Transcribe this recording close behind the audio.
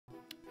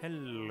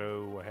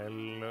Hello,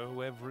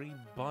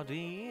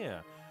 everybody.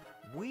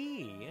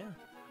 We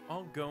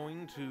are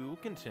going to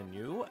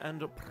continue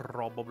and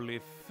probably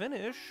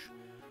finish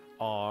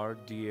our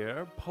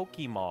dear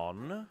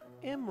Pokemon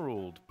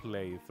Emerald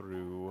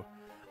playthrough.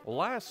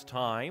 Last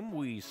time,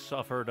 we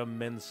suffered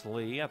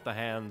immensely at the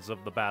hands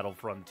of the Battle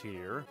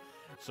Frontier,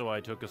 so I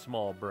took a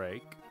small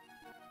break.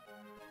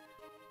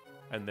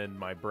 And then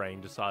my brain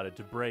decided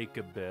to break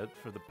a bit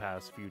for the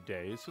past few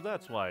days, so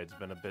that's why it's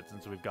been a bit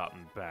since we've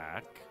gotten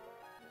back.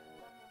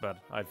 But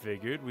I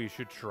figured we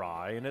should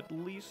try and at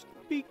least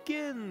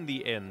begin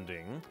the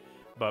ending.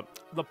 But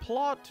the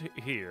plot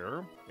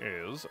here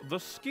is, the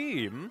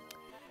scheme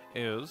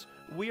is,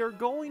 we are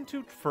going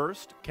to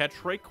first catch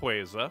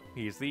Rayquaza.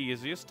 He's the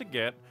easiest to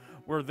get.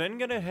 We're then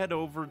going to head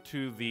over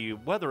to the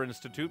Weather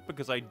Institute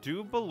because I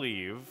do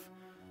believe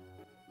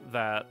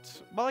that...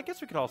 Well, I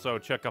guess we could also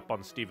check up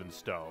on Steven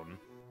Stone.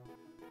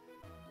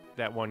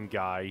 That one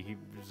guy,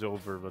 he's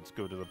over, let's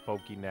go to the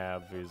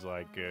Pokénav, he's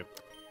like...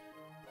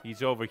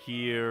 he's over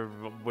here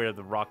where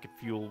the rocket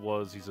fuel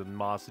was. He's in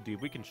Moss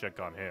Deep. We can check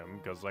on him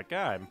because, like,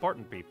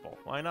 important people.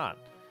 Why not?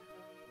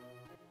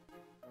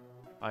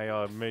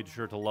 I made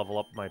sure to level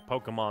up my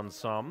Pokemon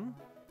some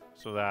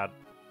so that,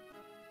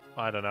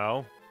 I don't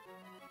know,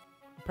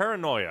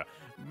 paranoia.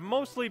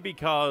 Mostly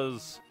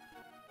because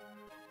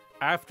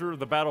after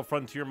the Battle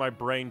Frontier, my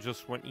brain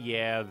just went,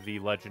 yeah, the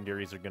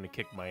legendaries are going to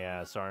kick my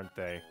ass, aren't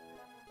they?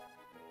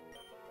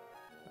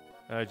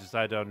 I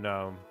don't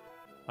know.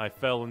 I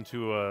fell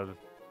into a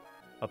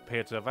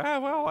pit of,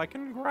 well, I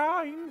can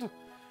grind.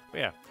 But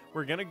yeah,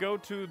 we're gonna go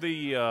to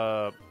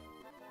the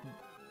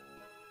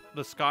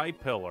Sky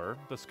Pillar,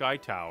 the Sky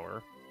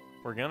Tower.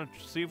 We're gonna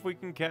see if we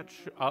can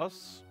catch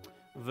us,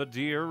 the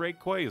dear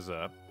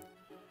Rayquaza.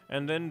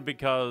 And then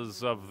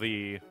because of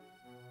the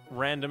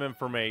random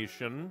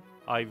information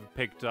I've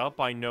picked up,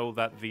 I know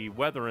that the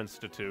Weather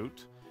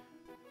Institute,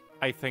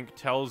 I think,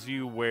 tells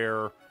you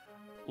where,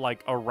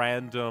 like, a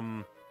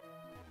random,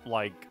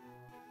 like,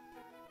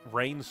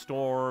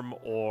 rainstorm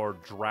or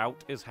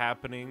drought is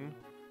happening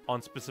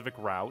on specific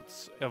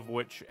routes, of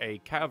which a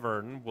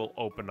cavern will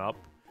open up,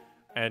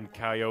 and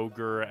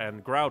Kyogre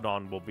and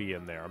Groudon will be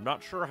in there. I'm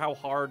not sure how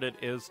hard it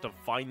is to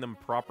find them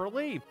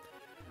properly,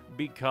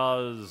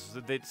 because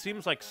it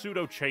seems like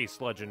pseudo-chase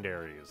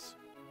legendaries.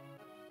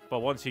 But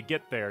once you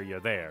get there, you're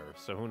there,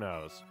 so who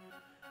knows.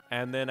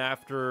 And then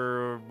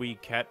after we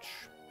catch,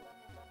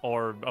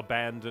 or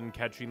abandon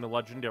catching the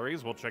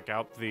legendaries, we'll check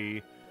out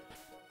the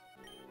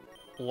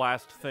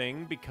last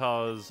thing,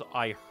 because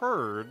I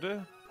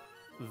heard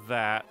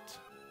that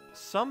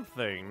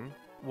something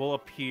will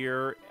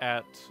appear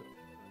at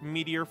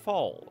Meteor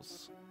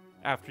Falls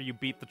after you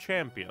beat the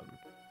champion.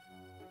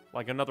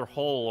 Like another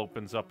hole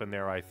opens up in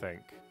there, I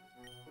think.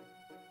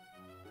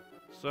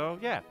 So,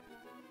 yeah.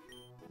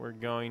 We're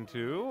going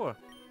to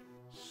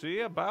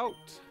see about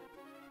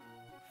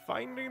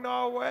finding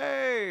our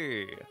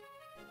way.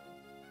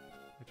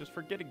 I just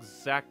forget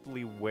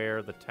exactly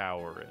where the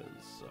tower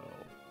is, so...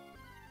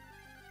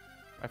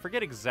 I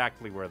forget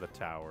exactly where the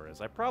tower is.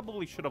 I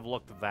probably should have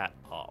looked that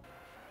up.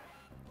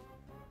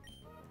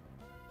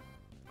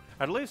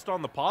 At least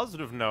on the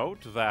positive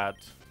note that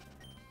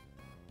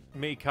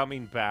me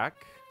coming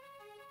back...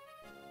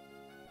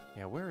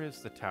 Yeah, where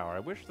is the tower?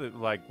 I wish that,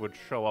 like, would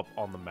show up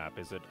on the map.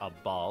 Is it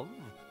above?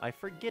 I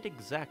forget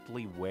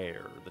exactly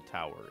where the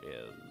tower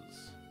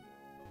is.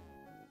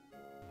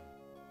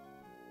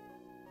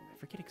 I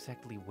forget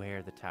exactly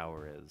where the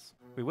tower is.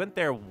 We went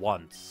there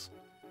once.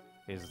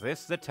 Is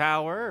this the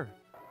tower?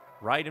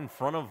 Right in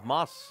front of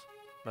Moss.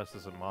 This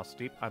isn't Moss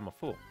Deep. I'm a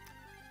fool.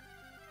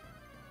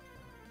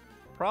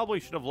 Probably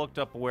should have looked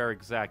up where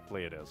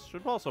exactly it is.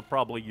 Should also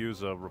probably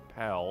use a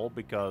repel,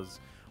 because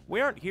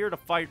we aren't here to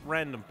fight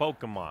random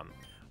Pokemon.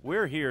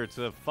 We're here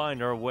to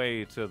find our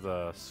way to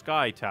the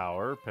Sky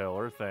Tower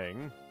pillar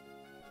thing.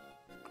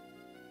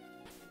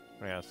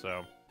 Yeah,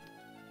 so...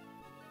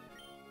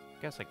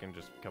 I guess I can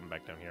just come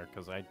back down here,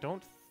 because I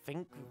don't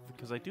think...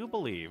 Because I do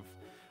believe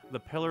the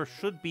pillar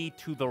should be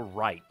to the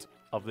right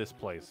of this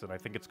place, and I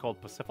think it's called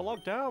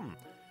Pacifilog Town.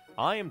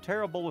 I am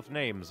terrible with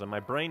names, and my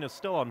brain is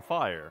still on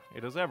fire.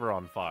 It is ever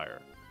on fire.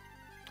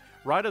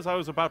 Right as I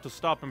was about to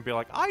stop and be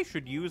like, I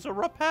should use a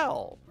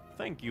repel.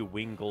 Thank you,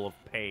 Wingle of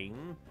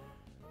Pain.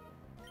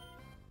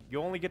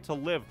 You only get to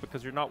live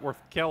because you're not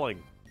worth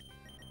killing.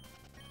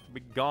 Be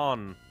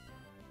gone.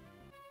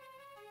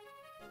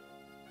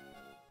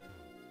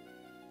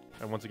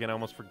 And once again, I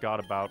almost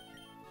forgot about...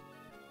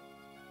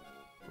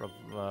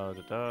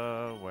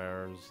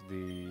 where's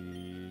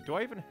the... Do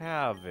I even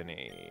have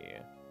any?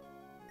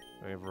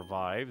 We have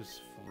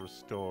revives,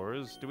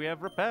 restores. Do we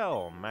have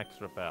repel?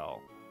 Max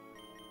repel.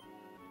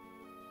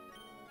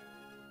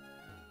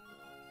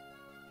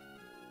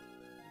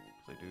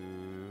 I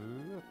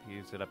do.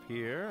 Is it up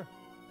here?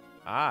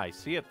 Ah, I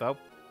see it though.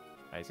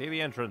 I see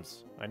the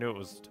entrance. I knew it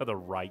was to the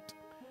right,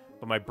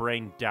 but my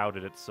brain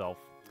doubted itself.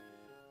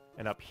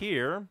 And up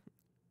here,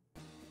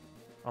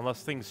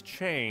 unless things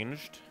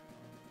changed,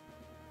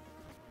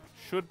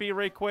 should be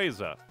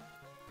Rayquaza.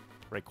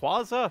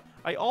 Rayquaza?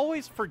 I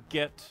always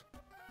forget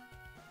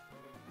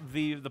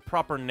the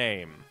proper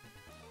name.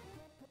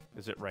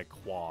 Is it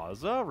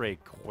Rayquaza?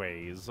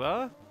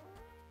 Rayquaza?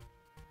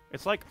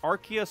 It's like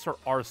Arceus or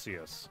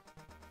Arceus.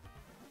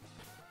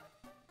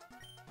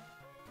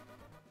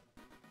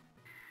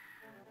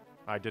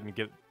 I didn't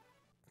get...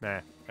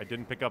 Nah, I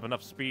didn't pick up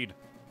enough speed.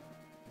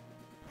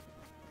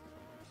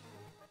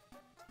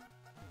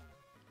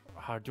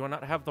 Do I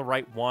not have the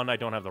right one? I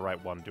don't have the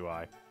right one, do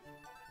I?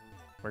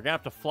 We're gonna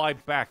have to fly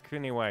back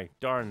anyway.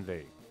 Darn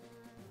thee.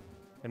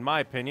 In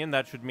my opinion,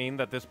 that should mean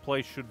that this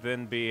place should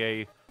then be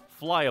a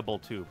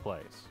flyable 2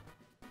 place.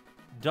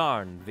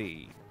 Darn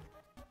thee.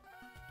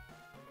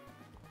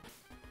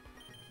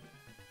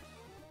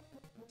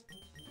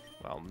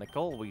 Well,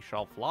 Nickel, we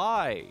shall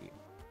fly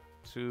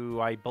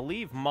to, I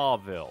believe,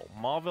 Mauville.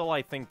 Mauville,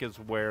 I think, is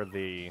where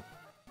the...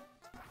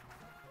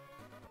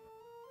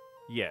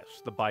 Yes,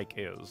 the bike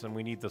is, and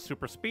we need the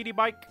super speedy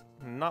bike,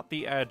 not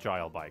the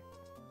agile bike.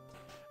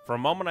 For a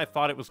moment, I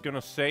thought it was going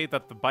to say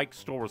that the bike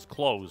store was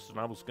closed, and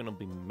I was going to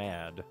be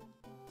mad.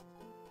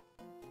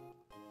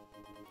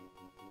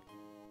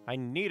 I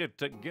needed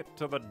to get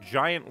to the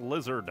giant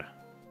lizard.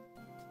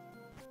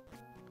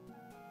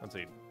 Let's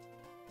see.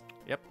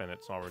 Yep, and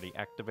it's already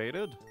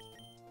activated.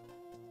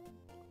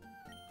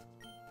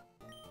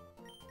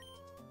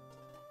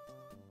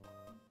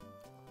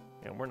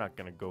 And we're not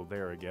going to go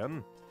there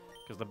again.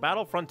 Because the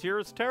Battle Frontier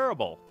is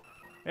terrible.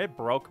 It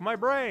broke my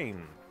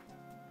brain.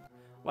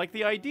 Like,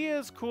 the idea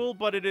is cool,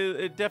 but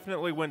it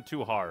definitely went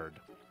too hard.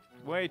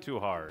 Way too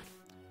hard.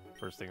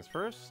 First things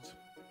first.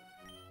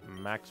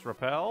 Max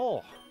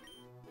Repel.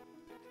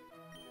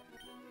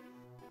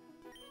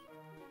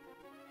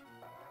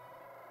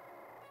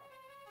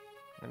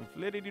 And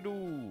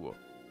flitty-doo.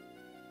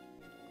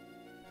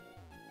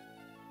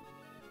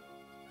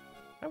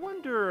 I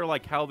wonder,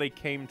 like, how they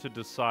came to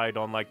decide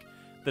on, like,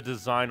 the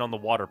design on the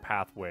water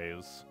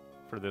pathways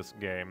for this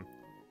game.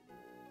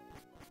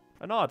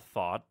 An odd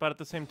thought, but at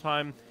the same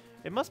time,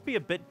 it must be a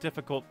bit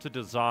difficult to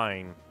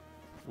design,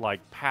 like,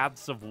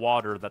 paths of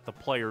water that the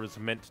player is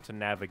meant to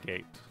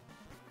navigate.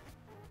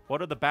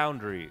 What are the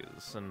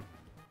boundaries, and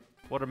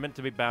what are meant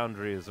to be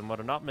boundaries, and what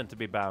are not meant to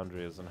be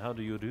boundaries, and how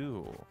do you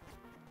do?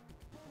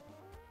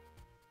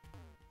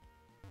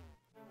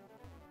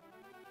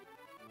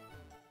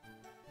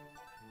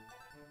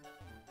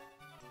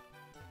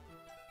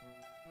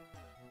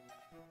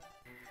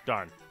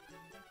 Darn.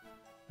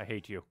 I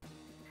hate you.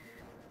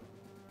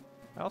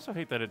 I also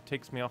hate that it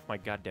takes me off my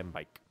goddamn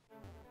bike.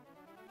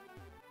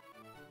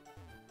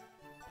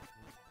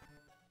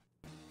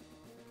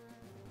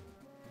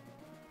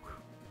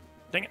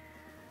 Dang it!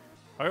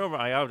 I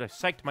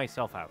psyched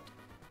myself out.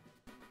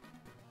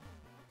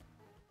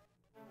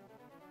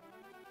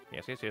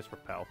 Yes,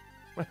 repel.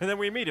 And then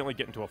we immediately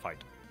get into a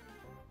fight.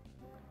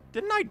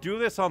 Didn't I do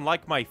this on,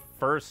 like, my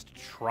first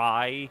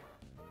try?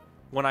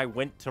 When I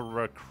went to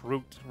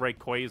recruit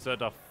Rayquaza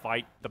to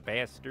fight the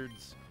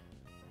bastards?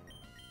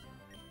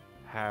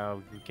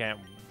 How you can't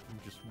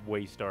just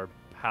waste our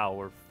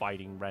power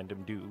fighting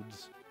random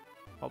dudes.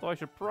 Although I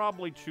should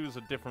probably choose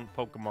a different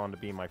Pokemon to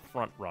be my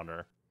front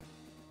runner.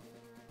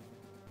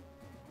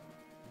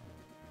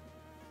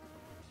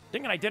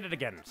 Dang it, I did it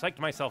again. Psyched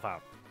myself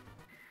out.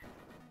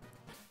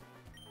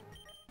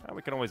 Now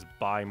we can always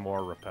buy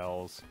more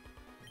repels.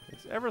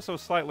 It's ever so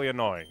slightly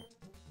annoying.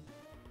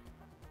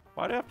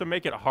 Why'd I have to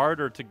make it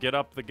harder to get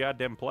up the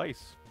goddamn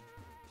place?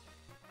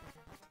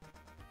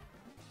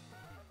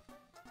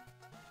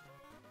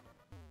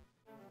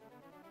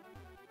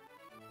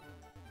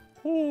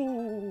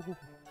 Ooh.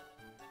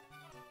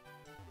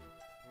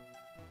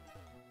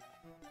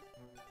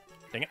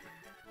 Dang it.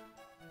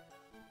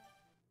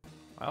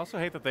 I also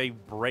hate that they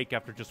break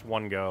after just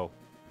one go.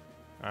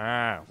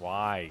 Ah,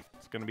 why?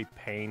 It's gonna be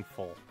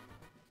painful.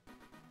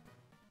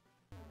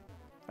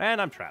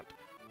 And I'm trapped.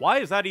 Why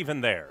is that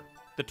even there?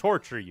 To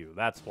torture you,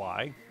 that's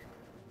why.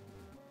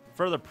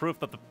 Further proof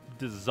that the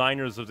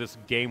designers of this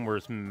game were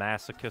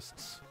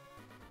masochists.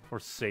 Or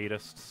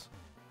sadists.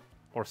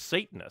 Or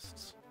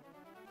Satanists.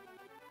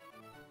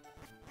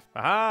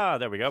 Aha,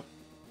 there we go.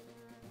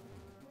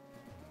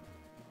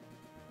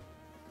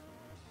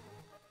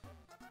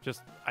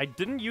 Just, I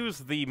didn't use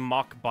the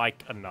mock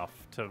bike enough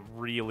to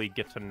really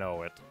get to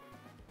know it.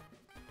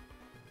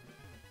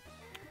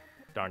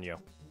 Darn you.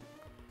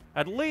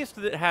 At least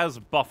it has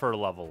buffer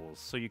levels,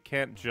 so you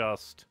can't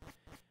just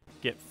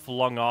get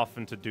flung off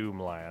into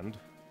Doomland.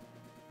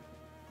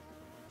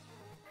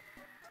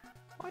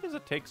 Why does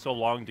it take so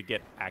long to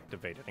get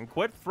activated? And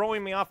quit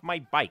throwing me off my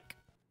bike!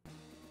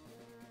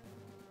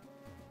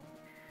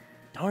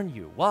 Darn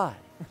you, why?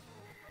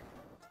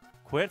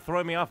 Quit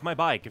throwing me off my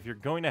bike. If you're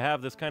going to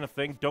have this kind of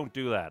thing, don't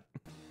do that.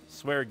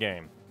 Swear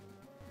game.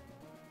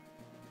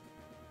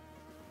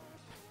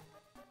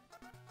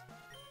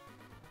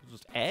 It's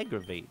just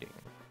aggravating.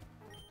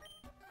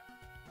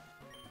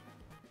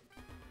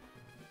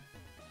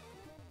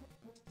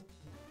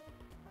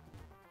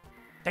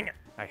 Dang it!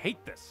 I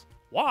hate this.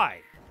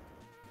 Why?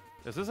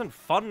 This isn't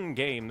fun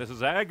game. This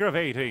is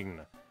aggravating.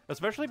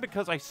 Especially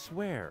because I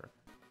swear,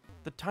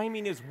 the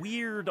timing is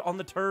weird on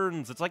the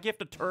turns. It's like you have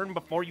to turn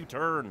before you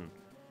turn.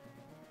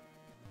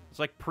 It's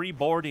like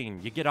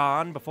pre-boarding. You get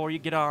on before you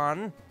get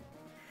on.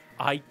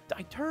 I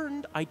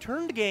turned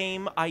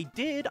game.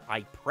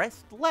 I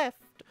pressed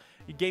left.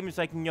 The game is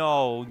like,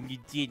 no, you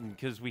didn't,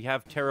 because we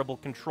have terrible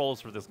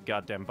controls for this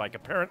goddamn bike,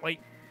 apparently.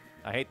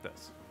 I hate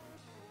this.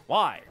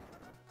 Why?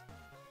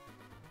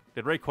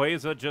 Did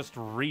Rayquaza just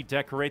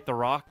redecorate the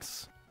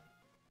rocks?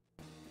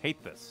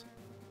 Hate this.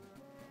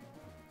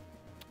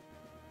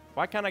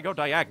 Why can't I go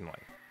diagonally?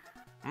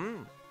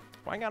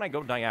 Why can't I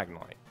go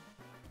diagonally?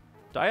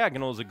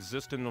 Diagonals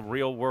exist in the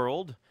real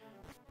world.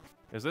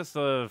 Is this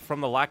from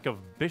the lack of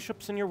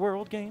bishops in your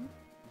world game?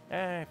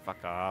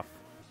 Fuck off.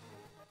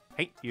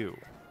 Hate you.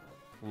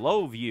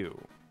 Loathe you.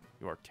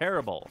 You are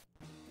terrible.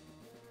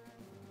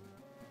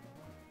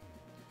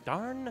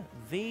 Darn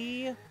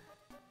thee.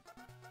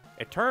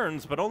 It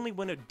turns, but only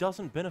when it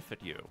doesn't benefit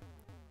you.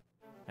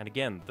 And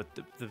again,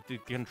 the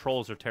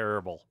controls are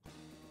terrible.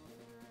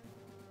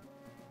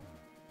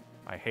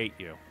 I hate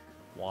you.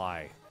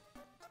 Why?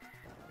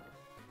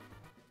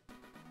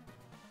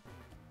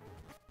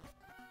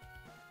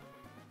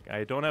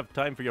 I don't have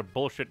time for your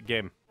bullshit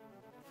game.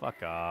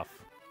 Fuck off.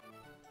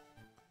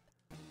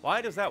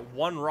 Why does that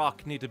one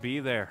rock need to be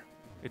there?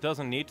 It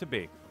doesn't need to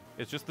be.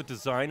 It's just the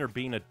designer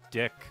being a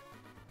dick.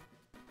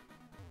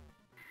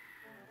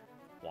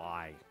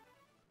 Why?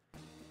 I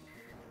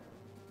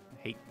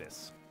hate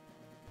this.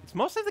 It's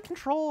mostly the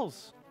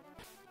controls.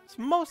 It's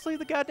mostly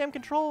the goddamn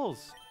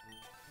controls.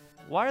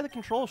 Why are the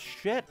controls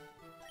shit?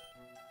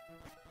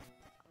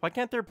 Why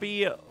can't there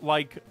be,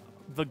 like,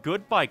 the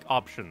good bike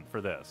option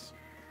for this?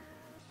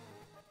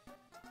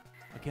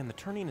 Again, the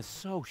turning is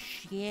so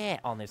shit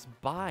on this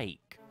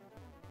bike.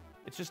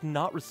 It's just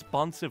not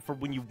responsive for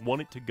when you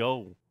want it to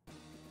go.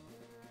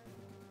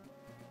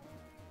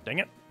 Dang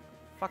it.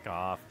 Fuck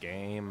off,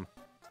 game.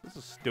 This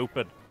is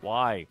stupid.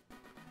 Why?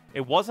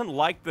 It wasn't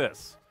like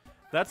this.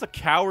 That's a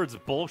coward's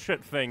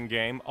bullshit thing,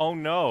 game. Oh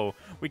no,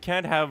 we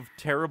can't have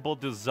terrible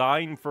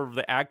design for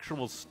the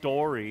actual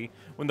story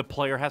when the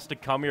player has to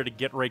come here to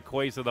get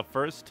Rayquaza the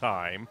first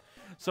time.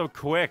 So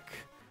quick.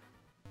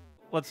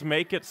 Let's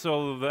make it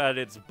so that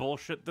it's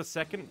bullshit the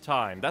second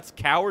time. That's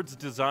coward's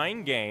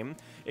design, game.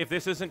 If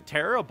this isn't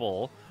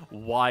terrible,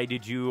 why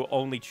did you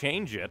only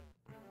change it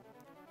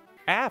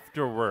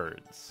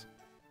afterwards?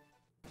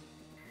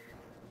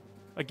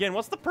 Again,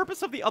 what's the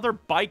purpose of the other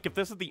bike if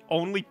this is the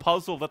only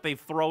puzzle that they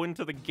throw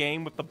into the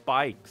game with the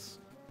bikes?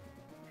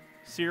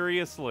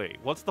 Seriously,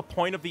 what's the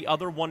point of the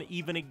other one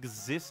even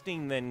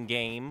existing then,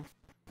 game?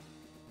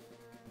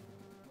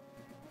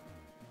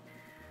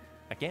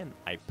 Again,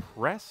 I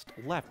pressed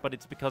left, but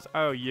it's because,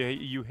 oh,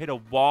 you hit a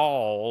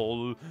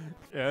wall.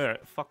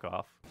 Fuck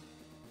off.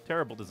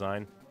 Terrible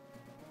design.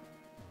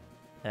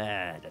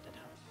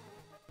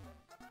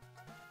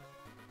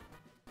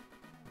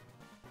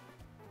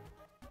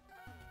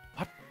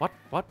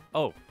 What?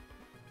 Oh.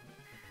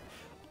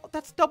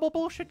 That's double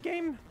bullshit,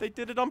 game. They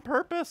did it on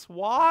purpose.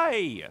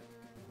 Why?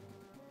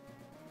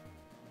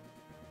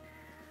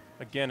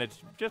 Again,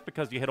 it's just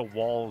because you hit a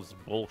wall's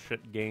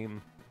bullshit,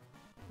 game.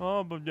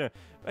 Oh, but yeah.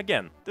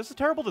 Again, this is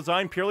terrible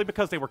design purely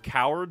because they were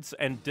cowards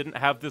and didn't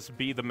have this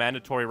be the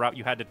mandatory route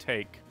you had to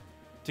take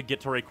to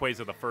get to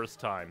Rayquaza the first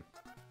time.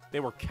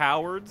 They were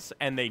cowards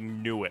and they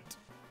knew it.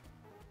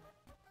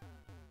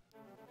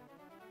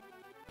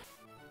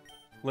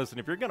 Listen,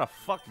 if you're gonna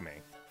fuck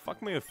me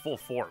with full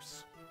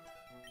force.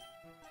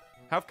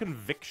 Have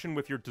conviction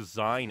with your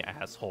design,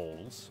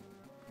 assholes.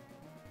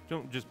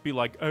 Don't just be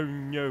like, oh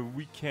no,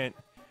 we can't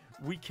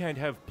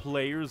have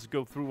players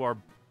go through our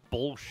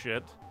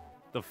bullshit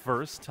the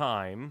first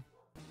time.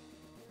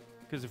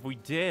 Because if we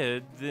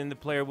did, then the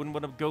player wouldn't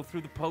want to go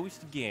through the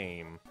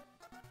post-game.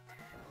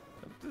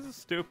 This is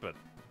stupid.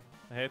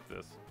 I hate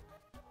this.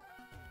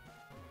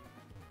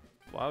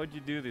 Why would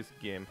you do this,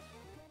 game?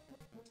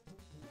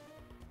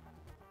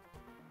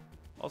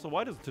 Also,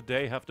 why does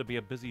today have to be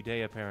a busy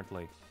day,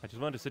 apparently? I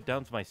just wanted to sit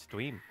down to my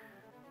stream.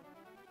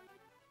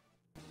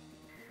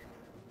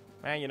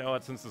 And you know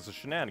what, since this is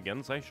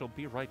shenanigans, I shall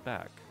be right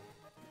back.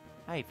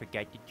 I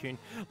forgot to tune.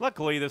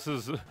 Luckily, this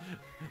is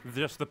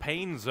just the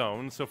pain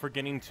zone, so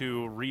forgetting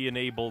to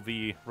re-enable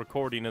the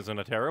recording isn't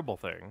a terrible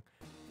thing.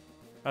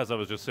 As I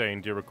was just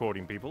saying, dear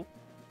recording people.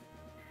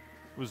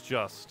 It was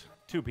just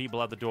 2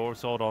 people at the door,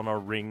 saw it on our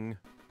ring.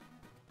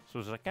 So I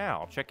was like,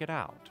 I'll check it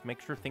out, make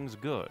sure things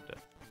good.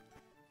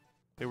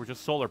 They were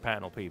just solar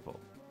panel people.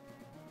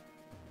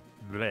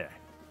 Bleh.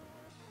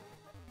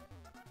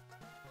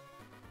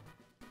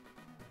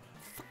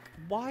 Fuck,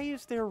 why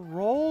is there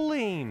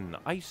rolling?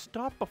 I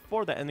stopped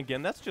before that. And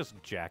again, that's just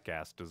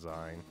jackass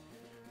design.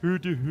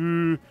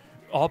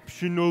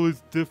 Optional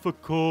is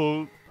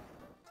difficult.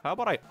 How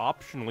about I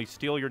optionally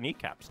steal your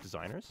kneecaps,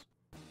 designers?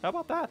 How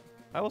about that?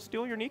 I will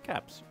steal your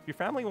kneecaps. Your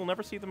family will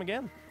never see them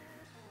again.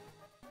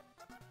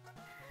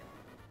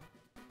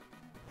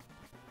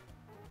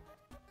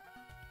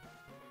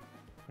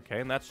 Okay,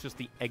 and that's just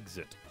the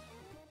exit.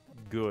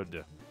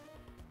 Good.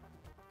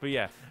 But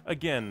yeah,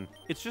 again,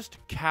 it's just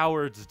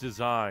coward's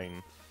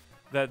design.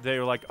 That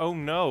they're like, oh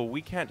no,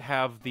 we can't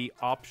have the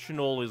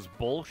optional is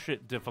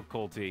bullshit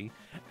difficulty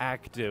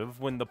active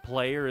when the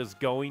player is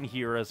going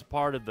here as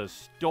part of the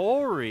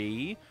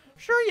story?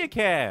 Sure you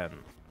can.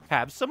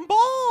 Have some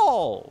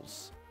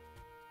balls.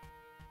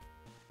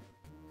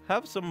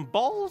 Have some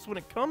balls when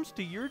it comes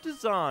to your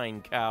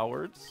design,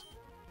 cowards.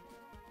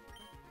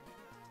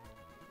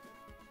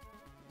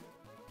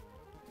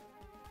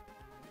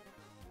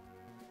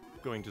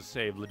 Going to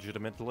save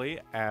legitimately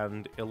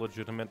and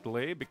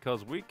illegitimately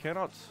because we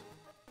cannot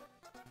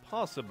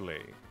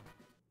possibly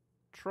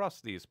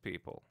trust these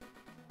people.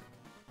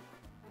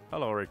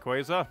 Hello,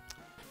 Rayquaza.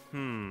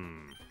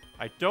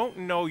 I don't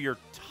know your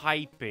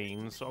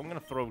typing, so I'm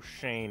gonna throw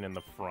Shane in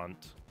the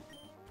front.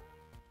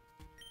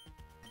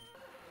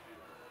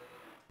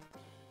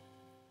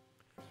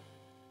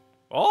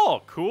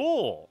 Oh,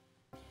 cool!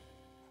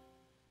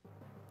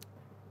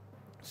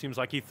 Seems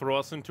like he threw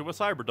us into a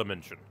cyber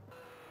dimension.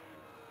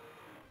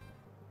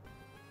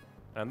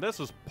 And this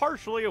is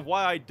partially of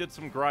why I did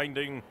some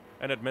grinding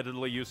and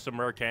admittedly used some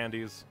rare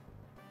candies.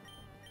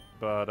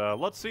 But,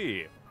 let's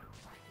see.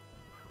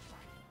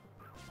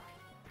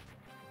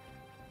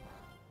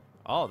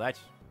 Oh, that's...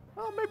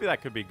 Well, maybe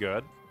that could be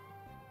good.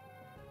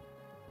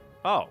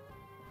 Oh.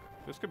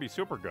 This could be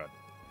super good.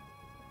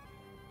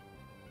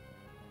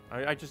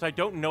 I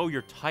don't know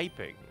your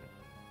typing.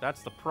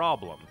 That's the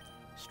problem.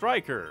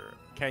 Striker,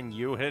 can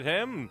you hit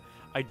him?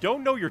 I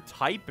don't know your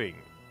typing.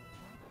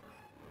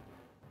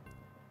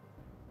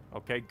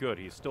 Okay, good.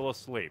 He's still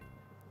asleep.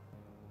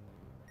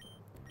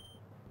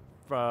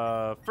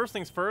 First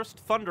things first,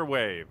 Thunder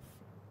Wave.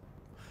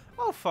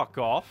 Oh, fuck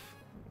off.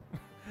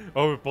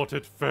 Oh, but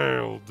it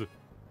failed.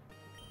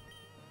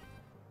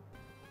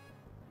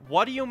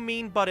 What do you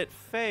mean, but it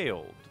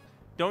failed?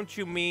 Don't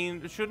you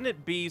mean... Shouldn't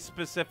it be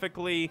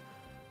specifically...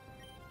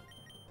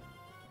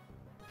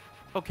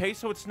 Okay,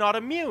 so it's not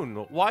immune.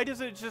 Why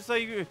does it just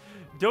say...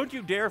 Don't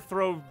you dare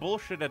throw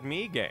bullshit at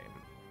me, game.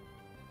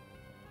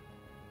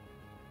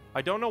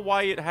 I don't know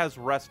why it has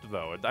rest,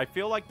 though. I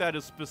feel like that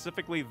is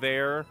specifically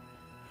there...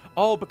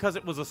 Oh, because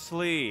it was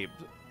asleep.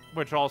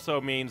 Which also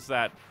means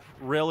that,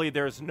 really,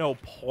 there's no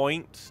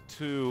point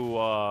to,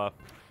 I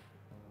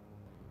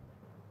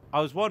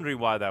was wondering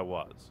why that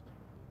was.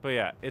 But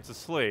yeah, it's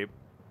asleep.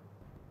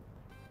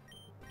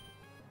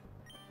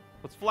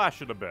 Let's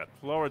flash it a bit.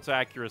 Lower its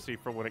accuracy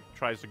for when it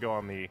tries to go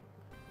on the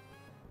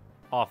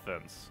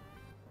offense.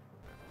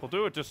 We'll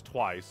do it just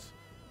twice.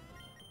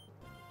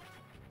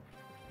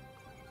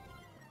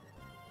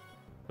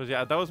 But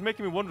yeah, that was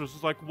making me wonder. It's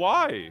just like,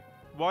 why?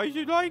 Why did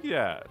you like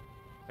that?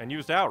 And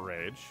used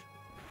Outrage.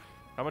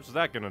 How much is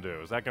that gonna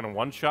do? Is that gonna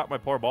one-shot my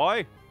poor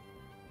boy?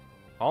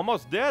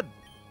 Almost dead.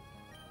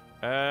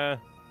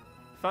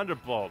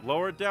 Thunderbolt.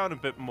 Lower it down a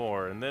bit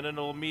more, and then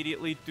it'll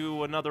immediately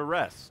do another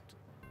rest.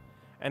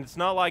 And it's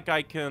not like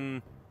I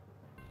can...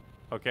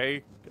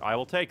 Okay, I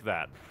will take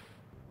that.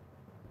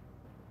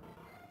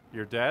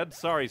 You're dead?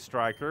 Sorry,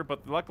 Striker,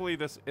 but luckily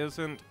this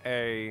isn't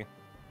a...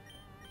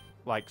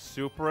 like,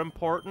 super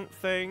important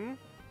thing.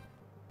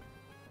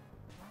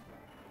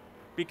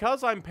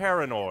 Because I'm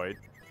paranoid...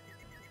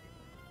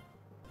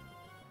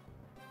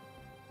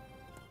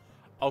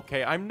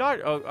 Okay, I'm not...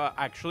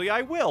 actually,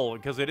 I will,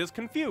 because it is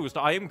confused.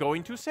 I am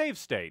going to save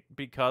state,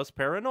 because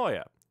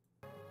paranoia.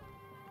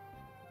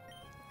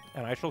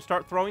 And I shall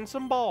start throwing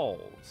some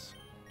balls.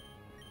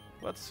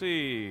 Let's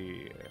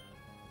see...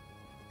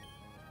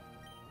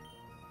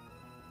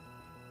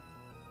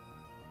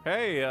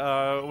 Hey,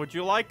 would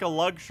you like a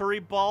luxury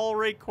ball,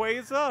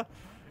 Rayquaza?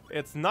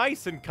 It's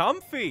nice and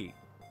comfy.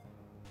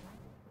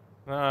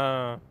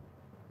 And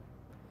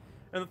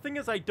the thing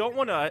is, I don't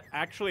want to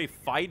actually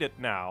fight it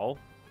now,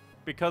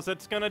 because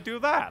it's gonna do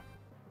that.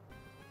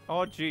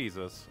 Oh,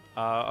 Jesus.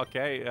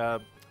 Okay,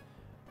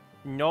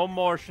 no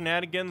more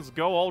shenanigans.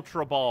 Go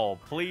Ultra Ball.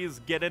 Please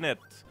get in it.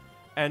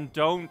 And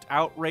don't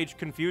Outrage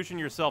Confusion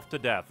yourself to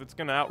death. It's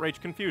gonna Outrage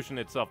Confusion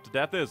itself to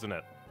death, isn't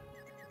it?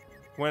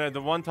 When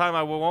the one time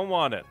I won't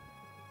want it.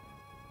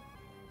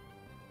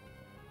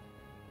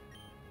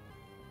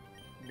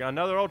 Got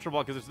another Ultra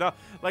Ball, because it's not...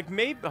 Like,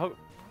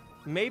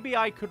 maybe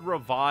I could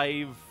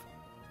revive...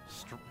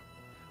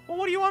 Well,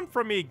 what do you want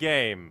from me,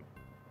 game?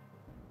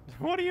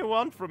 What do you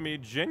want from me,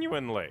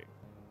 genuinely?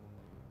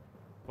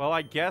 Well,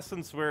 I guess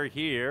since we're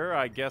here,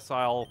 I guess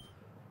I'll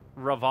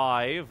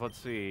revive. Let's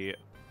see.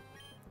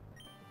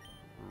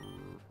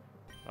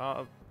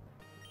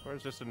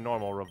 Where's just a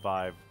normal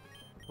revive?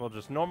 We'll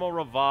just normal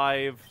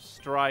revive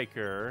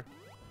Striker.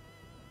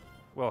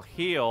 We'll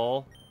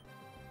heal.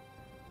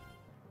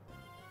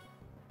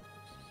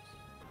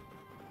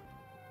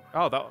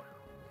 Oh, that...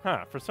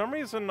 Huh. For some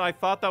reason, I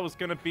thought that was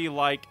gonna be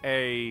like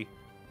a...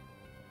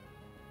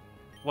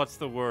 What's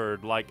the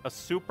word? Like a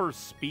super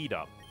speed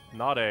up.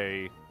 Not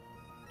a...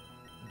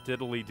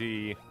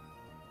 diddly-dee.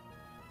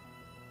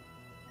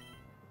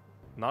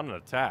 Not an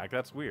attack.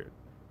 That's weird.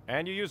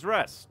 And you use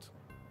rest.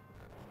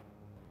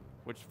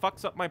 Which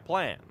fucks up my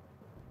plan.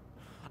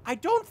 I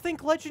don't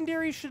think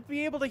Legendary should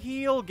be able to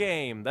heal,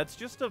 game. That's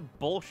just a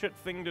bullshit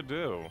thing to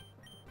do.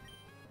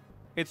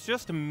 It's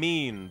just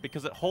mean,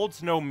 because it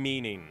holds no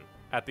meaning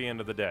at the end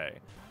of the day.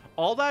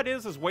 All that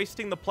is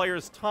wasting the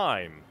player's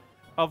time.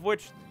 Of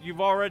which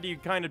you've already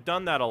kind of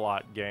done that a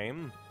lot,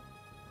 game.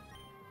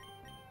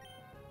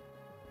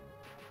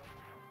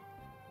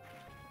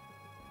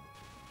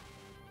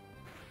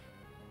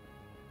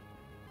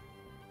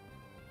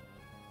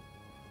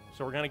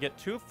 So we're gonna get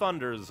 2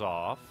 thunders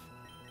off.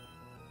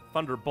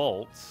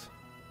 Thunderbolts.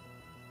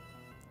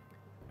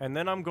 And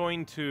then I'm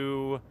going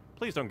to...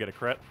 Please don't get a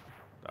crit.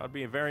 That would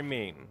be very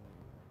mean.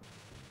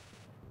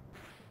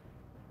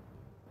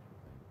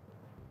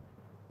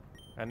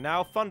 And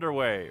now Thunder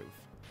Wave.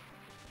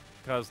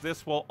 Because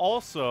this will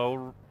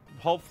also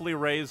hopefully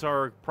raise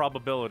our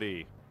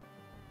probability.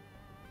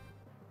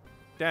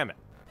 Damn it.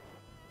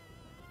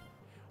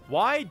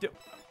 Why do...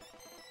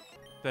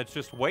 That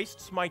just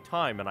wastes my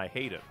time and I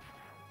hate it.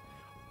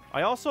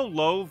 I also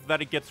loathe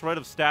that it gets rid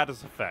of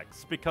status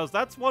effects, because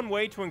that's one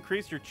way to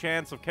increase your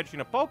chance of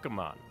catching a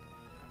Pokemon,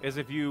 is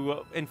if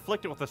you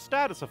inflict it with a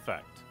status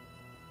effect.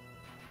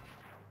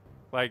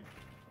 Like,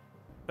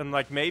 and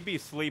like maybe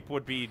sleep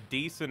would be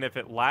decent if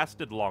it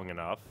lasted long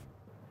enough.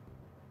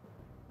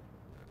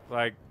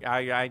 Like,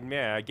 yeah,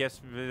 I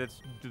guess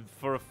it's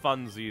for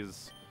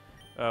funsies.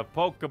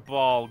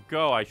 Pokeball,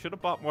 go. I should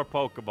have bought more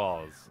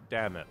Pokeballs.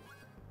 Damn it.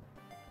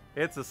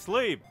 It's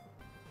asleep.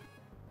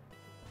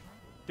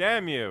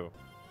 Damn you.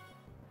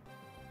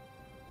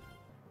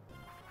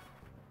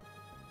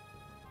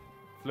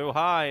 Flew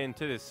high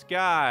into the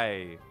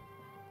sky.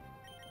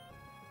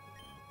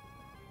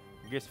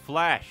 I guess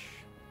Flash.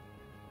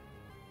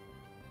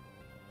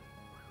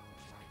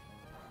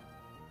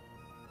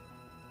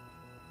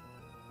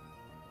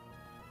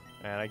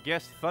 And I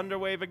guess Thunder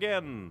Wave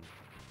again.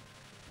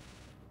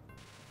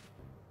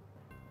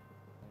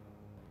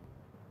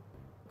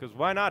 Because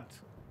why not?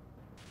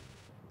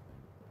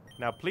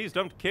 Now please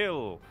don't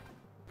kill.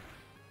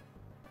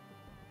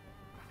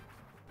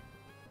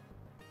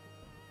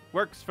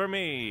 Works for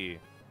me.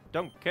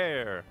 Don't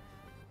care.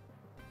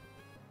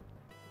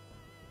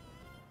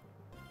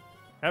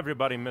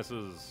 Everybody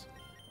misses.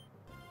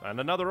 And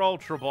another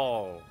Ultra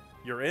Ball.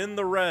 You're in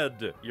the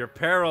red. You're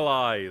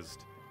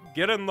paralyzed.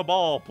 Get in the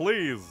ball,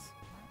 please.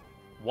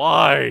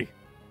 Why?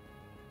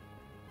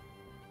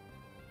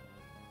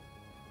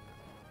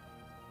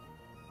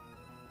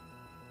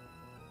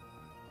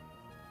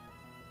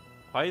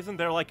 Why isn't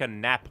there like a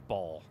nap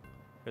ball?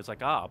 It's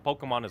like, ah, a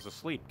Pokemon is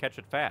asleep. Catch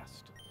it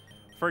fast.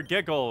 For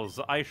giggles,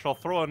 I shall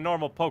throw a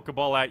normal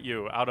Pokeball at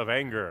you out of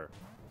anger.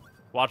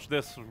 Watch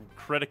this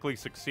critically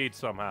succeed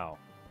somehow.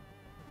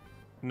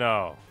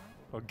 No.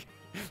 Okay.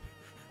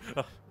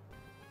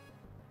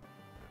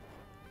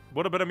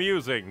 Would have been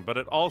amusing, but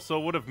it also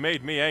would have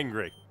made me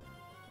angry.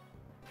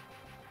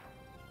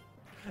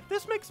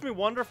 This makes me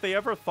wonder if they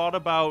ever thought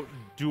about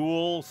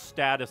dual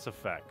status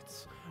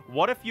effects.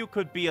 What if you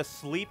could be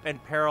asleep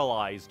and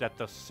paralyzed at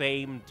the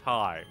same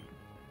time?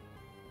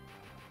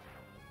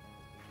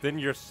 Then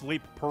your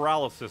sleep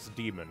paralysis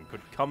demon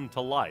could come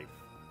to life.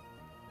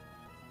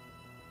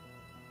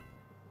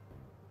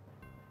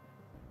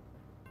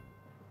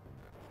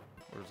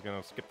 We're just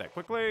gonna skip that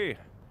quickly.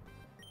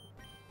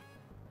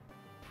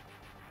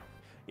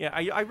 Yeah,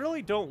 I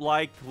really don't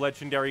like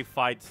legendary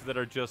fights that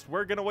are just,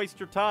 we're gonna waste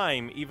your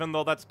time, even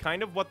though that's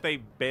kind of what they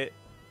bit.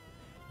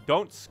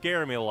 Don't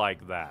scare me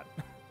like that.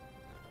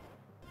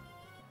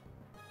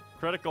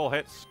 Critical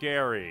hit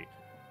scary.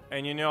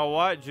 And you know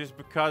what? Just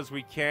because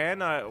we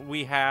can,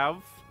 we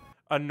have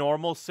a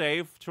normal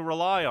save to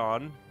rely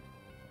on.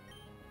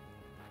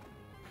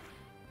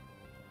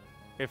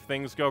 If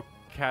things go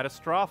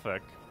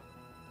catastrophic.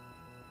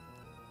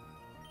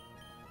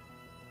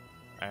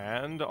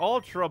 And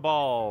Ultra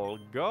Ball,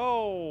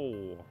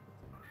 go!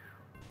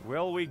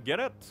 Will we get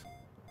it?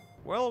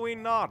 Will we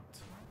not?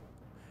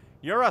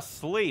 You're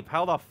asleep,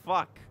 how the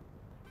fuck?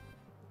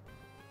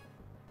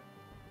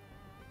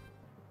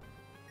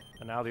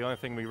 And now the only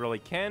thing we really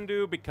can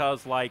do,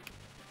 because, like,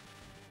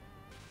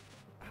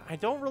 I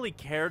don't really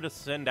care to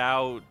send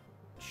out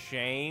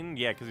Shane.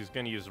 Yeah, because he's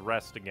going to use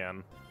Rest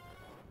again.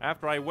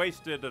 After I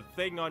wasted a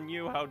thing on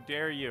you, how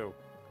dare you?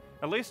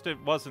 At least it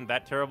wasn't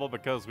that terrible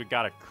because we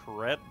got a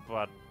crit,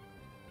 but...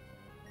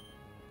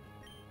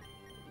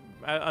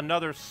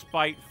 Another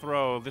Spite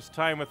Throw, this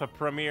time with a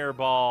Premier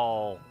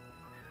Ball.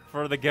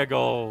 For the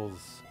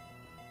giggles.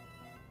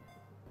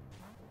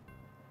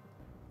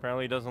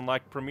 Apparently he doesn't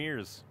like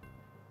Premiers.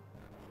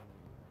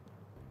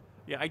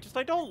 Yeah, I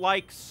don't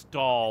like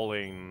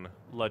stalling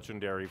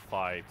legendary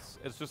fights.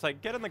 It's just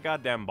like, get in the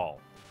goddamn ball.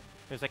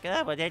 It's like,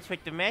 oh, but that's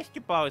what the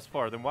Master Ball is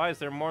for. Then why is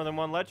there more than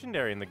one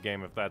legendary in the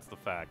game if that's the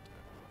fact?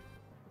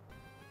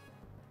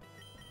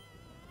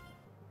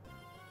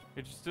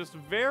 It's just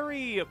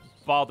very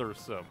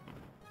bothersome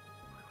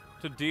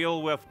to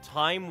deal with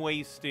time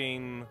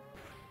wasting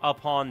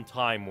upon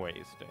time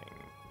wasting.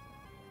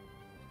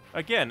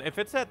 Again, if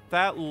it's at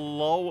that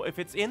low, if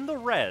it's in the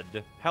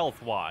red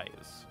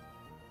health-wise,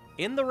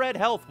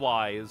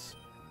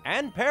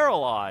 and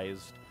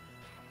paralyzed,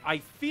 I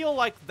feel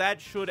like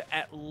that should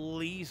at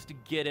least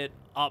get it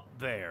up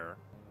there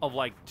of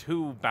like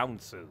 2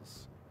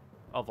 bounces.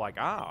 Of like,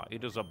 ah,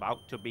 it is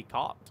about to be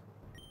caught.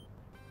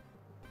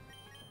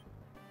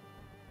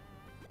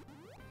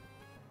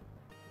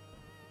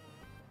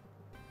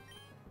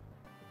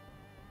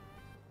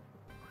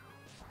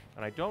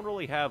 And I don't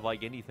really have,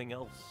 like, anything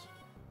else.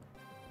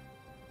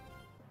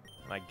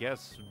 And I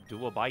guess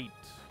do a bite.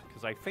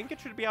 Because I think it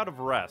should be out of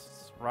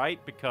rests, right?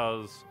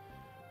 Because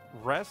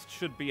rest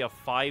should be a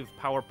 5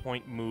 power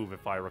point move,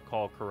 if I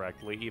recall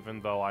correctly,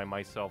 even though I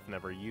myself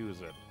never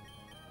use it.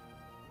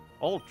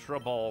 Ultra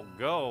Ball,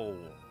 go!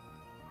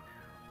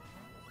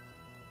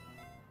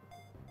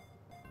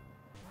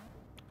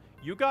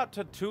 You got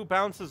to 2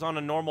 bounces on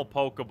a normal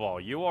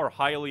Pokeball. You are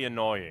highly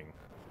annoying.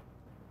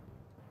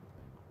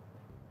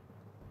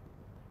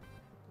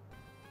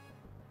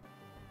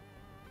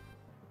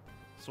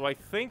 So I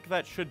think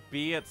that should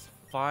be its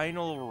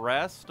final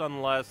rest,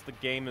 unless the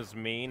game is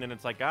mean, and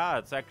it's like,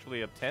 it's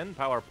actually a 10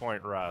 power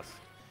point rest.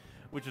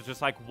 Which is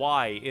just like,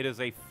 why? It is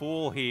a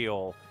full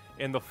heal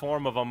in the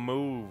form of a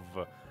move.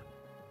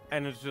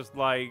 And it's just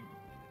like,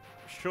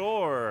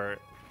 sure,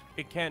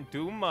 it can't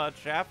do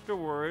much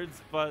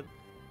afterwards, but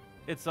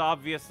it's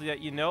obvious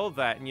that you know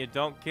that and you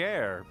don't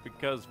care.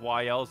 Because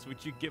why else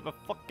would you give a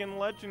fucking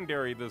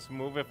legendary this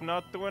move if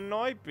not to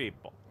annoy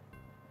people?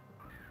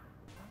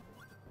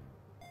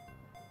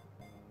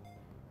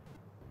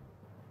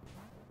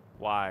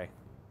 Why?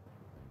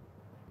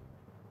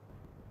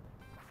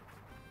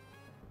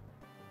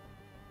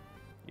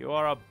 You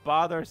are a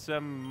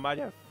bothersome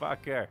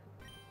motherfucker.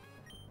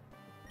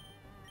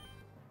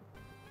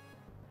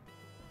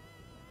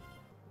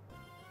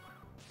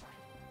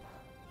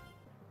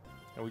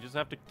 And we just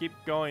have to keep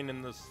going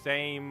in the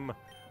same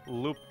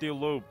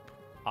loop-de-loop.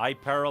 I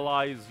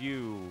paralyze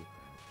you.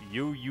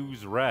 You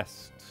use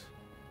rest.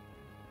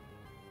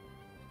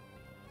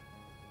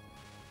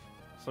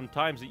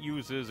 Sometimes it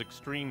uses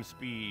extreme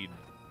speed.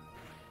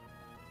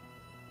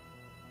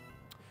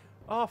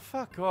 Oh,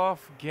 fuck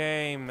off,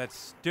 game. That's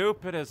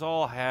stupid as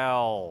all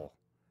hell.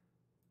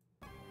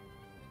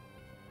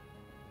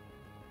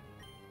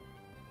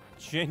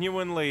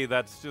 Genuinely,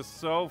 that's just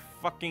so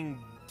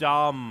fucking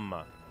dumb.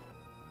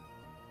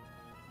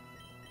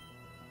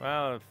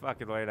 Well,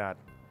 fuck it, why not?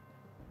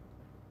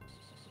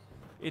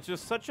 It's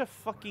just such a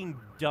fucking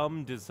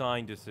dumb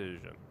design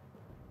decision.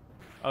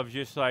 Of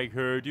just like,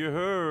 heard you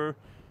her.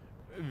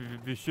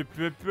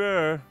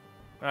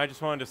 I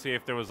just wanted to see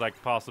if there was, like,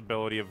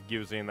 possibility of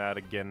using that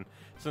again.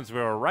 Since we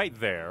were right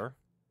there.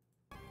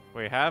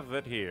 We have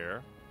it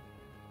here.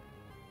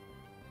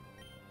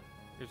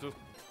 It's just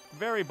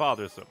very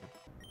bothersome.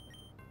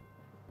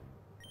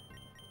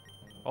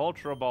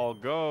 Ultra Ball,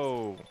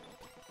 go!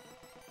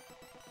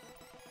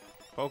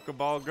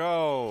 Pokeball,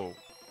 go!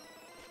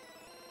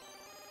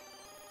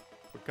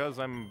 Because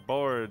I'm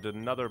bored,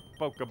 another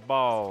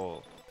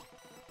Pokeball.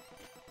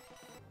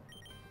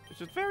 It's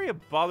just very a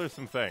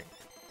bothersome thing.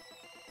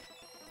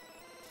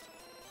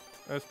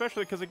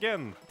 Especially because,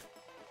 again,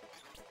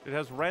 it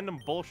has random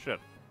bullshit.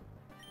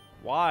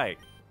 Why?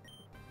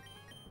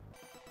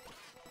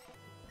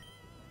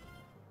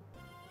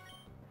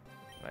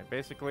 I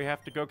basically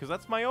have to go, because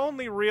that's my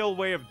only real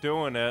way of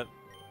doing it,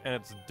 and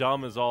it's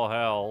dumb as all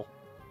hell.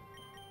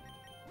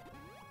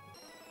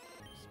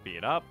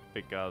 Speed up,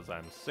 because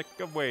I'm sick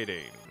of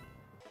waiting.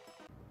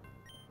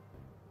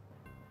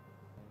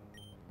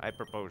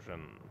 Hyper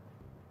Potion.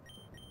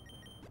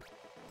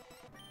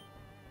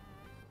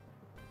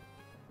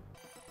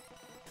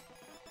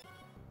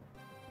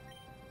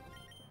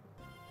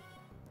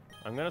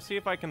 I'm gonna see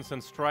if I can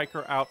send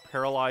Striker out,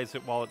 paralyze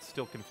it while it's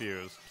still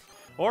confused.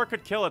 Or it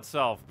could kill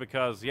itself,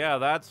 because, yeah,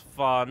 that's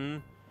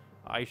fun.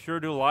 I sure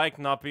do like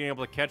not being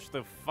able to catch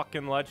the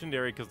fucking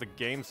legendary because the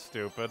game's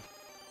stupid.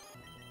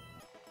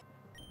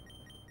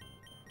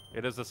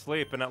 It is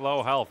asleep and at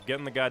low health. Get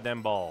in the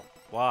goddamn ball.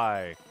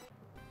 Why?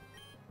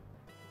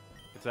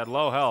 It's at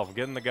low health.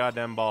 Get in the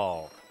goddamn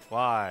ball.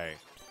 Why?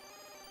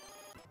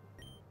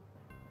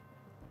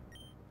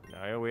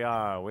 Now here we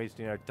are,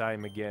 wasting our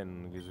time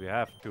again, because we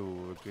have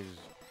to, because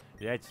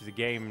that's the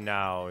game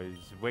now, is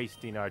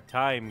wasting our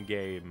time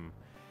game.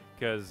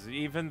 Because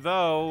even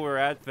though we're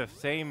at the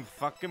same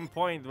fucking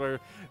point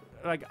where,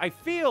 like, I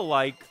feel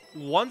like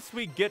once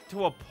we get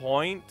to a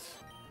point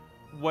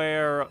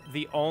where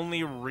the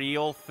only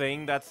real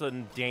thing that's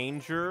in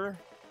danger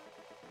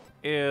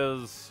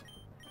is,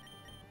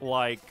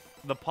 like,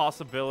 the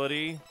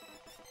possibility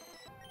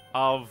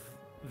of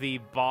the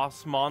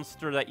boss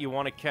monster that you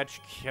want to catch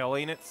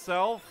killing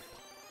itself,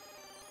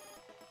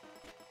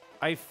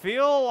 I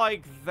feel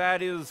like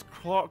that is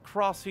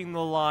crossing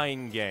the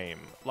line game.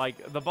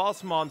 Like, the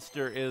boss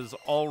monster is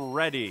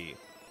already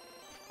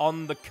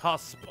on the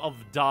cusp of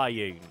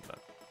dying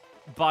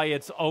by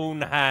its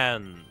own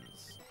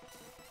hands.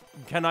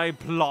 Can I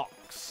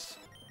blocks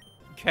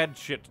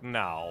catch it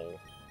now?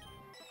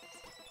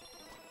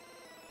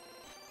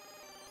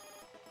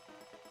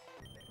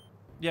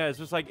 Yeah, it's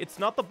just like, it's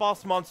not the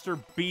boss monster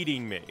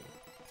beating me.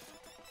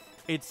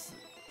 It's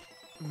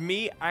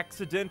me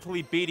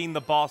accidentally beating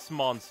the boss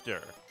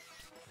monster.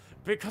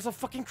 Because of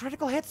fucking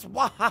critical hits?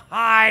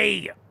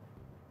 Why?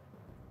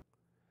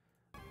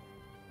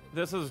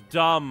 This is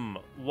dumb.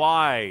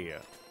 Why?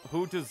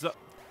 Who does...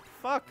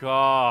 Fuck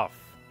off.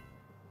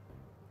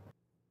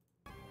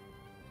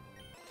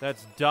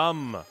 That's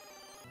dumb.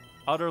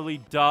 Utterly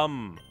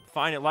dumb.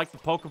 Fine, it liked the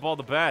Pokeball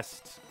the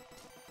best.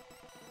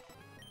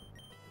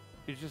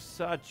 It's just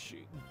such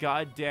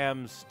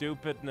goddamn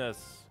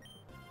stupidness.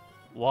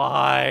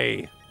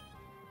 Why?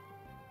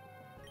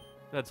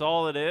 That's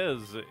all it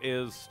is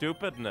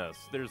stupidness.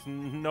 There's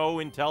no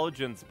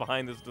intelligence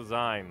behind this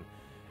design.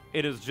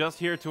 It is just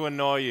here to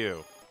annoy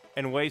you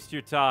and waste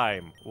your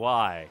time.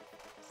 Why?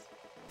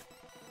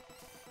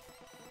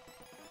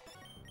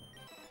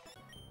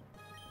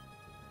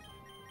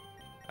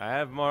 I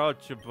have more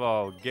Ultra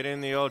Ball. Get in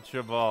the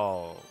Ultra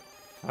Ball.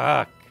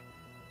 Fuck.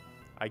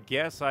 I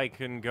guess I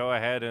can go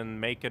ahead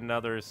and make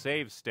another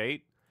save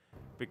state,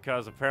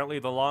 because apparently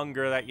the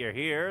longer that you're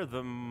here,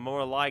 the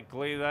more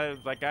likely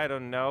that, like, I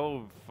don't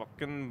know,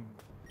 fucking...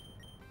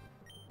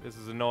 This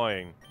is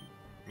annoying.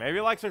 Maybe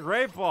he likes a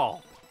Great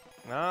Ball.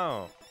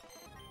 No.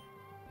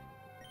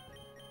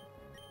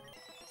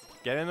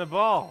 Get in the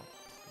ball.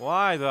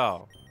 Why,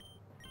 though?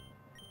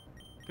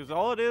 Because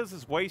all it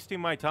is wasting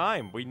my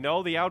time. We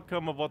know the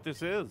outcome of what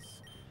this is.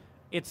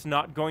 It's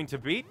not going to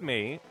beat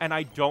me, and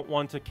I don't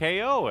want to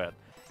KO it.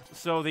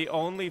 So the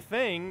only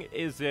thing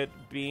is it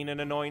being an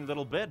annoying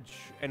little bitch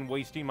and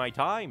wasting my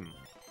time.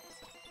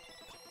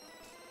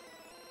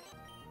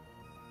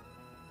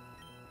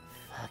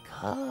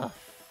 Fuck off.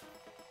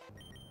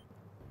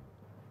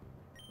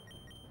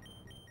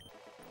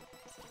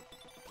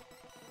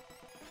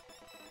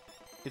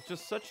 It's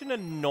just such an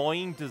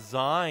annoying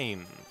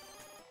design.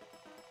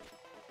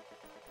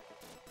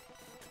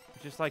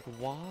 Just like,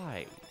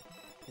 why?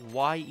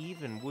 Why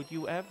even would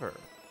you ever?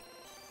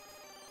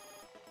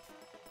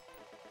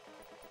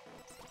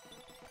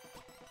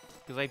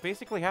 Because I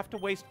basically have to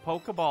waste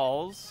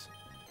Pokeballs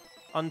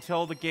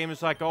until the game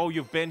is like, oh,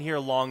 you've been here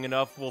long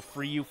enough, we'll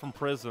free you from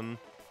prison.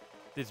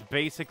 That's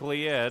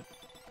basically it.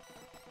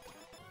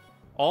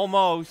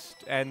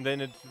 Almost, and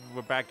then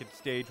we're back at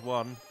stage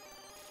 1.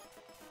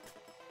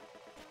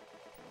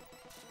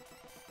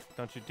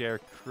 Don't you dare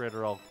crit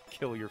or I'll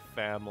kill your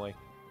family.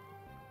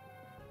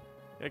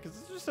 Yeah, because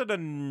it's just an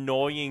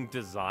annoying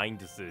design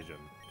decision.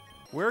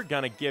 We're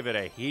gonna give it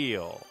a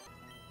heal.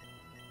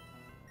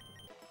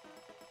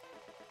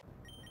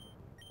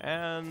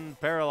 And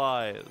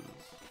paralyze.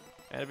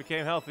 And it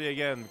became healthy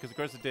again, because of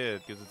course it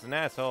did, because it's an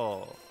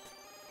asshole.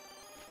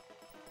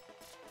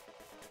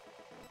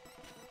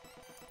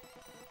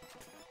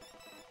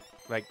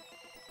 Like,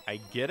 I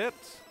get it.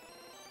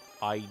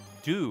 I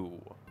do.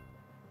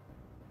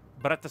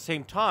 But at the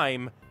same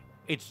time,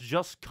 it's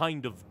just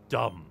kind of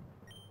dumb.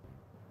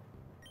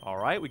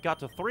 Alright, we got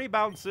to 3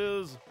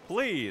 bounces.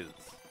 Please.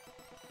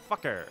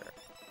 Fucker.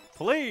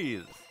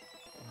 Please.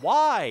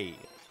 Why?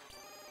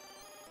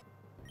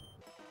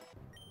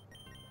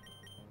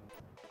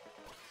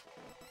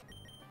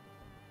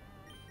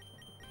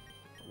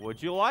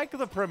 Would you like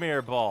the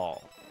Premier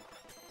Ball?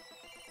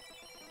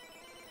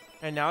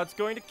 And now it's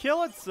going to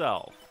kill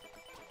itself.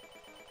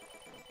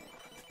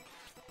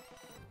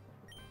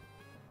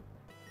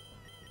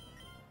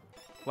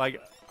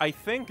 Like, I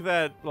think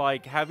that,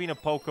 like, having a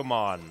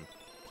Pokemon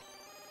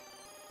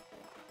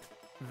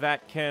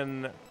that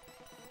can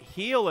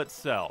heal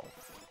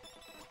itself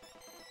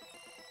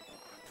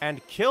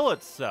and kill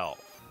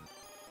itself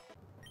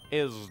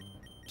is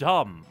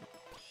dumb.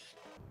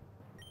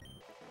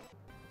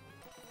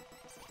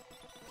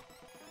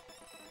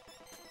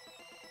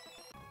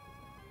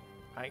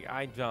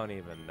 I don't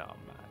even know,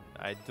 man.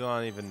 I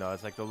don't even know.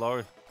 It's like the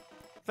lower...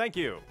 Thank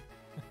you.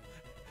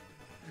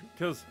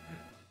 Because...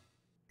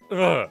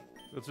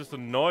 it's just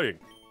annoying.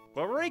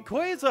 But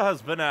Rayquaza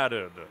has been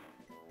added.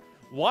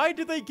 Why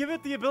did they give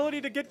it the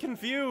ability to get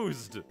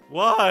confused?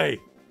 Why?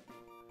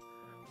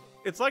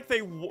 It's like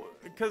they...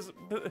 Because...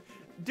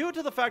 Due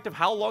to the fact of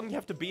how long you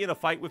have to be in a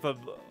fight with a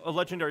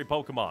legendary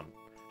Pokemon.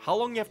 How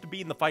long you have to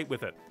be in the fight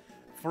with it.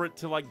 For it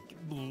to, like,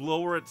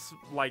 lower its,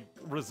 like,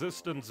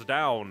 resistance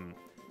down.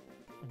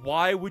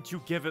 Why would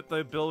you give it the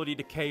ability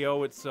to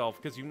KO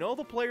itself? Because you know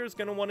the player is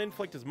going to want to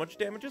inflict as much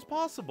damage as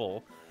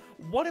possible.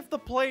 What if the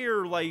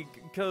player,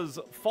 like, because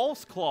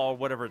False Claw, or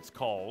whatever it's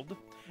called,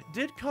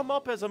 did come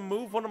up as a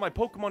move one of my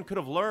Pokemon could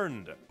have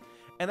learned.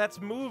 And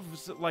that's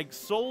move's, like,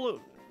 sole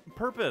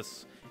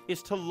purpose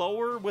is to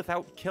lower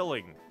without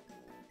killing.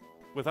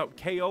 Without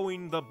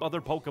KOing the other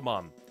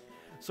Pokemon.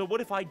 So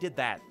what if I did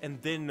that,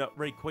 and then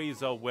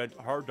Rayquaza went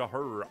hard to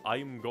her?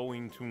 I'm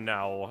going to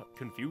now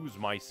confuse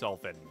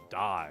myself and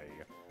die.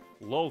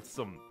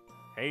 Loathsome.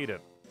 Hate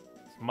it.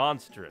 It's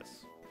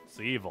monstrous. It's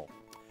evil.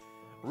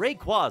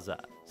 Rayquaza,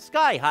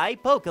 sky-high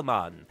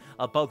Pokemon.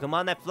 A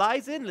Pokemon that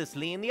flies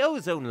endlessly in the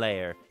ozone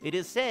layer. It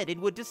is said it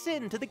would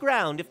descend to the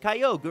ground if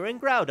Kyogre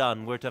and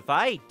Groudon were to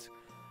fight.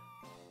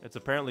 It's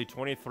apparently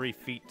 23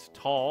 feet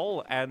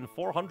tall and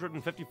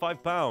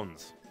 455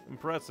 pounds.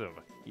 Impressive.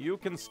 You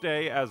can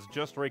stay as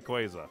just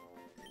Rayquaza.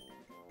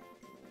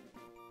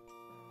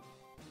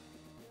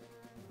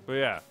 But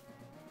yeah,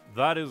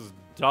 that is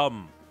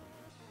dumb.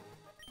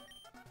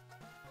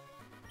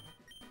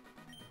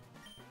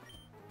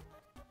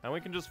 And we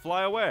can just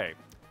fly away.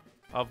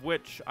 Of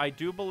which, I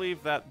do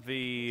believe that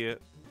the...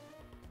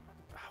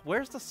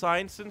 Where's the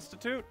Science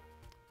Institute?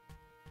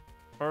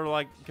 Or,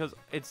 like, because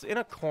it's in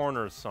a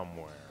corner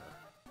somewhere.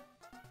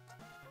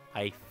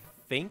 I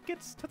think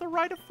it's to the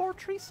right of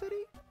Fortree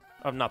City?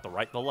 Oh, not the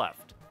right, the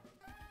left.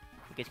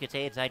 I guess you could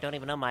say it's I don't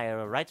even know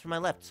my rights from my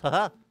lefts.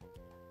 Haha.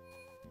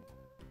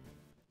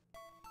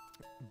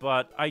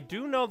 But I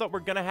do know that we're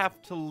gonna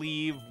have to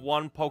leave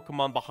one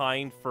Pokemon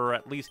behind for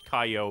at least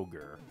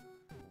Kyogre.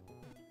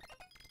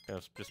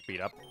 Let's just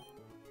speed up.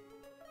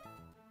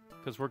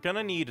 Because we're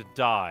gonna need a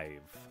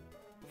dive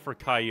for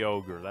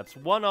Kyogre. That's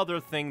one other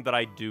thing that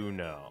I do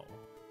know.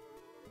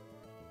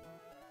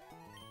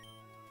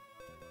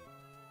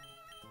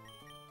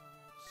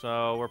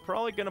 So we're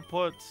probably gonna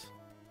put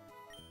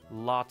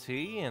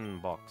Lottie in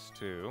box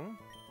 2.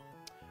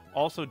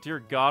 Also, dear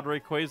God,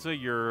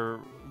 Rayquaza, your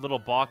little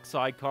box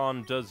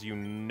icon does you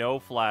no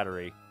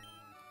flattery.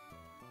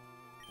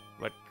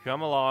 But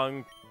come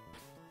along.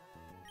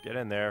 Get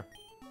in there.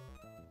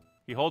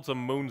 He holds a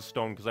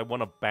moonstone because I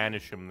want to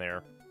banish him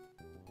there.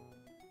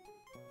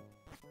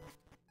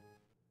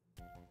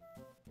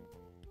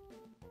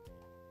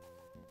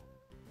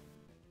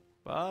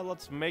 But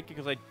let's make it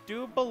because I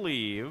do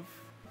believe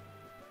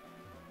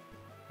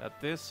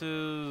that this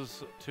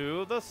is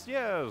to the,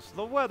 yes,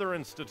 the Weather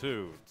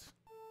Institute.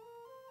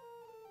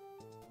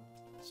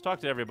 Let's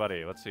talk to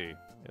everybody. Let's see.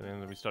 And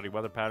then we study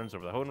weather patterns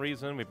over the Hoenn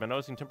region. We've been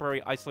noticing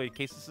temporary isolated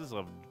cases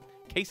of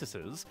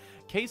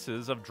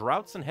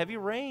droughts and heavy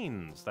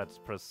rains. That's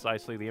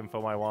precisely the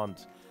info I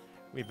want.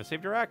 We've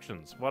saved your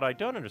actions. What I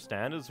don't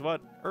understand is what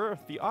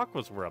Earth the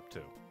Aquas were up to.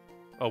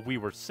 Oh, we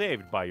were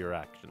saved by your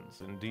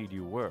actions. Indeed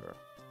you were.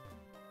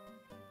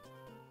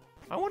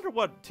 I wonder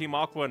what Team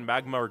Aqua and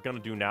Magma are gonna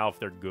do now if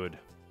they're good.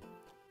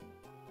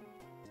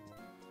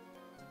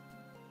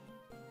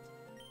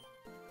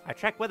 I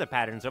track weather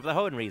patterns over the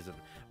Hoenn region.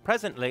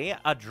 Presently,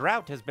 a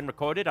drought has been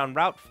recorded on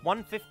Route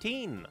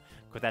 115.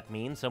 Could that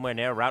mean somewhere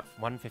near Route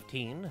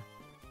 115?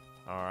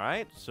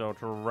 Alright, so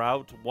to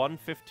Route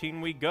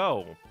 115 we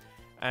go.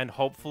 And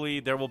hopefully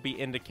there will be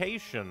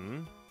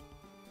indication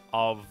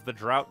of the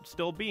drought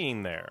still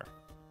being there.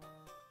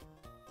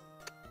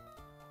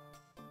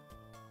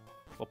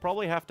 We'll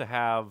probably have to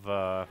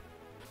have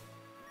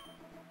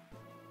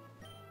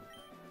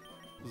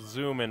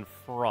zoom in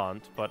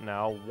front, but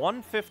now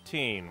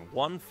 115,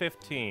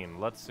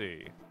 let's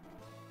see.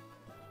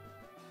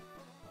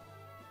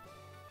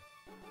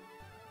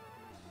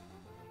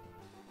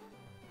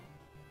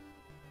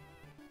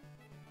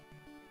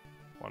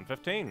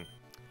 $115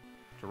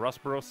 to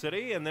Rustboro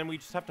City, and then we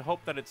just have to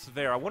hope that it's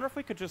there. I wonder if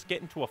we could just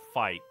get into a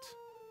fight.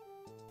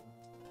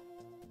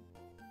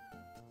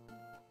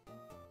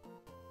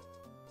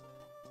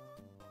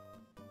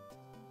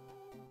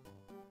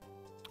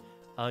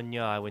 Oh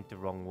no, I went the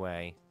wrong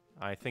way.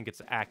 I think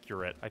it's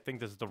accurate. I think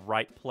this is the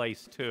right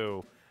place,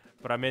 too.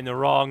 But I'm in the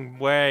wrong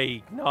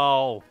way.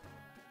 No.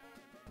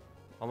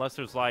 Unless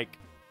there's, like,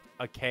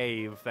 a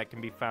cave that can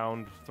be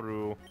found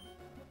through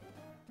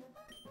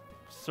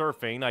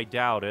surfing. I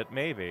doubt it.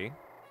 Maybe.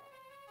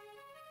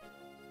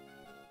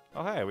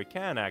 Oh, hey, we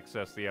can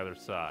access the other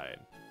side.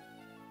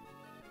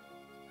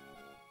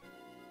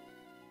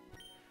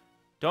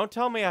 Don't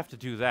tell me I have to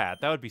do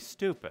that. That would be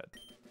stupid.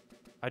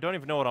 I don't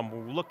even know what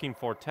I'm looking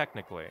for,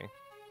 technically.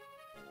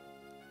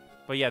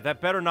 But yeah,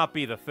 that better not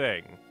be the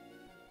thing.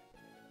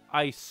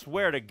 I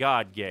swear to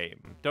God,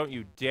 game. Don't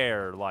you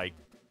dare, like...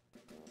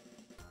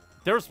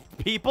 There's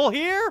people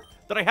here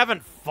that I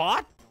haven't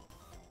fought?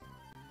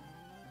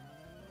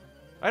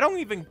 I don't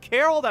even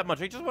care all that much.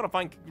 I just want to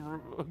find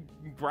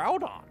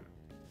Groudon.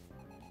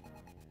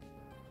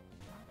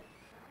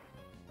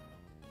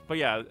 But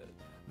yeah,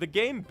 the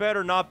game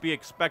better not be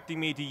expecting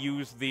me to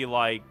use the,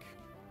 like...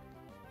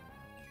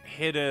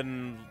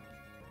 hidden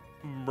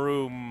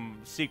room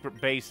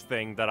secret base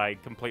thing that I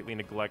completely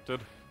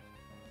neglected.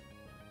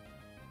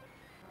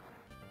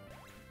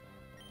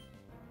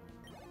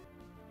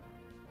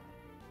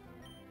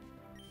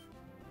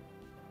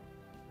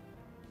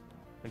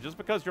 And just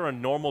because you're a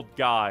normal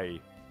guy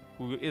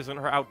who isn't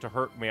out to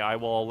hurt me, I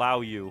will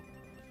allow you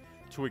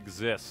to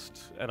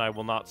exist, and I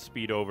will not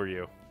speed over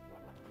you.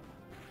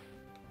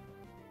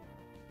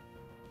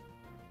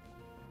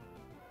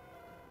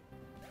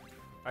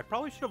 I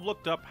probably should have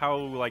looked up how,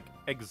 like,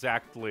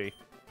 exactly...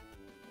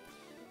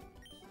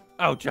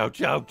 Ouch,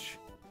 ouch, ouch!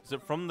 Is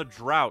it from the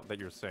drought that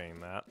you're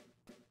saying that?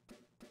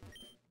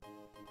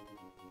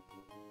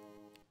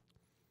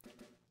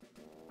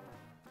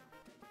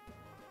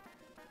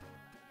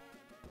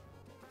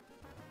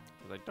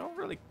 Because I don't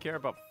really care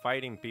about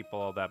fighting people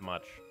all that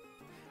much.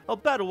 I'll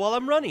battle while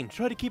I'm running.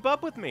 Try to keep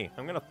up with me.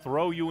 I'm gonna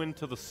throw you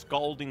into the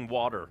scalding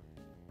water.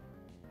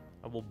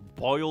 I will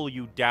boil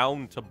you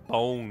down to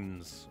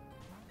bones.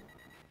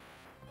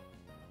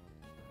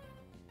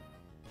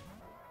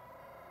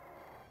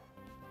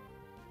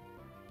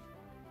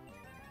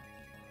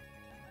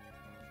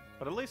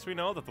 But at least we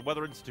know that the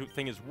Weather Institute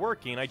thing is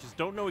working. I just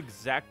don't know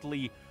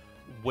exactly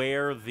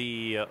where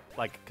the,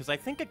 like, because I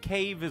think a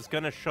cave is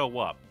going to show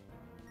up.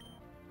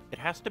 It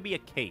has to be a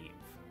cave.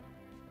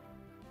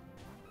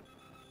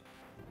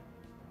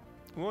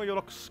 Well, you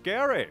look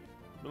scary.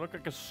 You look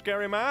like a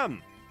scary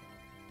man.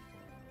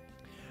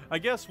 I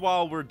guess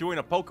while we're doing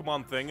a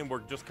Pokemon thing and we're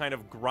just kind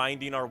of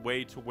grinding our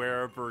way to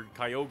wherever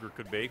Kyogre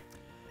could be,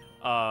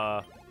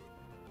 I'm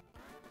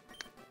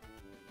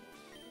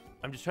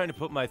just trying to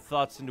put my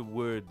thoughts into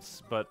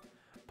words, but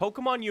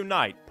Pokemon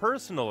Unite,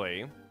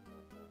 personally...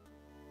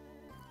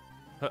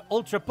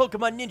 Ultra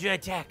Pokemon Ninja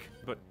Attack!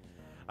 But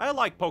I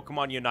like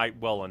Pokemon Unite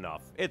well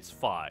enough. It's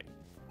fine.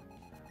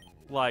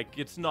 Like,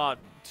 it's not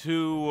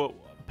too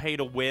pay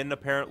to win,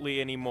 apparently,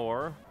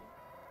 anymore.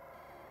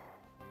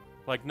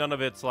 Like, none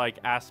of its, like,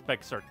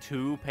 aspects are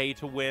too pay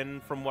to win,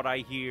 from what I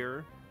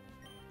hear.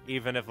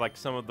 Even if, like,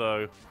 some of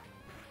the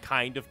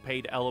kind of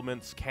paid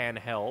elements can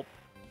help.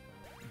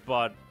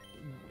 But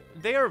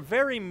they are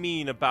very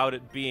mean about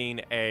it being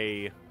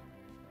a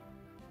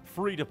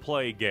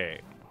free-to-play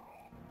game.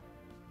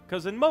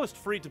 Because in most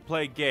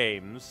free-to-play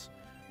games,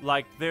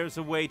 like, there's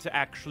a way to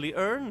actually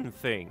earn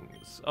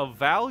things of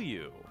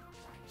value.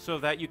 So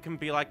that you can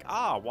be like,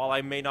 while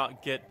I may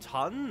not get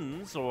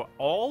tons or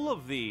all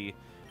of the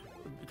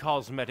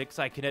cosmetics,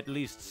 I can at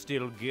least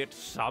still get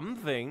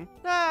something.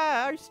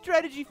 Our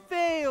strategy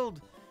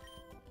failed!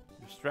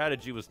 Your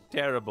strategy was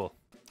terrible.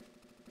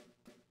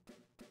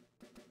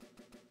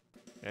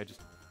 I'm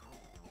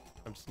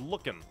just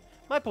looking.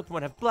 My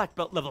Pokemon have black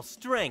belt level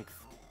strength.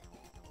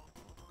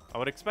 I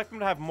would expect them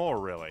to have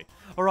more, really.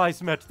 Our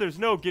eyes met. There's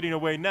no getting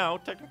away now.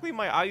 Technically,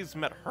 my eyes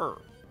met her.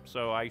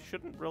 So I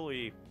shouldn't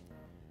really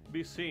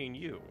be seeing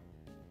you.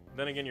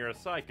 Then again, you're a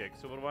psychic,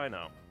 so what do I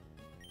know?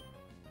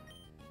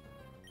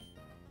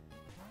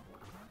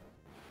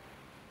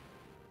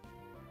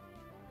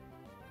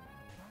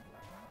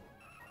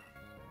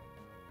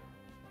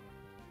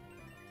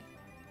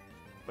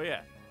 But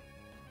yeah.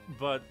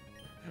 But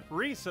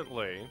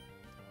recently...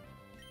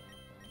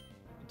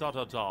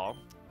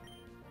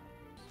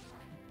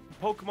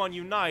 Pokemon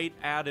Unite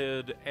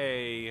added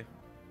a,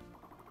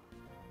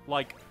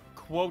 like,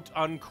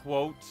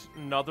 quote-unquote,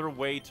 another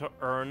way to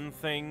earn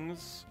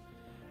things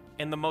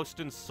in the most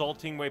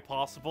insulting way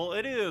possible.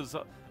 It is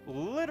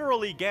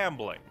literally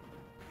gambling.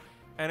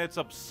 And it's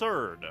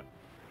absurd.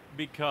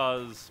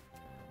 Because,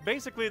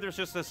 basically, there's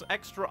just this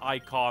extra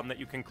icon that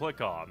you can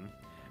click on.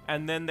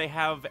 And then they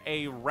have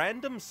a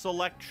random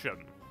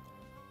selection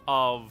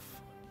of...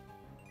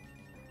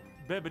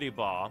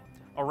 Bibbidi-Ba.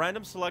 A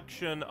random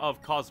selection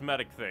of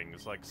cosmetic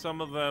things. Like, some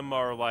of them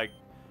are, like,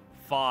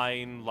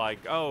 fine, like,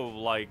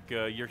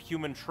 your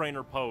human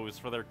trainer pose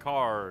for their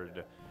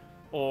card.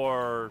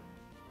 Or,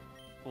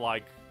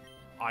 like,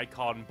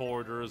 icon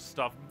borders,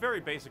 stuff.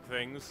 Very basic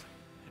things.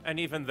 And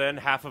even then,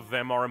 half of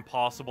them are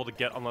impossible to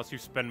get unless you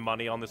spend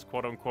money on this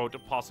quote-unquote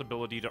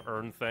possibility to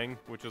earn thing,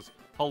 which is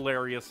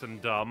hilarious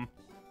and dumb.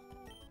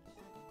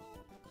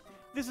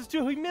 This is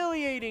too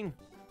humiliating!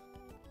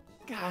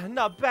 God,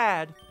 not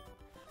bad.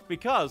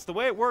 Because the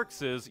way it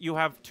works is you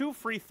have 2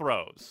 free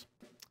throws.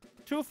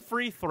 2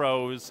 free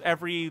throws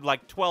every,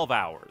 like, 12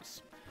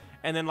 hours.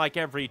 And then, like,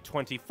 every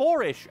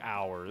 24-ish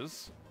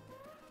hours,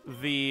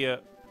 the,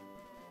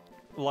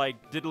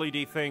 like,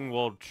 diddly-dee thing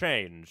will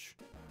change.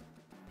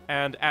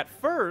 And at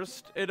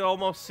first, it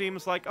almost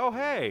seems like, oh,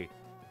 hey.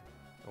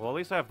 Well, at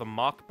least I have the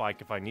mock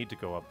bike if I need to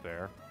go up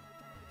there.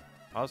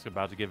 I was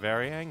about to get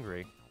very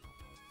angry.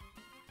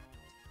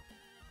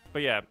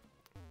 But yeah.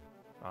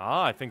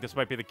 I think this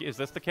might be the... Is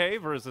this the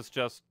cave, or is this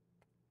just...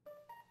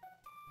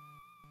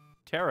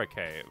 Terra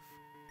Cave?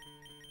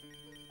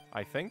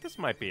 I think this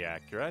might be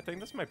accurate. I think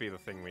this might be the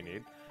thing we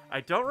need.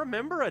 I don't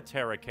remember a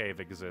Terra Cave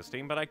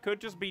existing, but I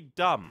could just be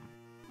dumb.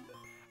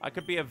 I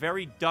could be a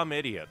very dumb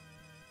idiot.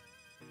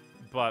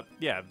 But,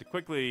 yeah, to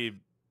quickly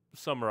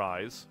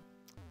summarize,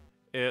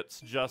 it's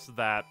just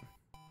that...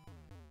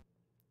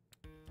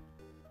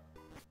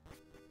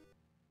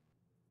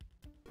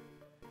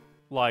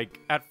 Like,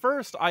 at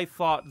first, I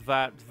thought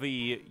that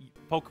the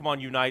Pokemon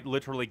Unite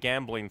literally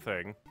gambling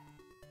thing...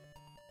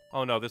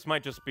 Oh, no, this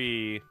might just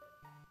be...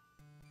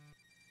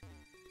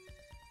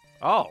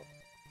 Oh,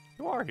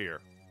 you are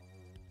here.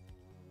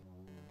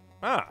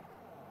 Ah.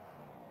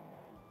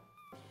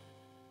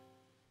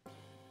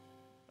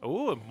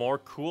 Ooh, more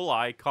cool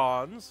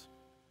icons.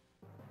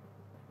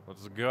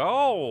 Let's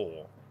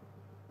go.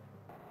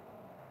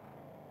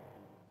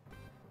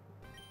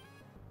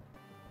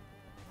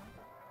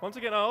 Once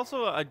again,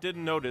 I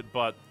didn't note it,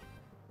 but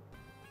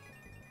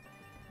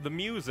the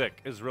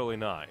music is really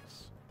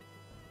nice.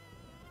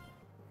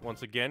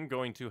 Once again,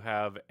 going to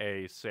have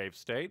a save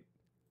state.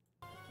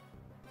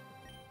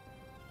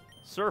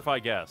 Surf, I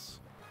guess.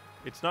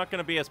 It's not going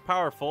to be as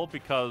powerful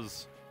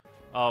because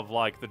of,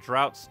 like, the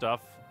drought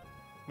stuff.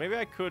 Maybe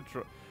I could...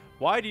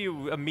 Why do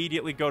you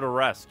immediately go to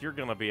rest? You're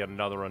going to be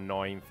another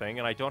annoying thing,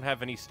 and I don't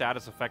have any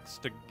status effects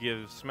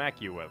to smack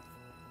you with.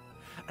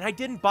 And I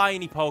didn't buy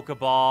any Pokeballs.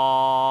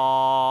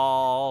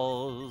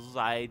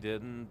 I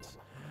didn't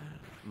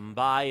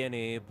buy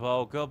any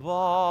Pokeballs.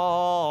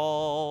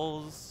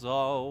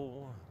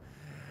 So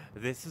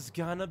this is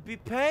gonna be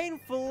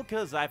painful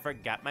because I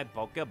forgot my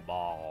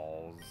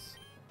Pokeballs.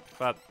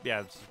 But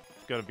yeah, it's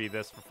gonna be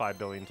this for 5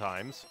 billion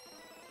times.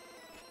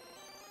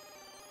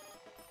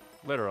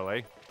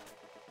 Literally.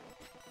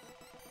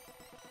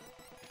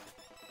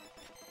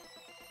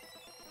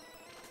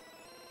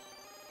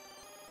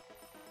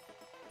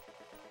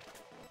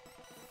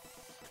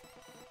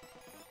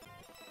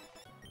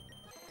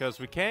 Because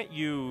we can't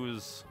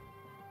use...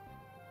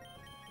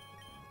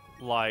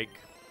 like...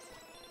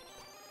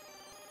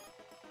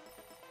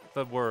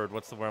 the word.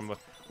 What's the word?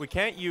 We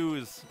can't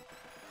use...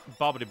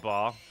 Bobbity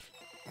Baw.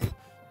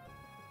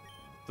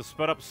 The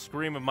sped up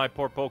scream of my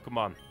poor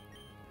Pokemon.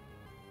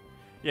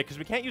 Yeah, because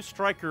we can't use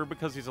Striker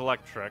because he's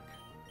electric.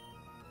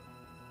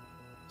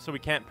 So we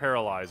can't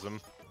paralyze him.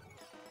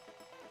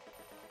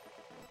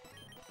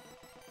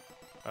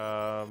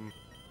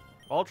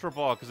 Ultra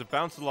Ball, because it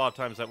bounces a lot of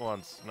times at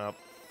once. Nope.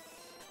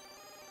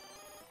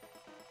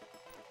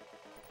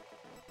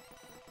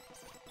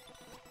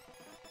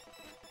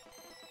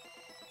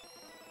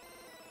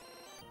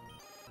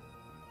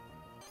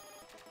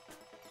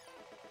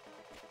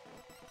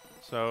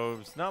 So,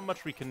 there's not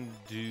much we can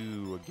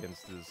do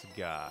against this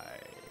guy.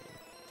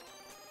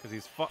 Because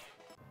he's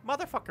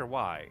Motherfucker,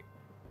 why?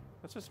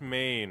 That's just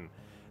mean.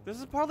 This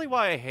is partly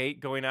why I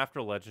hate going after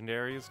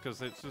legendaries,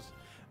 because it's just...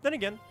 Then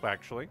again,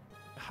 actually,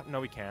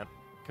 no we can't.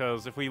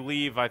 Because if we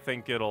leave, I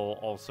think it'll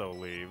also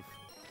leave.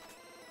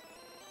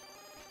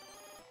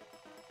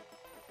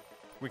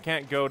 We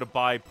can't go to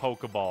buy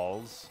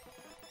Pokeballs.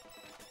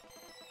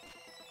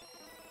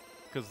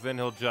 Because then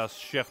he'll just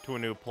shift to a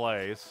new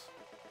place.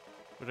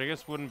 Which I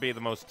guess wouldn't be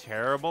the most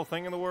terrible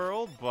thing in the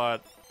world,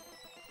 but...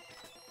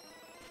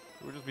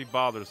 it would just be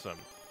bothersome.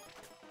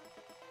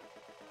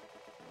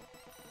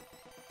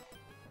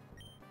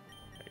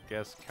 I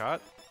guess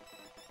cut.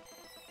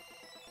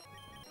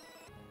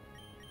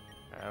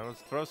 And let's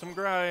throw some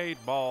great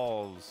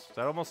balls.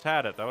 That almost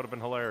had it. That would have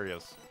been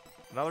hilarious.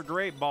 Another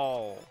great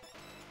ball.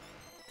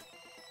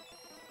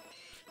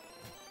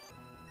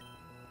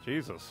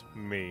 Jesus,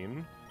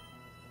 mean.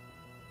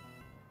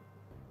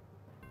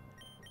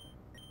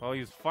 Well,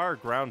 he's fire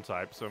ground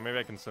type, so maybe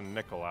I can send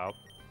Nickel out.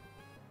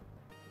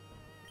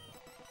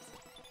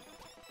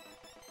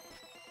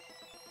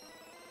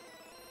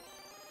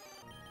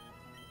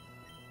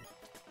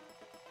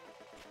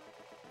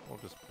 We'll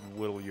just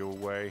whittle you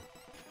away.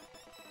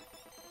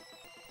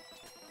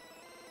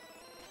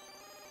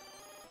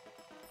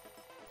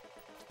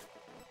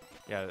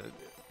 Yeah,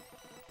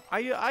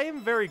 I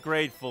am very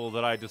grateful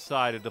that I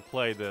decided to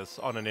play this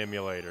on an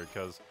emulator,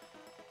 because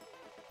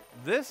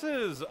this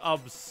is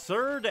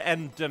absurd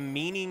and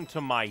demeaning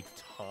to my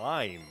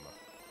time.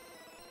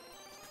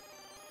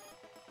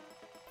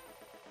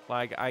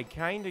 Like, I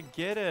kind of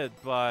get it,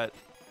 but...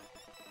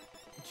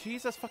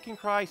 Jesus fucking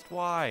Christ,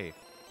 why?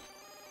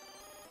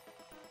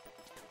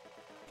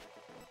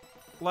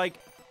 Like,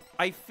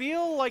 I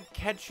feel like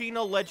catching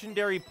a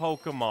legendary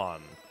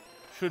Pokemon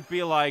should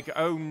be like,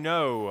 oh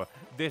no,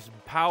 this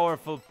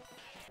powerful...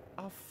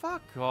 Oh,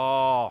 fuck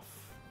off.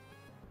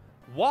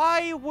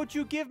 Why would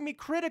you give me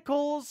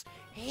criticals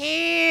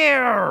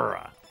here?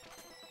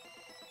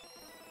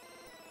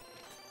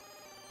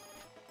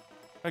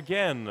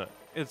 Again,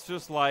 it's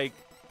just like,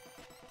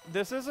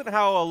 this isn't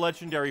how a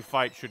legendary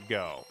fight should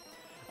go.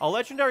 A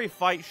legendary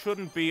fight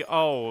shouldn't be,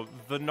 oh,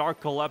 the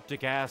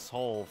narcoleptic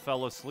asshole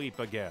fell asleep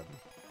again.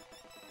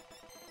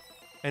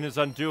 And is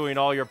undoing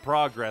all your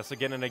progress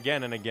again and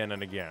again and again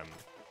and again.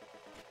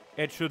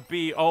 It should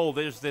be, oh,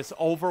 there's this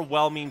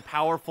overwhelming,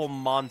 powerful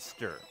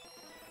monster.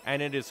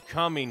 And it is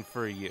coming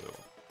for you.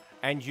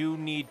 And you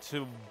need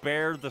to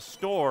bear the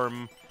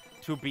storm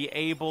to be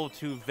able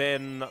to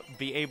then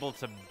be able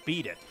to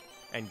beat it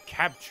and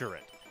capture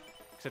it.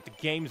 Except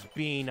the game's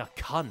being a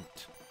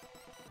cunt.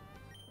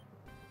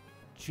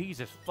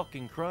 Jesus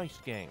fucking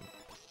Christ, game.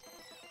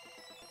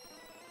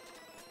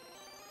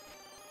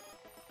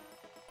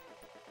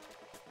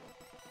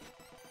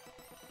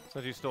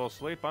 Since he's still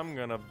asleep, I'm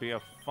gonna be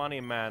a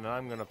funny man and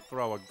I'm gonna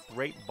throw a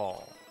great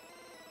ball.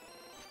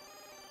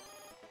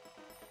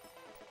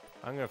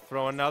 I'm gonna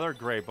throw another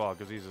great ball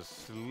because he's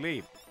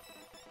asleep.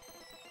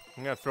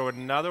 I'm gonna throw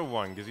another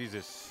one because he's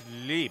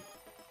asleep.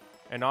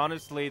 And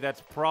honestly,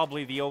 that's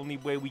probably the only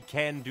way we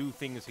can do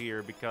things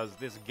here because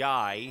this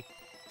guy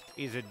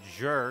is a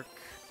jerk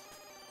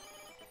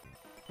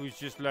who's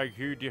just like,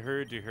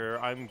 her,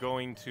 I'm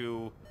going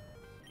to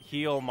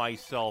heal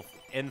myself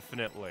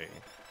infinitely.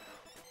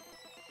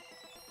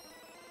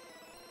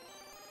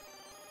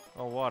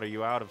 Oh, what? Are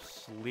you out of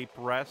sleep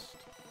rest?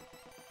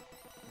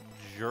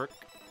 Jerk.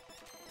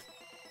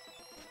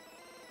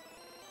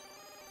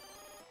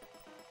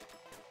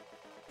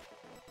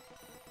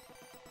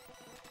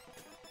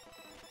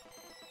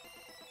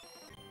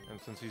 And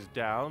since he's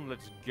down,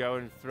 let's go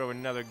and throw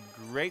another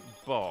great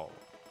ball.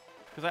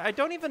 Because I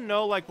don't even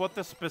know, like, what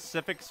the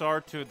specifics are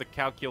to the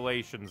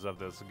calculations of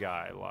this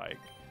guy. Like,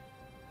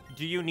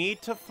 do you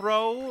need to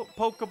throw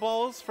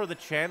Pokeballs for the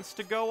chance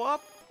to go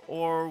up?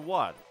 Or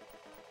what?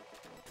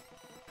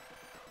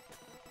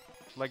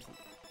 Like,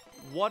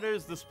 what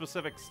is the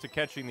specifics to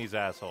catching these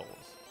assholes?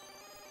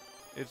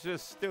 It's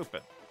just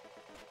stupid.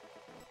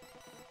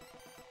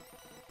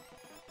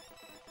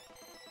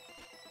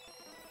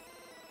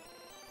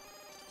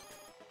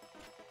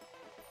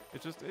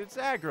 It's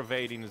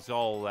aggravating is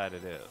all that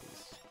it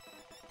is.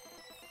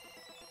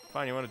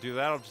 Fine, you want to do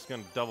that? I'm just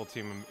going to double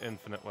team him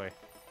infinitely.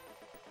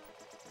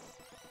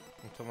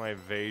 Until my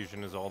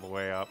evasion is all the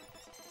way up.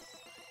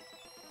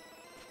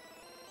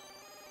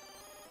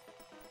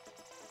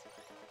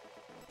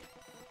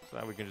 So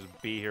now we can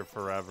just be here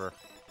forever.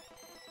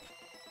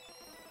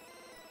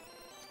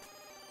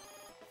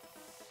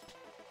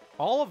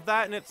 All of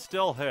that and it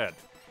still hit.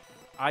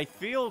 I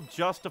feel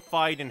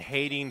justified in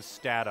hating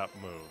stat-up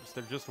moves.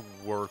 They're just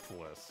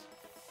worthless.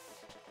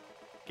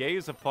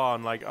 Gaze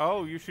upon, like,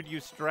 oh, you should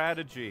use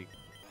strategy.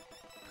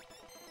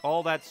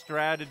 All that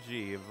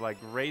strategy of, like,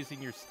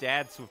 raising your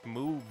stats with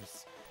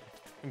moves.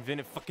 And then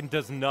it fucking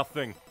does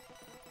nothing.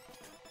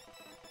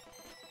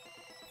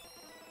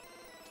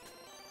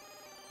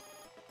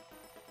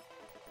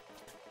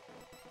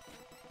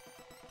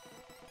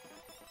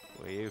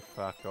 Will you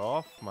fuck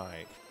off,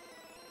 mate?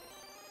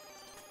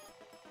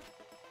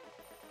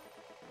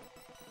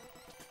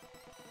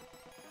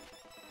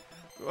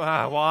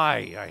 Ah,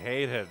 why? I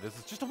hate it. This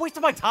is just a waste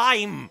of my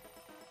time!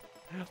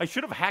 I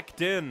should have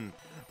hacked in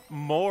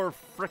more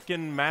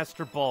frickin'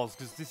 Master Balls,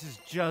 because this is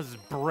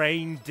just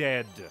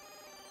brain-dead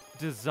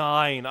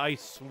design, I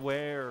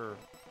swear.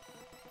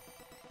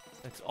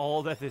 That's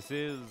all that this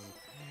is.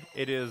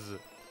 It is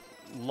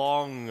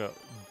long,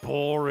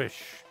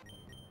 boorish.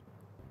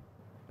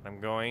 I'm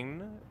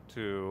going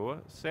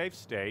to save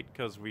state,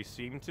 because we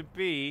seem to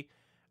be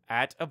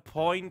at a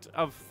point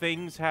of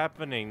things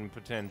happening,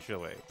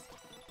 potentially.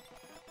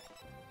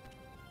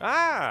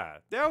 Ah,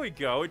 there we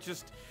go. It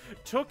just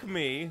took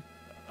me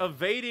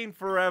evading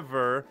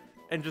forever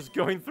and just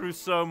going through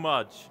so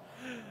much.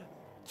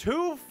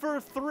 2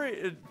 for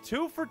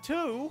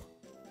 2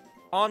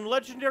 on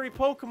legendary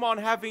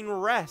Pokemon having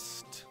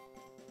rest.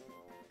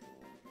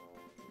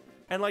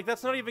 And, like,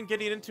 that's not even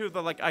getting into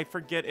the, like, I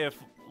forget if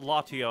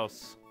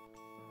Latios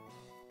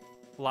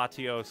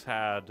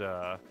had,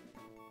 or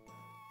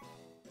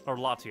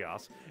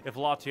Latios. If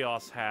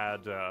Latios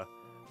had,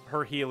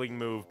 her healing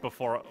move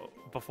before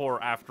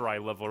after I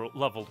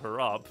leveled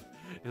her up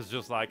is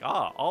just like,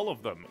 all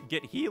of them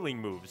get healing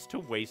moves to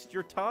waste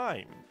your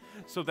time.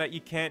 So that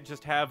you can't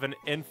just have an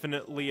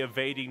infinitely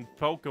evading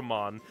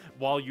Pokemon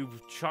while you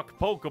chuck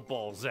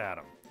Pokeballs at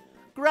them.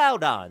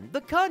 Groudon,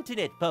 the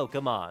continent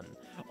Pokemon.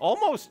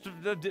 Almost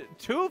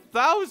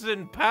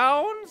 2,000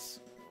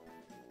 pounds?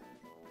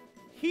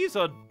 He's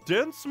a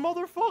dense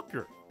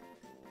motherfucker.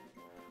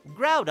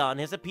 Groudon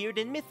has appeared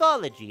in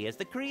mythology as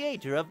the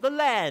creator of the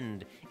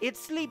land. It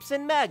sleeps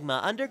in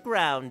magma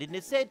underground and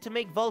is said to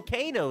make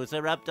volcanoes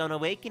erupt on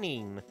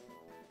awakening.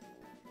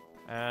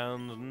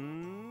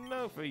 And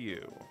no for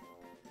you.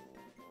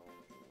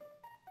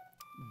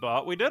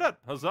 But we did it!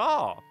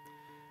 Huzzah!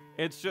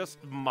 It's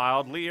just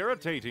mildly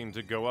irritating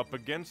to go up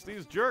against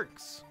these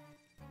jerks.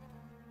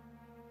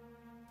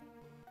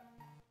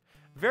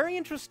 Very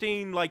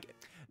interesting, like,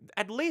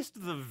 at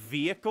least the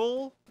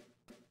vehicle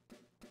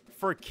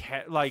for,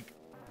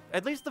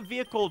 at least the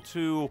vehicle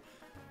to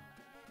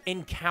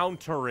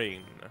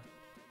encountering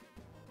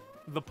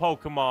the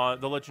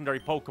Pokemon, the legendary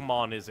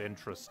Pokemon is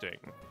interesting.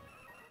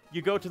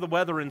 You go to the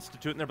Weather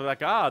Institute and they're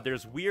like,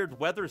 there's weird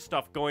weather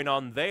stuff going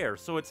on there.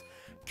 So it's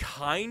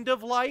kind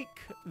of like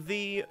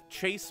the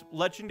chase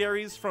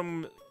legendaries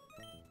from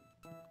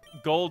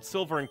Gold,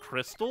 Silver, and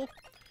Crystal.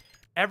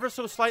 Ever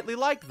so slightly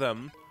like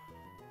them.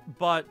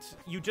 But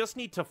you just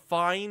need to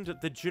find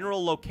the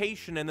general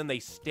location and then they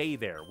stay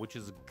there, which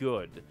is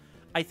good.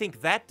 I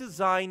think that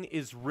design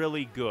is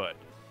really good.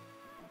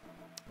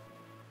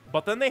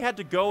 But then they had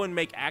to go and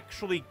make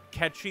actually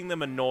catching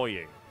them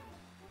annoying.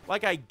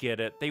 Like, I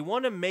get it. They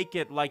want to make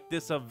it like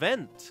this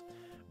event.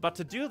 But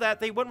to do that,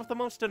 they went with the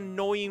most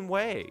annoying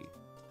way.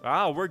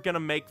 We're gonna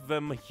make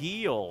them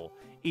heal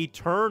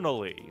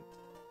eternally.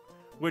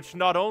 Which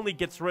not only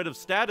gets rid of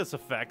status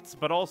effects,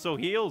 but also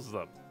heals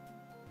them.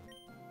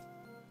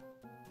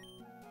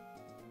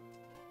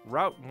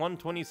 Route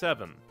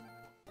 127.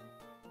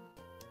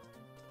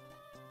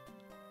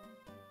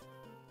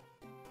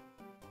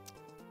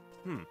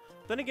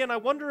 Then again, I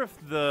wonder if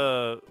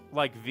the,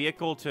 like,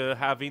 vehicle to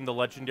having the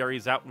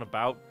legendaries out and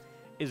about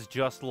is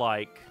just,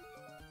 like,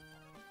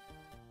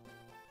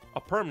 a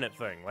permanent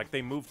thing. Like,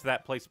 they moved to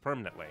that place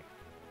permanently.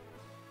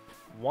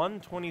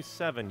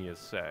 127, you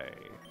say?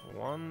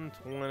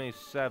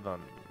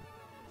 127.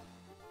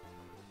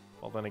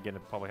 Well, then again,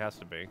 it probably has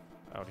to be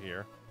out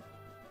here.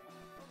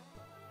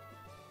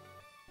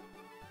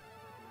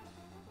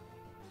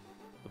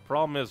 The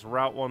problem is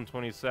Route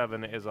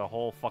 127 is a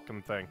whole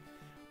fucking thing.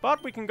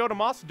 But we can go to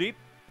Moss Deep,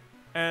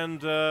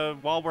 and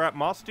while we're at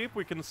Moss Deep,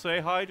 we can say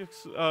hi to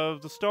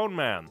the Stone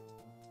Man.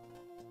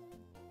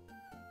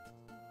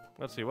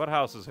 Let's see, what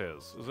house is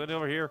his? Is it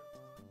over here?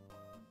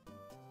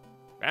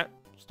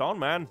 Stone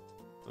Man.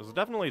 This is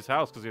definitely his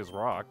house because he has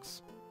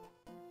rocks.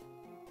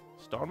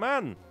 Stone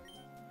Man.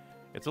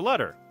 It's a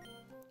letter.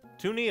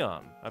 To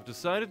Neon. I've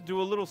decided to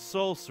do a little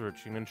soul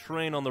searching and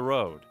train on the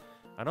road.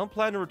 I don't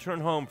plan to return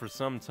home for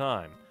some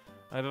time.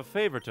 I have a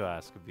favor to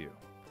ask of you.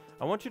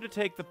 I want you to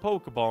take the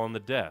Pokeball on the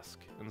desk.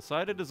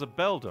 Inside it is a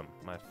Beldum,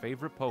 my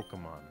favorite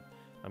Pokemon.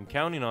 I'm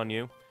counting on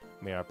you.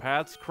 May our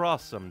paths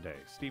cross someday.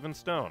 Stephen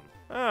Stone.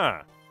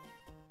 I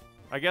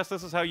guess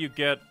this is how you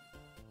get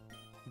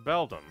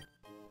Beldum.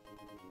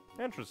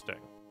 Interesting.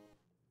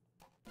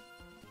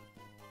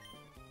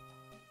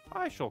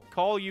 I shall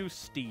call you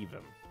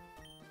Steven.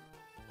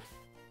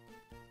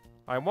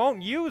 I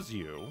won't use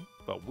you,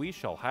 but we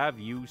shall have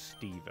you,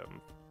 Stephen.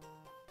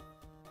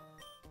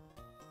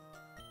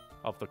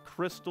 Of the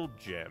Crystal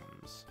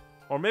Gems.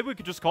 Or maybe we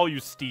could just call you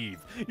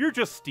Steve. You're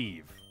just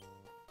Steve.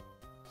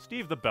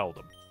 Steve the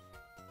Beldam.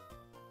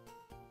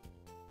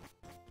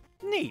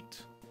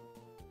 Neat.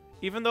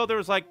 Even though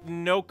there's, like,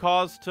 no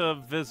cause to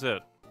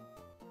visit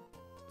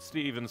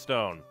Stephen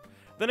Stone.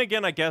 Then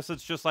again, I guess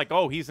it's just like,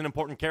 oh, he's an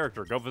important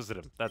character. Go visit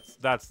him.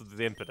 That's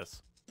the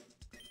impetus.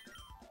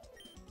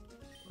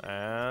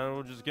 And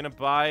we're just gonna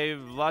buy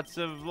lots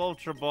of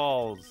Ultra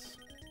Balls.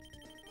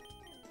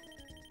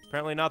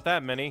 Apparently not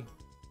that many.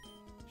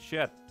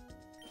 Shit.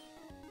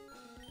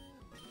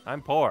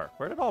 I'm poor.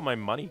 Where did all my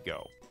money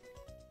go?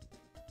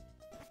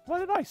 What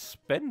did I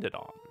spend it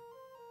on?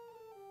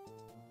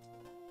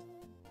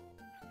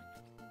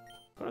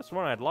 Could have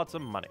sworn I had lots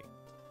of money.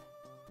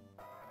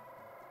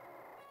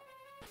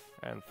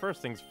 And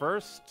first things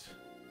first.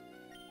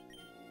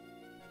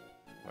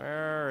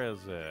 Where is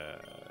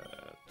it?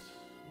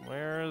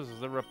 Where's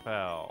the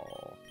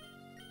repel?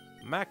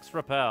 Max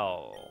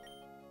repel.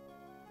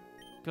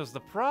 Because the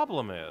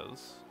problem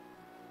is,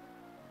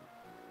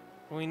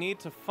 we need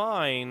to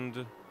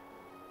find...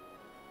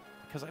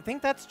 Because I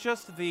think that's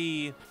just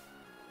the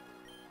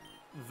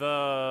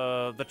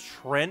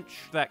trench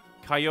that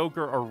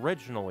Kyogre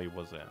originally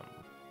was in.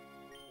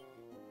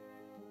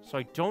 So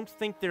I don't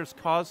think there's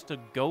cause to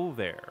go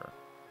there.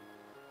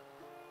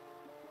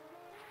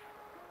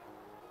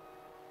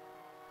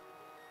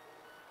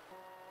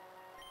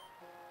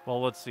 Well,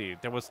 let's see.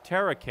 There was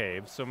Terra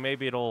Cave, so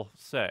maybe it'll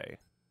say.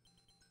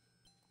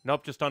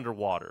 Nope, just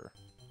underwater.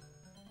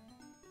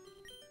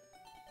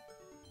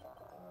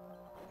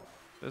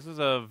 This is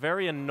a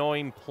very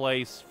annoying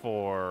place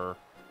for...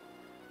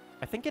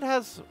 I think it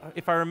has,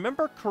 if I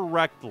remember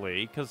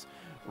correctly, because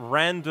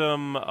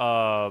random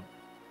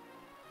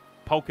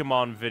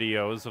Pokemon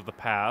videos of the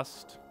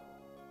past...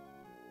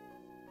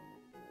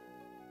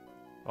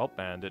 Oh,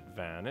 and it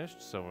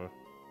vanished, so...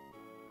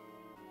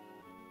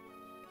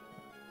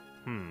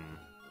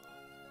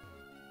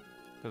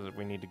 Because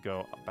we need to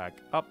go back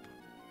up.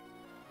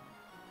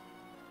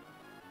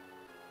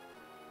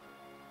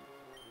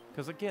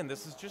 Because again,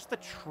 this is just the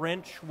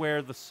trench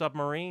where the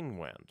submarine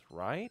went,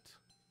 right?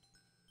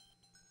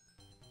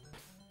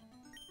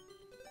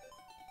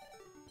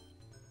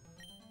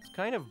 It's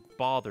kind of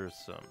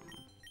bothersome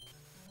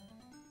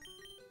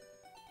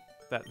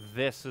that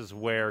this is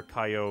where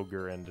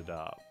Kyogre ended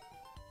up.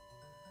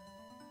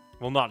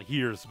 Well, not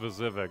here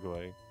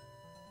specifically.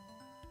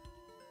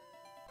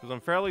 Because I'm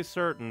fairly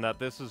certain that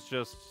this is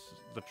just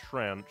the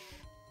trench.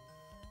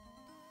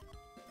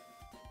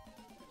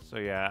 So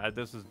yeah,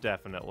 this is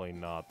definitely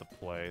not the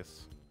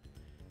place.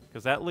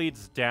 Because that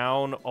leads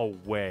down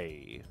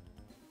away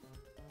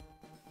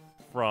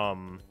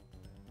from...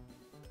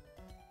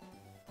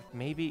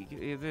 Maybe...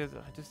 It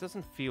just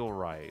doesn't feel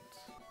right.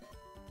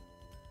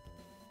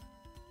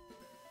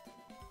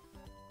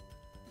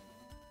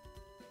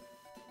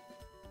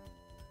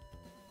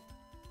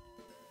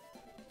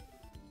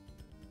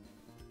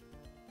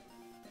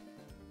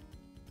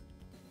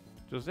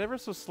 Just ever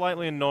so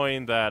slightly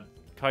annoying that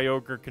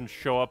Kyogre can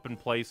show up in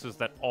places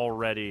that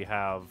already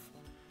have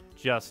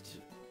just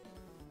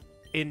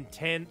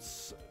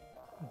intense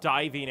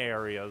diving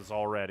areas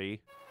already,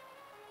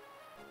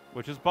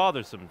 which is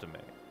bothersome to me.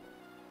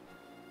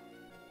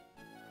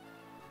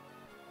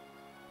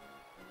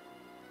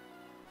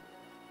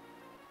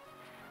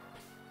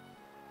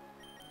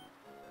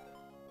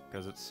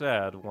 Because it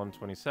said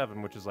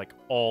 127, which is like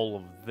all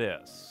of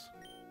this,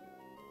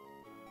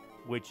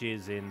 which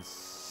is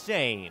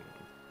insane.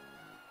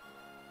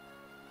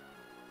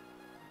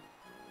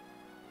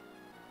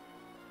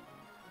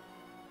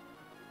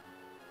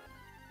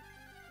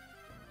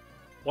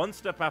 One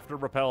step after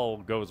repel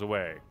goes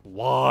away.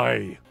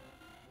 Why?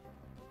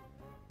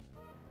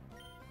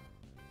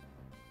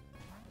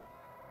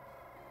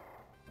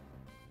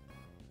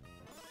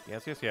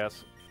 Yes, yes,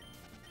 yes.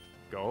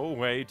 Go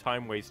away,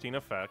 time-wasting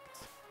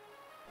effects.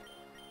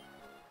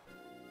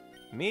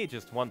 Me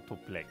just want to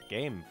play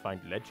game,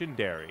 find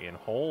legendary and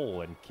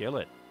hole and kill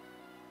it.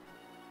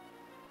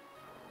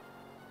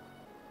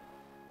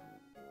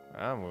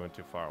 We went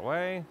too far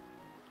away.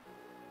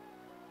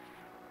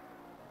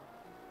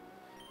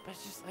 But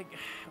it's just like,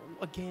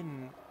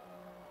 again,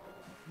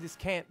 this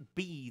can't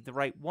be the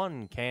right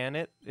one, can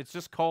it? It's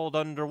just called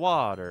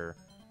underwater.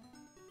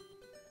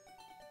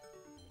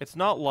 It's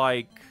not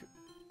like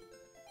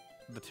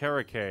the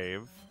Terra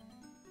Cave.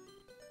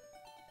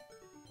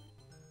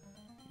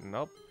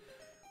 Nope.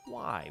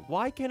 Why?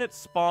 Why can't it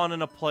spawn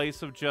in a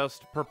place of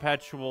just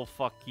perpetual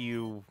fuck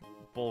you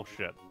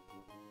bullshit?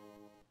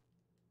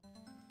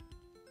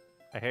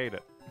 I hate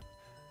it.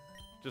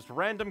 Just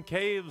random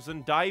caves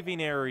and diving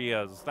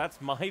areas.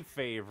 That's my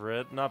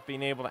favorite, not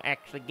being able to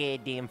actually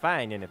goddamn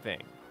find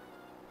anything.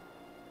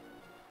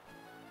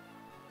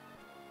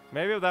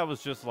 Maybe if that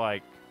was just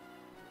like...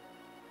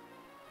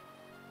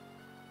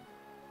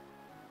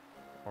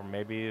 Or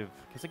maybe if...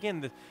 Because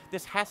again,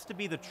 this has to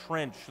be the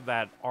trench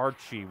that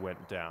Archie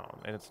went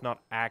down, and it's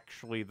not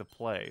actually the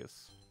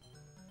place.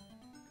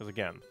 Because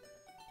again...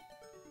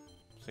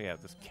 So yeah,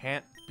 this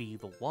can't be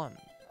the one.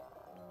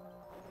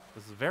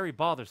 This is a very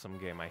bothersome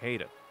game. I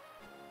hate it.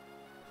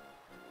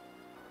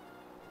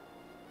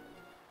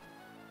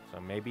 So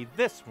maybe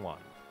this one.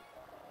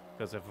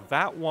 Because if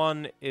that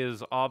one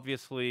is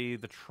obviously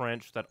the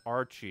trench that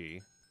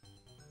Archie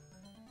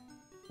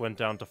went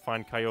down to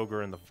find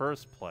Kyogre in the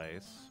first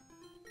place...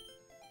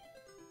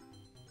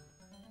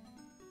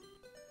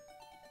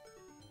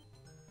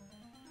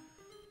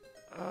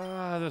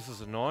 this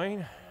is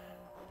annoying.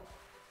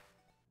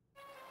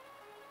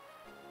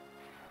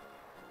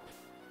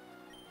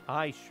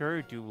 I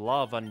sure do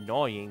love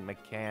annoying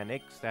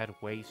mechanics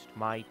that waste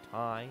my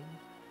time.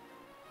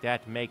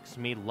 That makes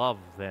me love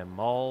them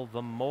all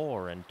the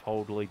more and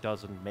totally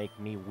doesn't make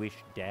me wish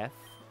death.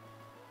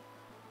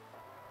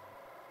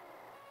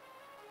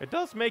 It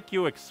does make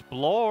you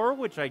explore,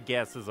 which I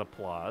guess is a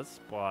plus,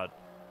 but...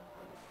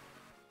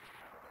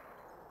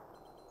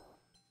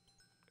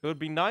 It would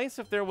be nice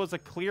if there was a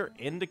clear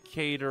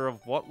indicator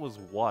of what was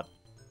what.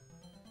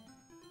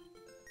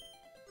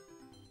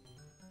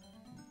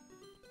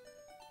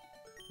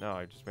 No,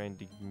 I just made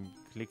the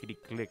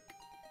clickety-click.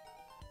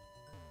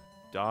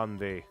 Done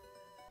they.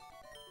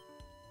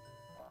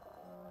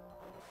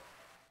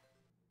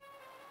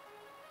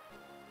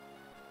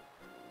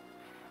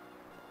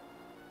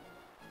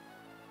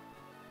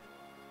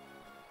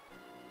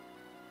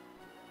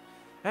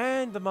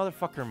 And the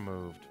motherfucker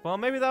moved. Well,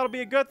 maybe that'll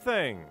be a good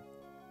thing.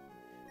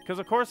 Because,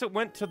 of course, it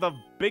went to the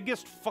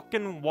biggest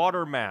fucking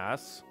water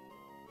mass.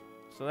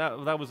 So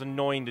that was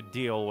annoying to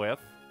deal with.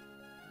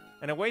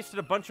 And it wasted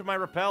a bunch of my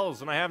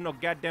repels, and I have no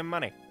goddamn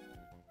money.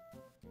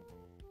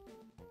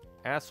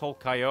 Asshole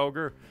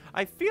Kyogre.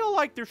 I feel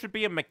like there should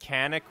be a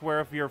mechanic where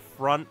if your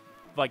front,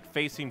 like,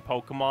 facing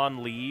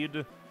Pokemon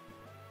lead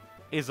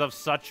is of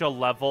such a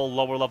level,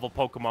 lower level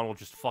Pokemon will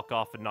just fuck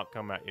off and not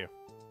come at you.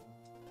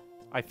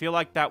 I feel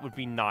like that would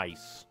be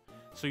nice.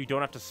 So you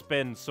don't have to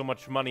spend so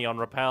much money on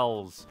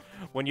repels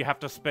when you have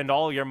to spend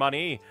all your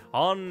money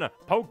on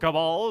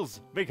Pokeballs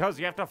because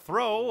you have to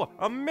throw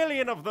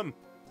 1,000,000 of them.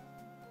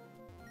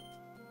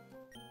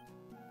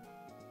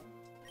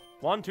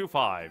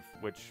 125,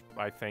 which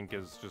I think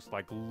is just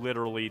like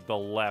literally the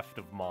left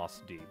of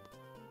Moss Deep.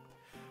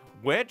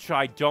 Which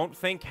I don't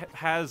think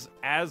has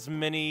as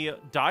many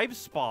dive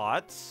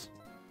spots.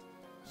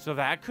 So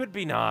that could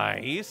be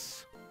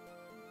nice.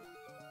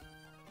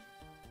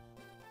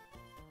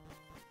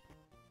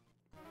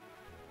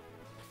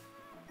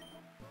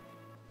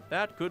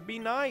 That could be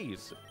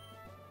nice.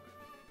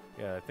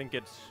 Yeah, I think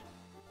it's...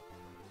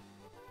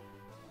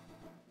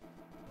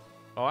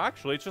 Oh,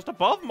 actually, it's just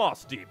above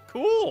Moss Deep.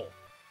 Cool!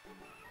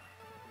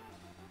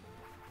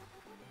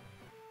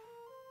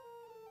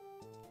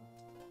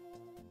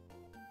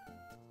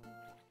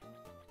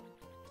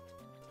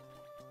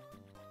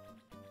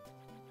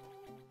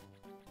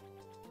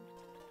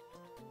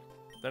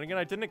 Then again,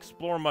 I didn't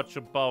explore much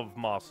above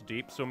Moss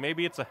Deep, so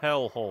maybe it's a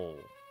hellhole.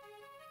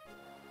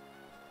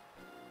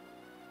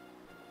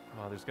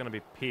 Oh, there's gonna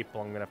be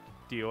people I'm gonna have to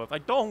deal with. I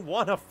don't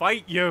want to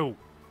fight you!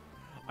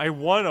 I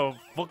want to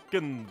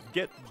fucking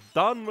get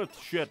done with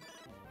shit.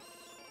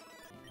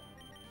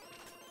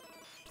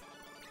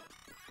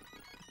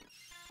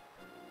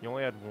 You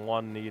only had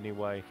one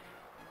anyway.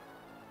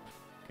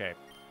 Okay.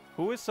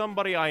 Who is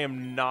somebody I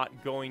am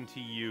not going to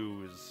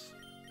use?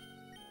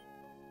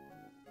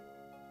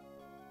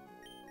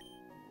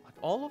 Like,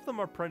 all of them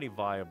are pretty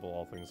viable,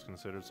 all things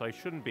considered, so I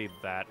shouldn't be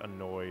that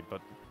annoyed,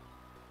 but...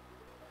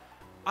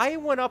 I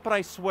went up and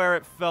I swear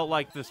it felt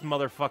like this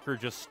motherfucker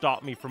just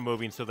stopped me from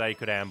moving so that he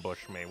could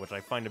ambush me, which I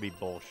find to be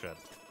bullshit.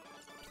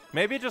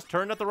 Maybe it just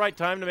turned at the right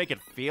time to make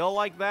it feel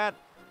like that?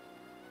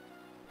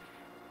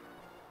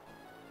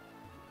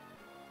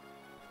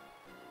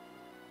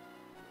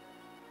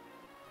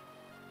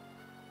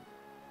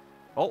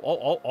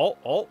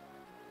 Oh.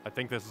 I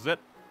think this is it.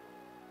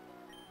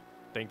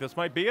 Think this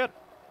might be it.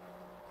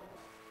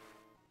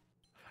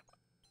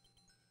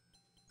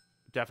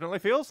 Definitely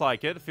feels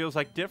like it. It feels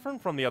like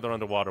different from the other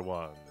underwater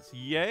ones.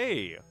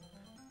 Yay!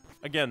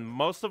 Again,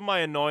 most of my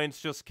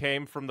annoyance just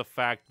came from the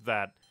fact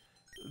that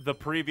the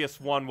previous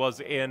one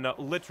was in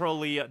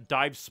literally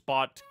Dive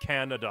Spot,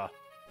 Canada.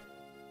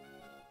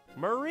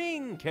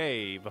 Marine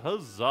Cave,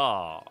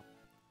 huzzah!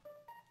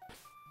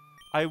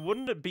 I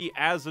wouldn't be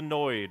as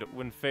annoyed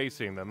when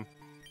facing them.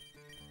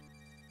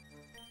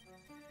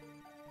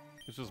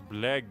 It's just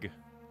bleg.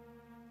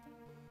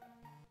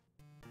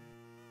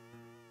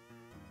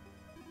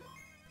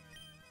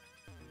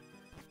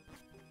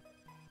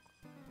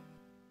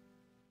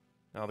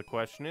 Now the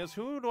question is,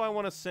 who do I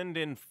want to send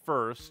in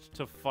first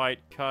to fight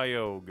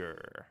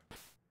Kyogre?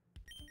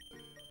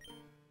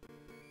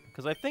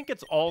 Because I think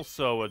it's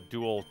also a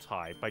dual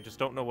type. I just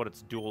don't know what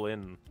it's dual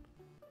in.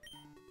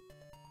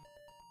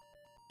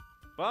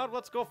 But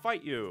let's go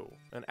fight you,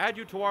 and add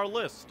you to our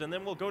list, and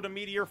then we'll go to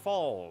Meteor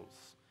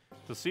Falls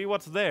to see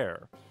what's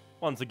there.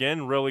 Once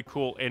again, really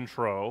cool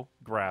intro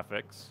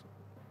graphics.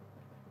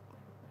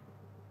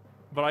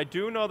 But I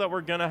do know that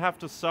we're gonna have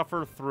to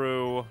suffer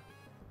through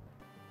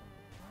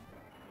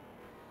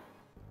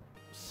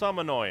some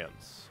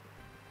annoyance.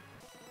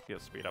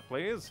 Get speed up,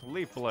 please.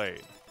 Leaf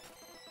Blade.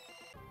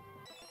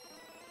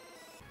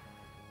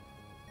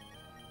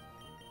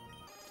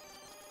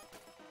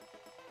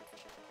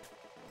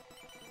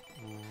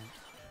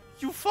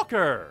 You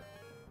fucker!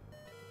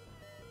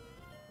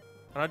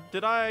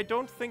 I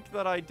don't think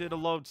that I did a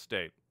load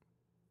state.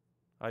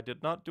 I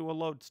did not do a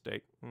load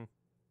state.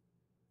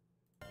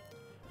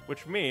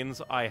 Which means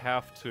I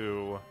have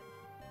to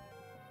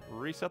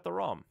reset the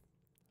ROM.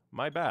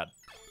 My bad.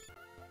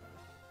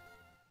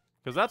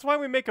 Because that's why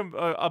we make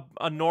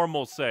a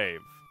normal save.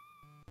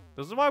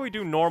 This is why we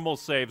do normal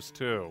saves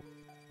too.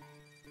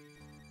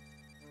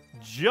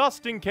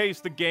 Just in case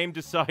the game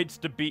decides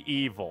to be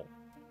evil.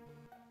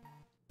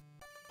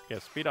 Yeah,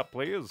 speed up,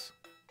 please.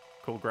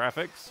 Cool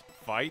graphics.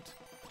 Fight.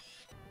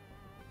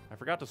 I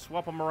forgot to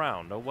swap them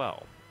around. Oh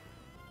well.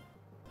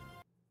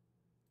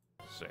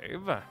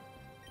 Save.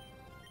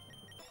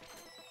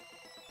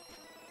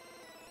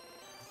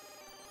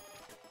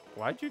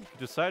 Why'd you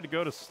decide to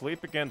go to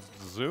sleep against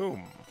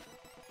Zoom?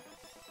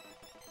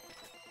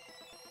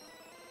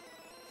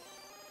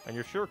 And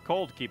you're sure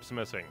cold keeps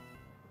missing.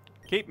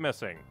 Keep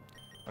missing.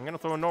 I'm gonna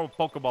throw a normal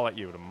Pokeball at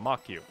you to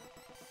mock you.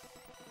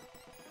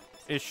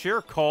 Is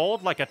sheer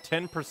cold like a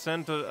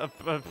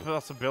 10%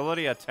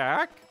 possibility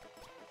attack?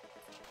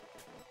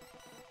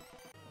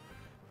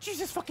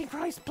 Jesus fucking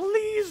Christ,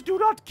 please do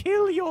not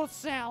kill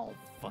yourself!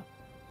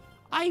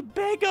 I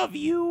beg of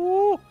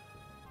you!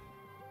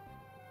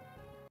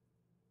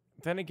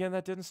 Then again,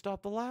 that didn't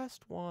stop the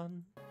last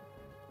one.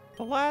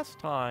 The last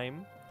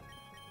time.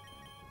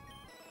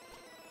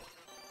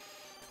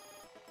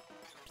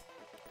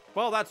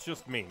 Well, that's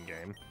just mean,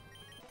 game.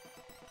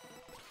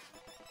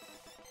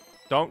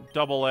 Don't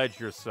double-edge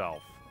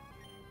yourself.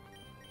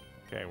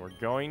 Okay, we're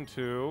going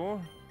to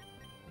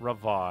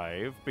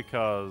revive,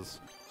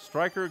 because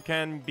Striker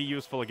can be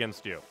useful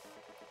against you.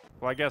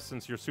 Well, I guess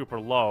since you're super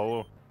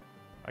low,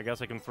 I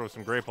guess I can throw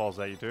some Great Balls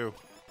at you, too.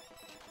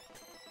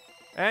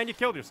 And you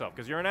killed yourself,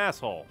 because you're an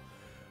asshole.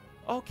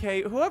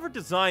 Okay, whoever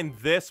designed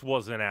this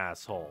was an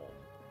asshole.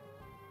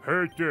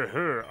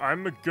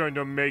 I'm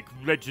gonna make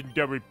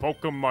legendary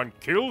Pokemon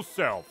kill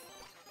self.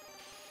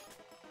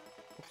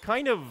 What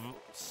kind of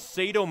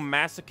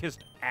sadomasochist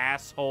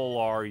asshole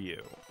are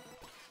you?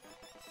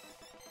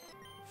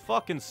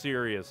 Fucking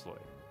seriously.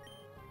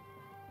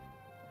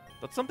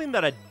 That's something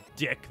that a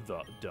dick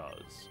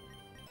does.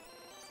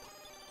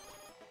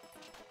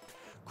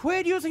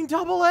 Quit using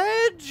double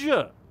edge!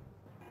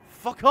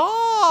 Fuck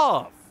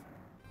off!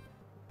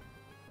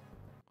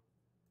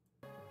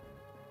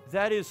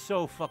 That is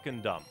so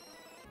fucking dumb.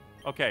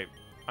 Okay,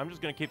 I'm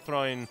just gonna keep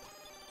throwing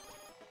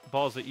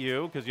balls at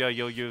you, because, yeah,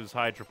 you'll use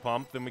Hydro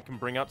Pump. Then we can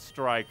bring out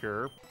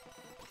Striker.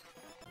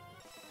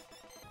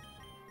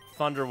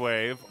 Thunder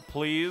Wave,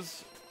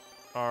 please.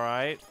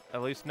 Alright,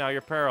 at least now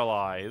you're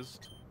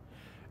paralyzed.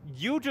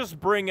 You just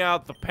bring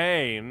out the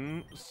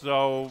pain,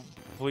 so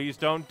please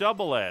don't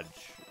double edge.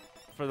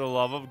 For the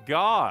love of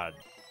God.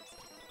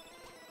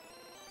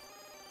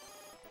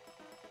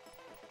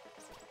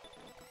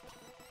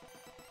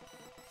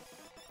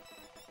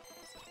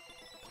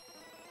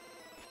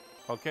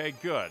 Okay,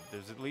 good.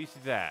 There's at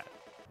least that.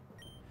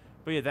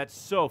 But yeah, that's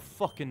so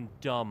fucking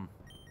dumb.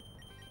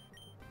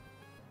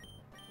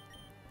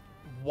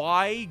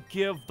 Why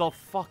give the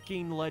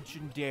fucking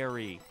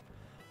legendary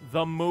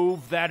the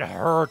move that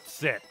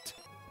hurts it?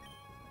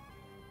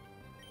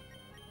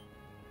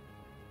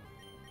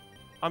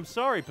 I'm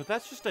sorry, but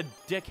that's just a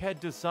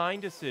dickhead design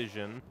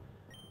decision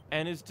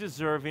and is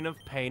deserving of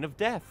pain of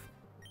death.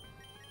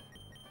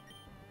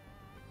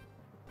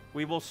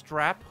 We will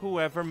strap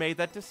whoever made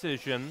that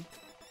decision.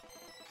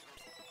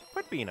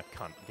 Quit being a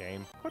cunt,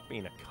 game. Quit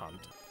being a cunt.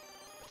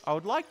 I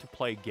would like to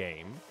play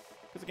game,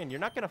 because again,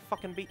 you're not gonna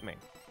fucking beat me.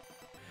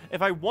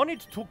 If I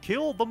wanted to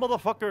kill the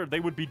motherfucker,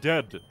 they would be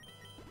dead.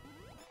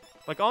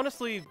 Like,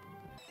 honestly,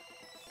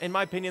 in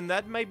my opinion,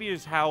 that maybe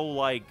is how,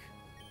 like,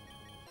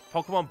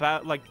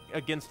 Pokemon like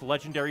against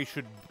Legendary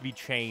should be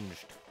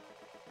changed.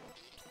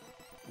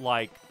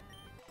 Like,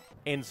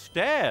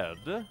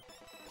 instead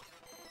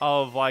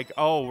of, like,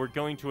 oh, we're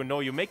going to annoy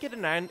you, make it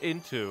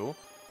into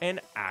an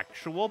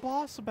actual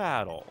boss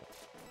battle.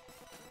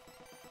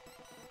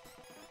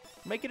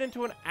 Make it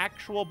into an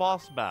actual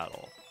boss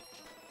battle.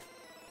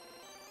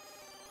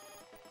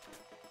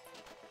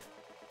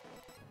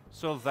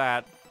 So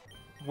that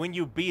when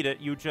you beat it,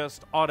 you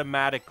just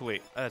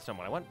automatically... that's not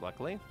what I want,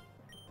 luckily.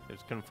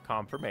 There's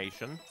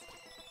confirmation.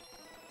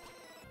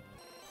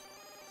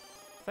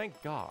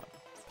 Thank God.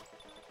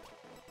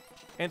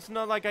 And it's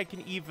not like I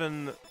can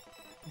even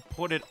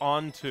put it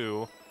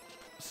onto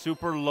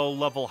super low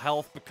level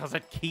health because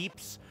it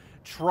keeps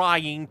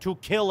trying to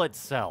kill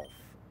itself.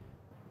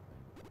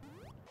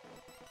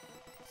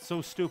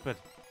 So stupid.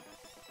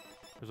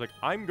 It's like,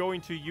 I'm going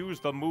to use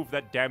the move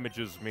that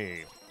damages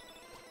me.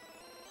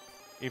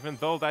 Even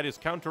though that is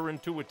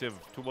counterintuitive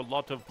to a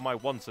lot of my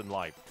wants in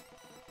life.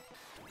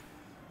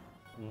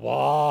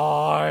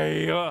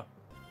 Why?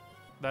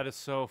 That is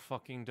so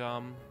fucking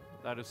dumb.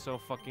 That is so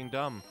fucking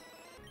dumb.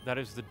 That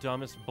is the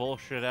dumbest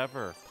bullshit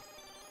ever.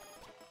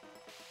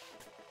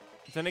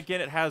 Then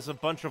again, it has a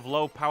bunch of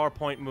low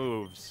PowerPoint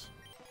moves.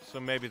 So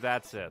maybe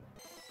that's it.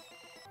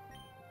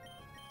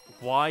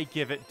 Why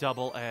give it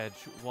double edge?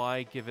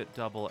 Why give it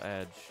double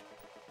edge?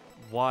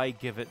 Why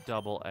give it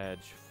double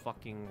edge?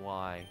 Fucking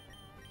why?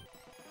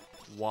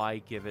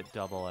 Why give it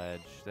double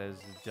edge? That is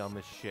the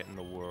dumbest shit in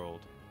the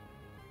world.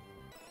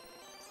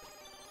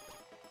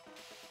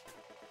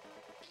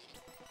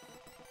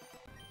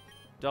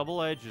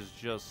 Double edge is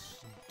just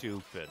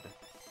stupid.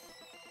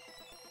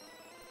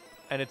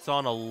 And it's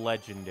on a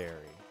legendary.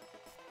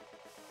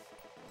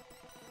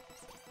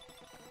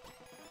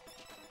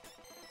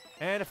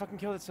 And it fucking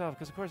killed itself,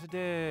 because of course it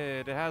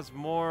did. It has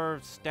more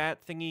stat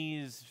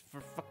thingies for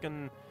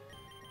fucking,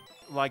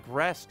 like,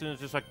 rest, and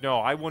it's just like, no,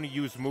 I want to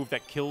use a move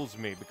that kills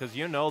me, because,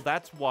 you know,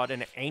 that's what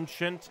an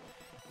ancient,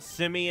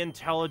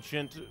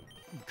 semi-intelligent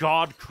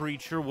god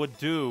creature would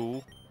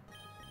do,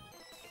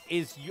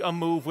 is a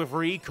move with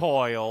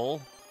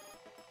recoil.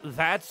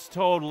 That's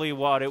totally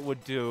what it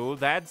would do.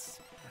 That's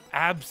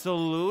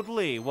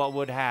absolutely what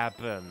would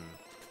happen.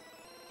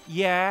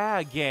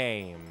 Yeah,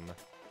 game.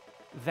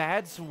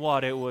 That's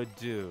what it would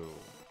do.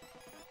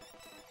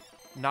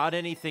 Not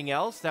anything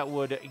else that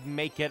would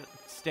make it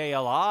stay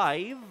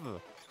alive.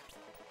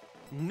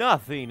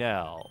 Nothing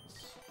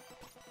else.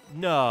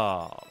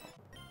 No.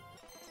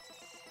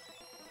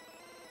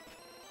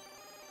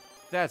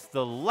 That's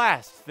the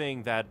last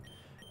thing that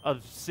a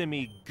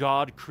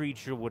semi-god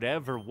creature would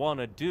ever want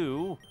to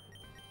do,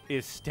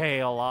 is stay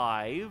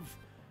alive.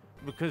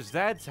 Because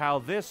that's how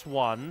this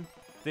one,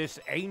 this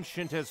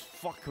ancient as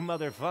fuck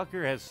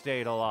motherfucker, has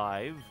stayed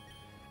alive.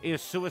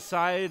 Is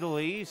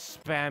suicidally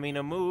spamming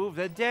a move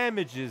that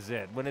damages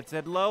it when it's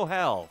at low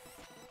health.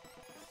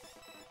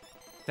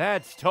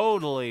 That's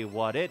totally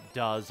what it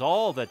does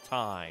all the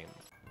time.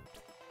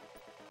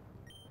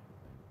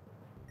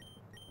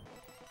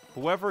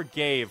 Whoever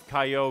gave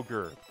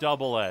Kyogre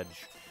Double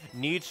Edge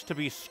needs to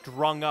be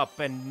strung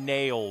up and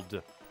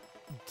nailed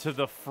to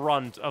the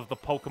front of the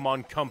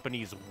Pokemon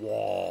Company's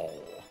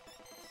wall.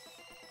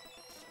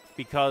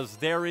 Because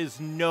there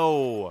is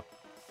no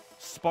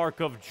spark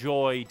of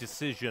joy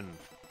decision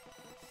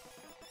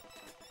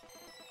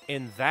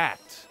in that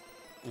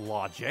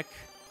logic.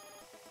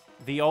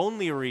 The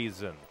only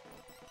reason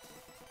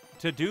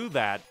to do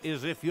that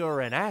is if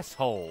you're an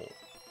asshole.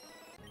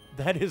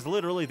 That is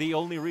literally the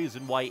only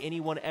reason why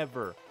anyone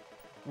ever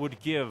would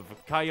give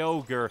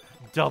Kyogre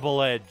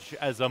Double Edge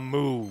as a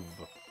move.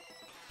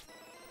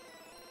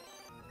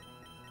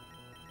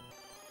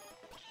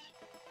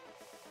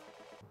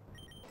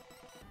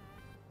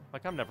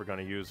 Like, I'm never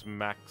gonna use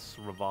Max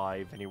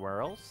Revive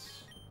anywhere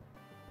else.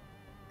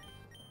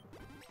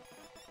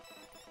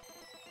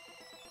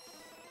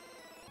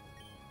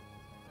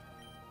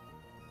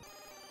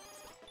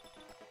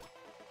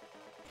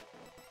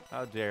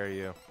 How dare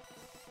you.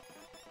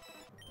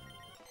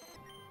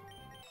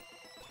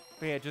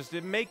 But yeah, just,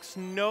 it makes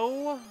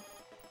no,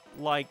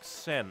 like,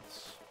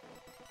 sense.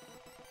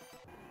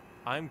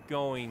 I'm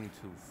going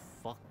to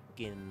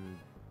fucking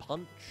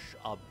punch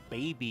a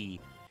baby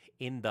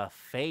in the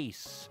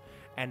face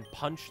and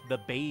punch the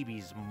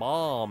baby's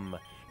mom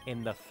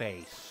in the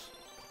face.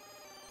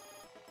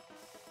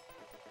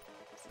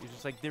 It's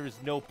just like, there is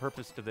no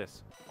purpose to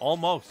this.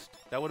 Almost.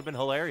 That would have been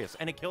hilarious.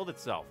 And it killed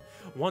itself.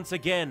 Once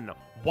again,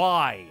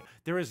 why?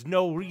 There is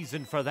no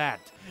reason for that.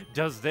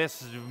 Does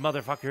this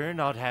motherfucker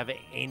not have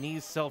any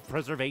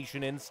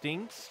self-preservation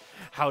instincts?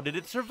 How did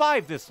it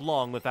survive this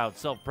long without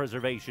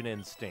self-preservation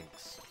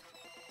instincts?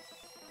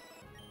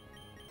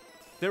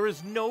 There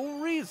is no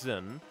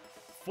reason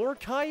for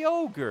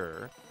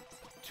Kyogre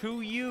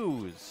to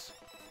use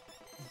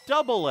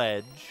Double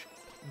Edge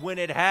when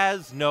it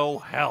has no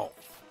health.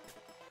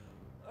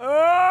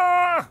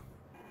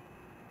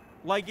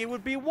 Like, it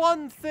would be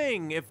one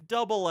thing if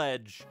Double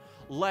Edge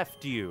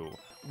left you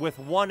with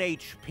 1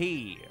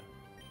 HP.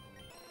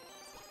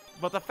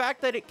 But the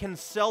fact that it can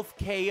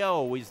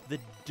self-KO is the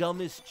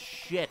dumbest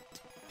shit.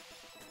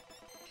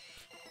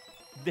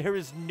 There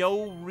is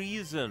no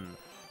reason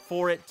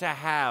for it to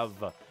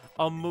have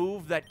a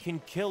move that can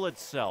kill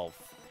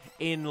itself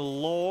in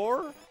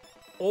lore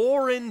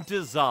or in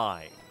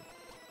design.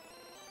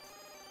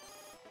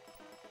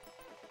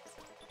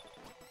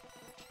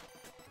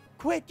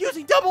 Quit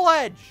using Double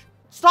Edge!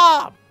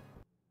 Stop!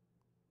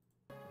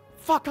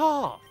 Fuck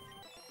off!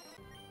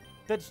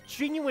 That's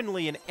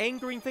genuinely an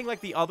angering thing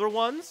like the other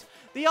ones.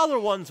 The other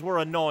ones were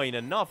annoying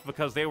enough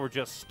because they were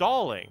just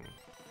stalling.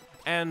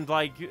 And,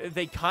 like,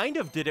 they kind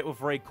of did it with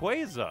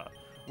Rayquaza,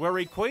 where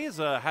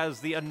Rayquaza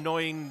has the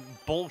annoying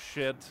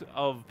bullshit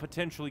of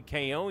potentially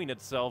KOing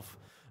itself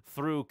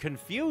through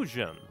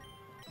confusion.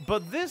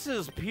 But this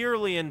is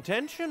purely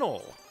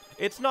intentional.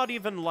 It's not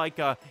even like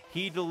a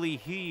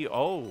he-dily-he,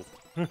 oh.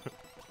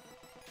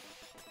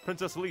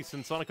 Princess Elise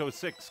in Sonic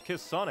 06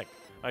 kissed Sonic.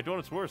 I don't know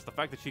what's worse, the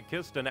fact that she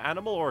kissed an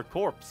animal or a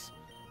corpse.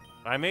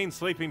 I mean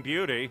Sleeping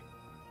Beauty.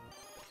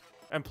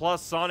 And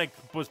plus, Sonic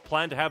was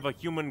planned to have a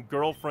human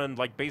girlfriend,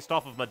 like, based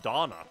off of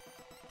Madonna.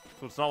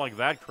 So it's not like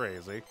that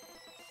crazy.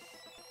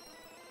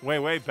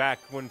 Way back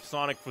when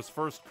Sonic was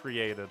first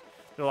created,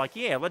 They're like,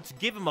 yeah, let's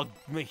give him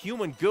a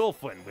human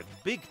girlfriend with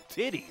big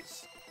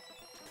titties.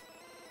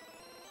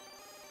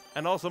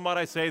 And also, might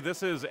I say,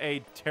 this is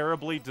a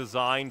terribly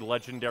designed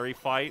legendary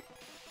fight.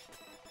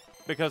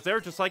 Because they're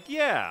just like,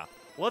 yeah,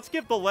 let's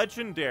give the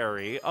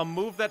legendary a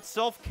move that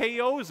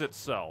self-KOs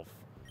itself.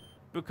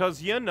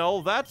 Because, you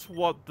know, that's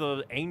what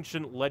the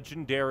ancient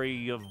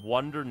legendary of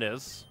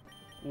wonderness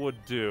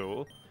would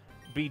do.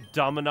 Be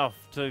dumb enough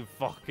to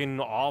fucking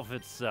off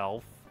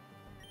itself.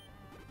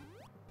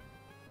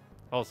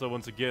 Also,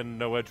 once again,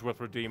 no Edgeworth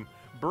redeem.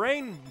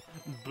 Blame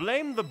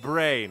the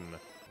brain.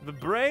 The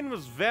brain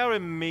was very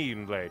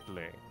mean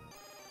lately.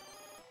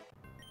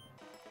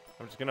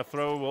 I'm just gonna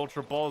throw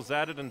Ultra Balls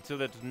at it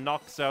until it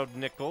knocks out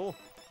Nickel.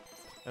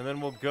 And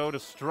then we'll go to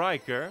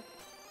Striker.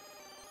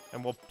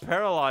 And we'll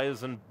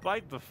paralyze and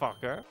bite the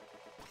fucker.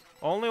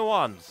 Only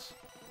once.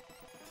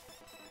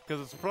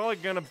 Because it's probably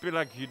gonna be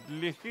like,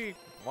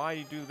 why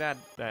you do that,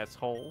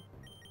 asshole?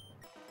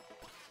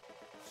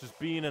 It's just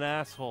being an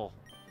asshole.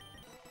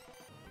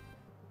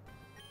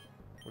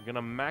 We're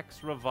gonna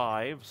max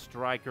revive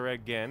Striker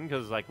again,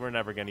 because, like, we're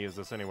never gonna use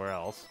this anywhere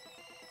else.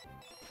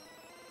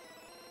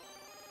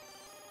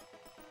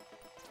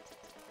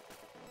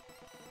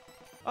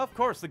 Of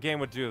course the game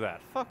would do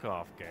that. Fuck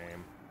off,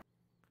 game.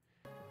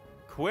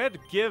 Quit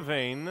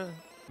giving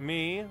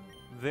me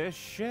this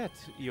shit,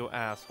 you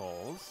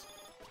assholes.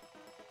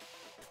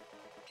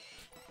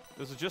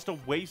 This is just a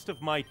waste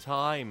of my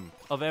time.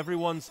 Of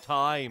everyone's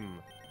time.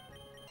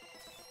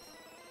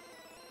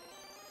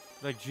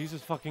 Like,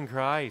 Jesus fucking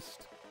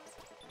Christ.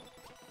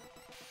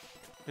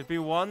 It'd be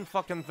one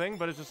fucking thing,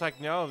 but it's just like,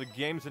 no, the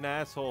game's an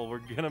asshole. We're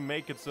gonna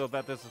make it so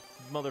that this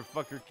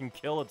motherfucker can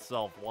kill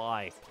itself.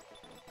 Why?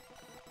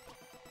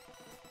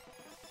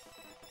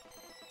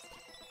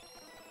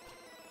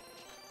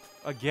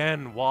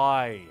 Again,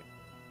 why?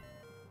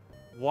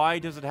 Why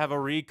does it have a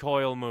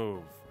recoil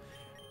move?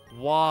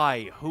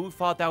 Why? Who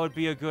thought that would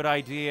be a good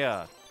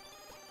idea?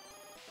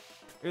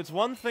 It's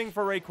one thing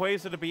for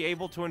Rayquaza to be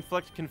able to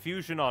inflict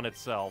confusion on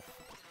itself,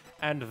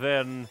 and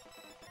then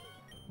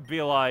be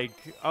like,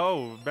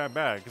 oh, bad,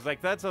 because,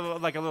 like, that's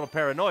like a little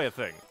paranoia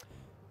thing.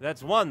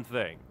 That's one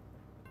thing.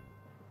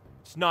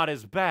 It's not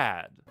as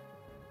bad.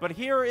 But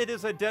here it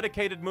is a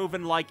dedicated move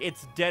and, like,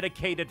 it's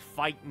dedicated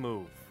fight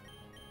move.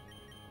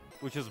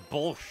 Which is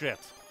bullshit.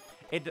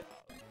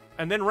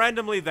 And then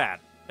randomly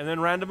that. And then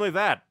randomly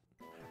that.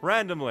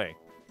 Randomly.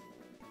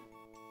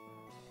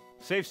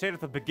 Save state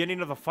at the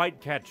beginning of the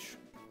fight catch.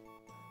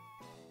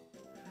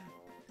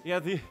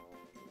 Yeah,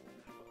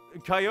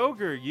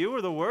 Kyogre, you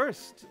were the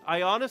worst.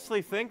 I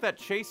honestly think that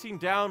chasing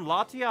down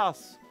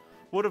Latias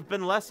would have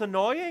been less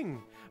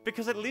annoying.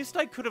 Because at least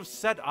I could have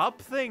set up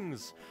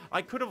things.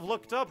 I could have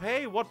looked up,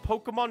 hey, what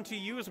Pokemon to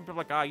use? And be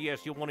like, ah,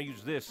 yes, you'll want to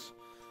use this.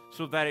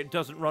 So that it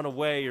doesn't run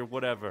away or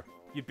whatever.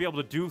 You'd be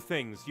able to do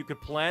things. You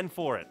could plan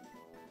for it.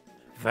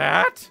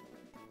 That?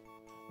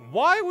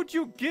 Why would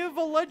you give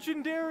a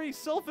legendary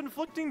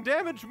self-inflicting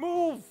damage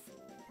move?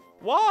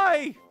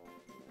 Why?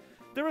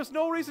 There is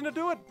no reason to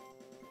do it.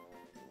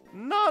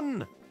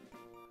 None.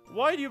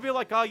 Why do you be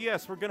like, ah,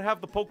 yes, we're gonna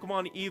have the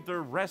Pokemon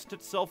either rest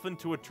itself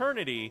into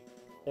eternity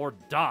or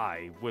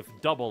die with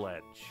Double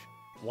Edge?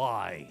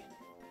 Why?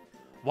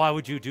 Why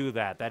would you do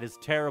that? That is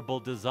terrible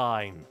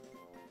design.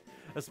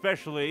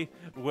 Especially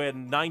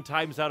when 9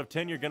 times out of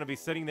 10 you're gonna be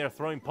sitting there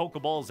throwing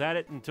Pokeballs at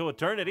it into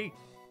eternity.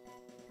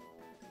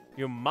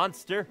 You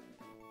monster.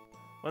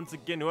 Once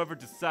again, whoever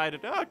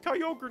decided,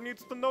 Kyogre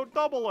needs to know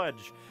Double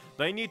Edge.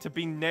 They need to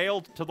be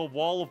nailed to the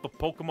wall of the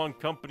Pokemon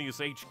Company's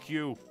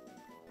HQ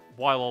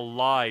while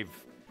alive.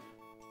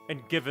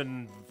 And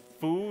given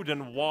food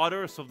and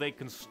water so they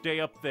can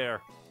stay up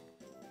there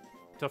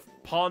to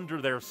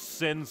ponder their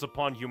sins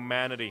upon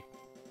humanity.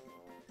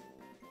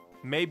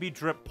 Maybe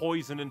drip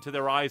poison into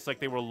their eyes like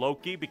they were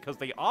Loki because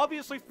they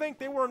obviously think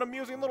they were an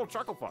amusing little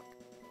chucklefuck.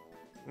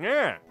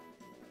 Yeah.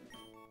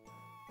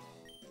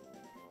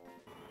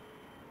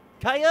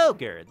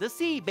 Kyogre, the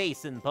sea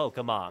basin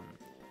Pokemon.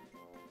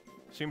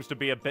 Seems to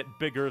be a bit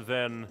bigger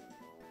than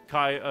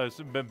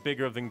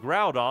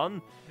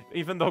Groudon,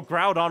 even though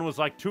Groudon was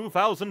like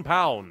 2,000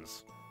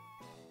 pounds.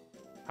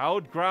 How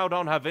would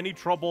Groudon have any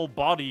trouble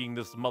bodying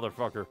this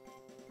motherfucker?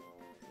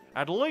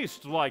 At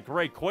least, like,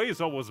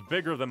 Rayquaza was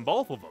bigger than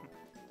both of them.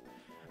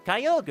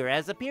 Kyogre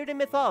has appeared in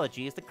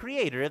mythology as the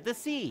creator of the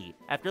sea.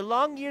 After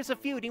long years of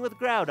feuding with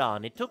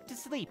Groudon, it took to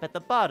sleep at the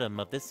bottom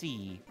of the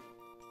sea.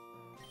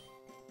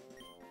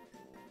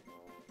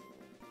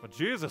 But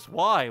Jesus,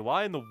 why?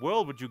 Why in the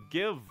world would you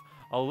give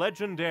a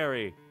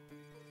legendary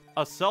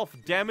a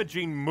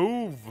self-damaging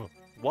move?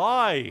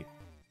 Why?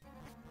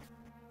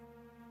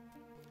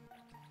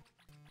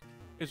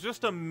 It's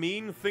just a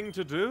mean thing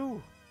to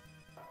do.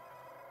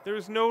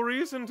 There's no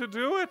reason to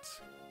do it.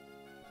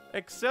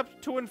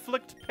 Except to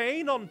inflict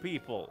pain on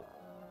people.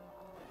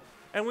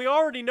 And we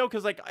already know,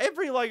 because, like,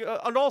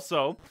 and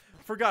also,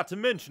 forgot to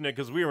mention it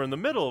because we were in the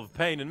middle of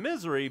pain and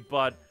misery,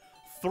 but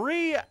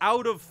 3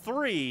 out of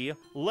 3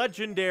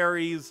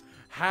 legendaries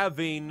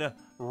having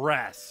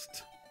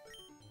rest.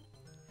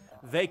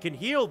 They can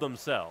heal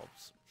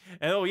themselves.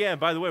 And oh yeah, and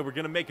by the way, we're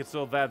gonna make it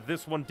so that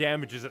this one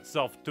damages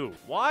itself too.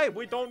 Why?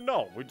 We don't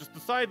know. We just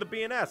decided to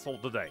be an asshole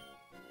today.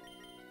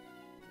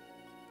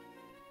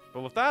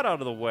 But with that out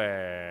of the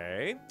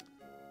way,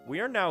 we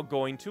are now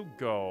going to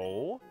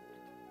go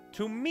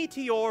to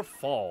Meteor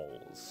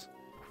Falls.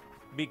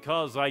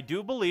 Because I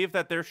do believe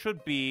that there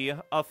should be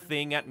a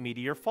thing at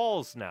Meteor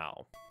Falls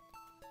now.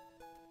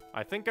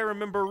 I think I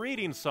remember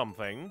reading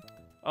something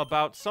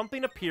about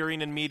something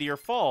appearing in Meteor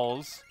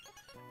Falls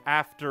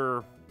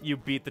after you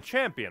beat the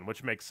champion,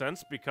 which makes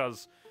sense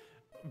because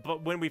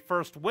when we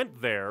first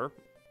went there...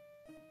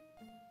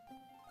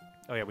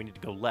 Oh yeah, we need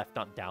to go left,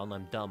 not down.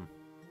 I'm dumb.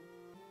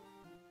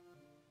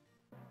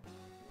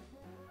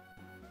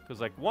 Because,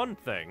 like, one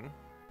thing...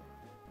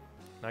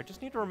 I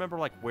just need to remember,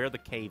 like, where the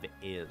cave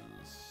is.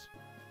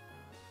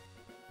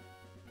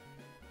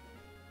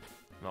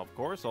 Now, of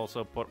course,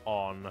 also put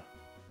on...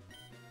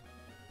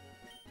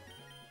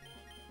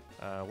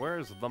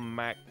 where's the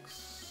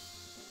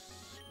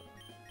max?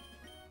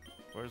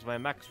 Where's my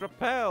max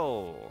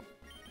repel?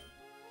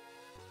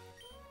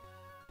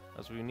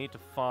 As we need to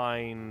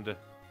find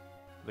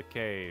the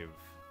cave.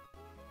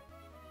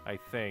 I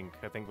think,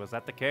 was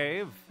that the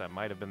cave? That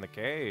might have been the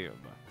cave.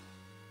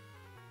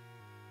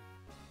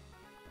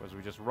 As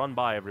we just run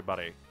by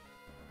everybody.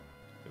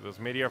 Is this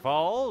Meteor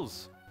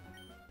Falls?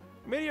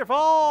 Meteor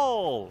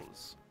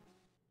Falls!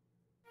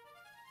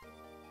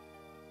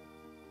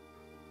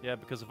 Yeah,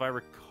 because if I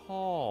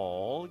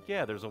recall,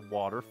 yeah, there's a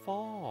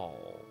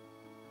waterfall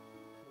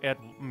at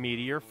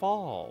Meteor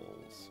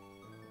Falls.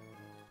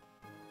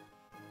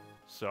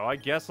 So I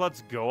guess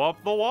let's go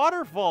up the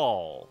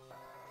waterfall.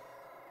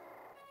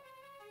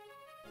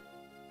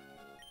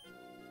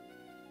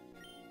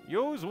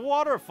 Use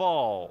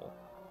waterfall.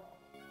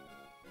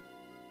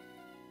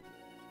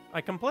 I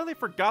completely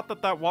forgot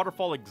that that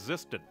waterfall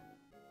existed.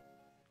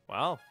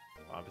 Well,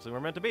 obviously we're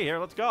meant to be here.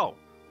 Let's go.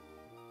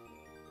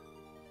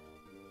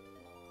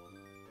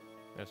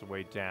 There's a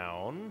way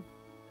down.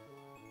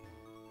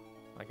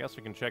 I guess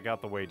we can check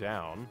out the way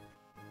down.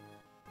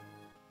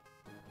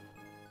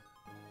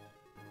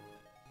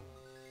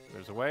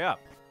 There's a way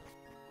up.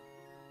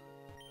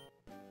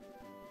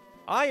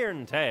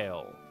 Iron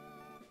Tail.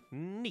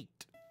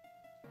 Neat.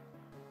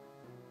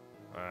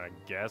 I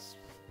guess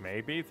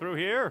maybe through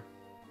here?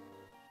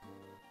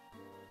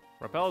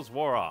 Repels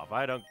wore off.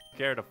 I don't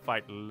care to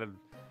fight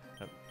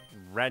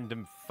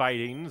random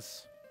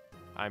fightings.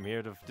 I'm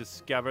here to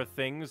discover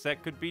things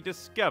that could be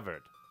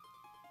discovered.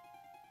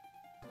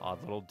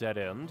 Odd little dead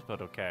end,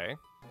 but okay.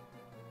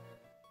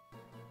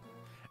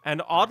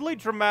 And oddly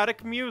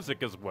dramatic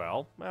music as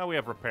well. Well, we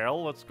have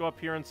repel. Let's go up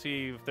here and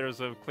see if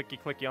there's a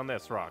clicky-clicky on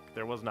this rock.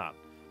 There was not.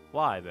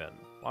 Why, then?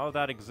 Why would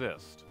that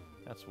exist?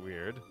 That's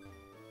weird.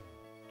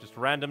 Just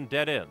random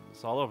dead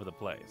ends all over the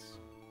place.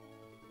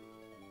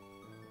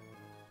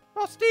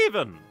 Oh,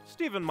 Steven!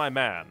 Steven, my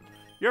man.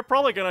 You're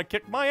probably gonna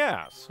kick my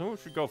ass. Who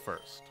should go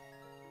first?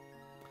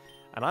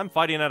 And I'm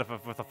fighting at it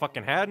with a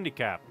fucking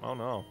handicap. Oh,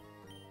 no.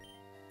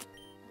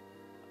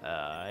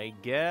 I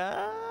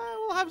guess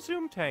we'll have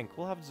Zoom Tank.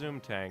 We'll have Zoom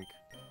Tank.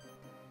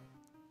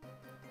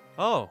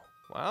 Oh,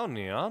 wow,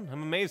 Neon.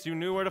 I'm amazed you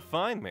knew where to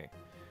find me.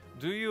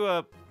 Do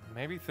you,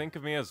 maybe think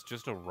of me as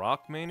just a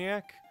rock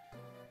maniac?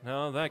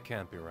 No, that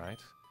can't be right.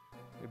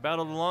 We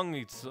battled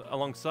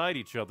alongside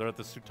each other at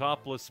the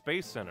Sutopolis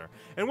Space Center,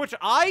 in which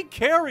I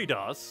carried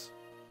us.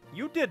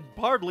 You did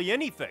hardly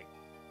anything.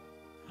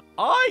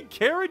 I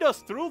carried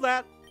us through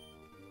that.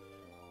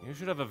 You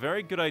should have a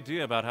very good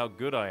idea about how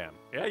good I am.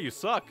 Yeah, you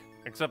suck.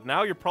 Except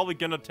now you're probably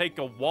gonna take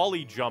a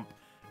Wally jump,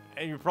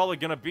 and you're probably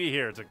gonna be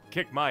here to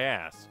kick my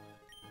ass.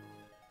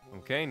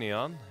 Okay,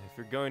 Neon. If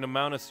you're going to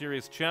mount a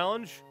serious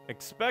challenge,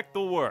 expect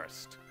the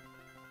worst.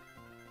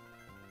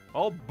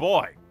 Oh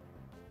boy.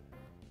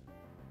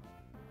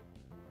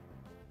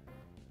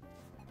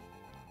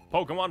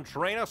 Pokemon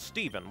trainer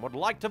Steven would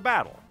like to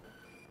battle.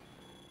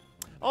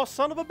 Oh,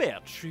 son of a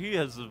bitch. He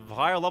is a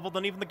higher level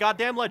than even the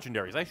goddamn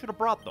legendaries. I should have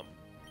brought them.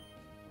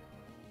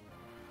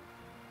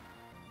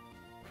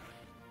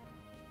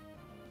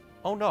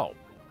 Oh, no.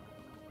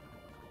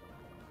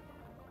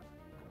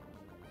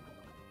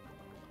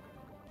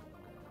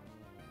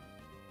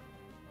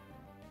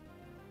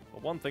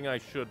 But one thing I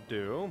should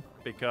do,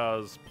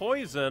 because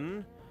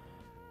poison,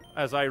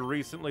 as I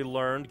recently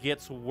learned,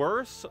 gets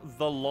worse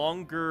the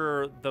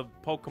longer the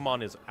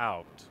Pokemon is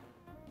out.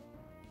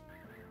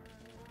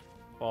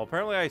 Well,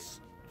 apparently I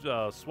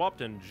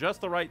swapped in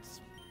just the right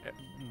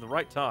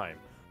time.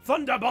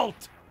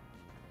 Thunderbolt!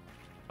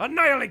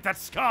 Annihilate that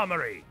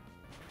Skarmory!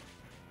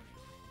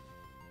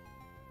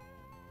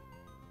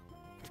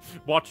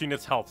 Watching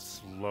its health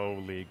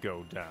slowly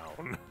go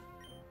down.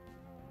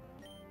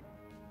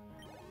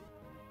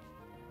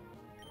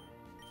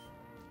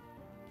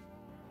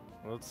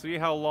 Let's see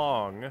how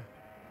long.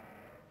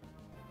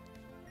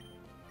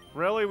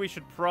 Really, we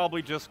should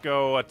probably just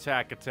go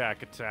attack,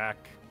 attack, attack.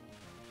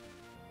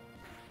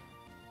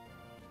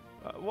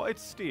 Well,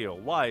 it's steel.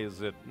 Why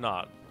is it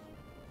not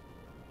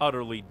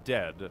utterly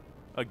dead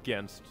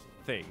against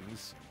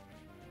things?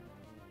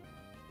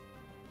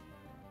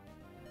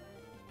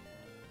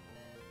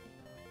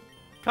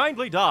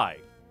 Kindly die.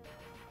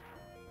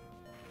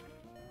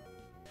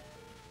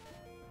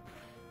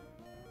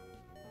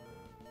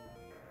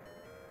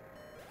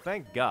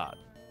 Thank God.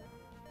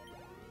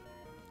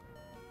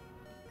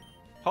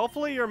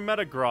 Hopefully you're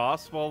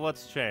Metagross. Well,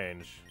 let's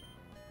change.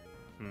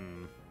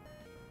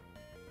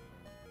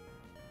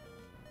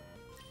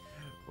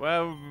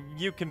 Well,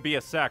 you can be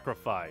a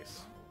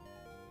sacrifice.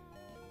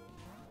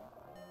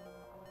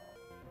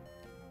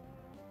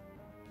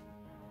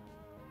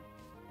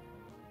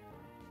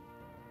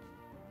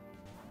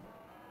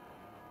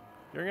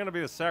 You're gonna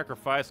be the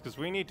sacrifice because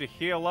we need to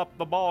heal up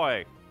the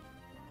boy.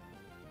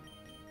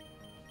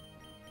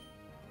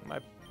 My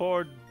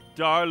poor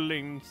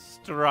darling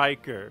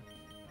Striker.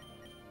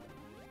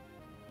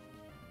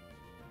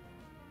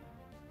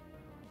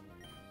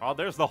 Oh,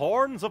 there's the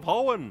horns of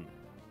Hoenn.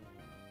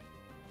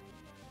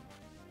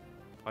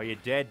 Are you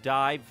dead,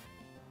 Dive?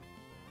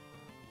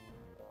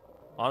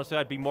 Honestly,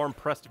 I'd be more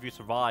impressed if you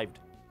survived.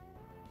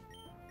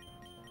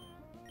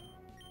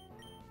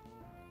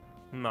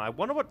 I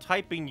wonder what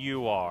typing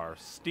you are.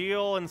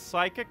 Steel and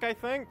Psychic, I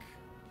think?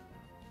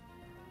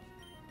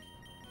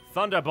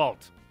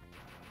 Thunderbolt.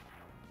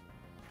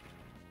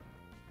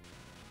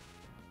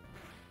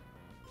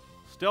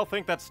 Still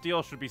think that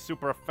Steel should be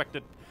super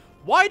affected.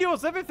 Why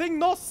does everything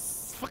no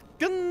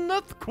fucking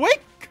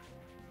earthquake?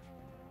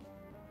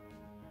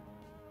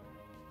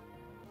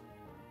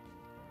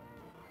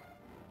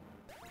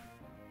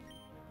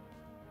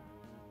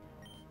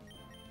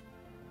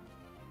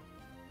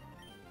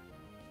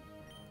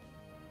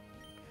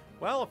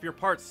 Well, if you're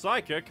part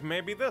psychic,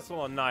 maybe this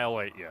will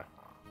annihilate you.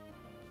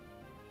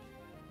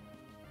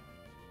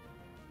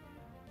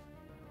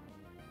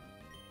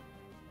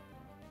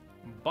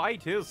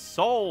 Bite his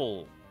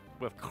soul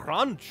with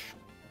crunch.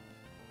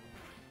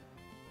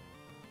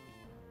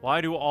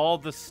 Why do all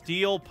the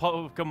steel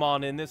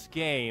Pokemon in this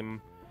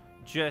game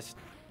just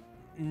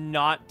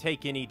not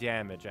take any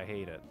damage? I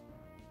hate it.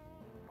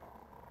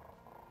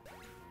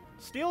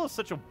 Steel is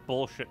such a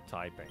bullshit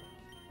typing.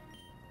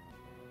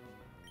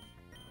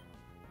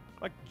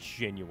 Like,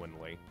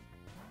 genuinely.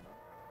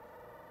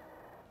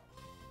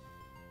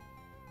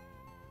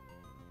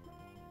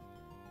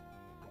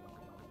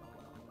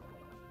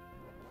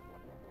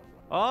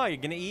 Oh, you're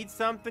gonna eat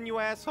something, you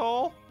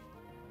asshole?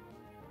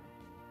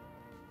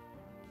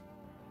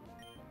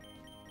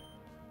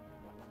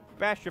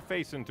 Bash your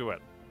face into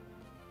it.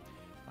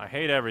 I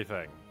hate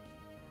everything.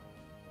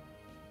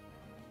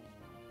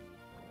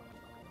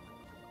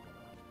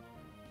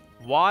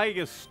 Why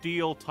is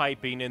Steel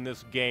typing in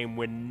this game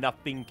when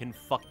nothing can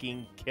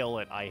fucking kill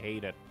it? I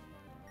hate it.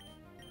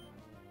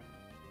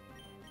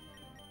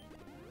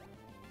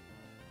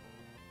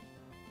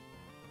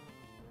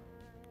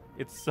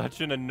 It's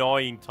such an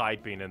annoying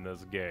typing in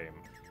this game.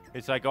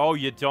 It's like, oh,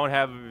 you don't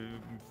have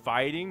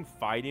fighting?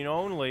 Fighting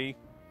only.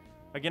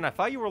 Again, I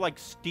thought you were like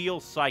Steel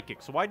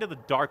Psychic, so why did the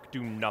Dark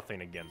do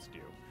nothing against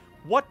you?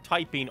 What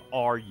typing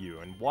are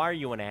you, and why are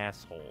you an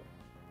asshole?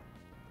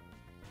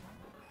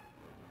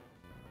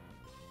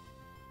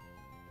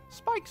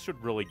 Spikes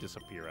should really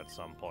disappear at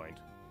some point.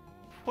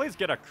 Please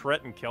get a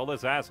crit and kill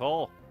this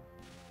asshole.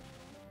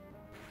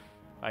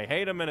 I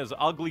hate him in his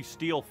ugly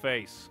steel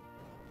face.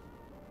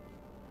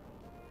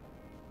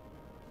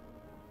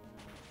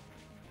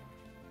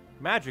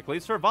 Magically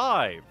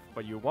survive,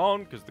 but you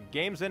won't because the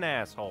game's an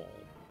asshole.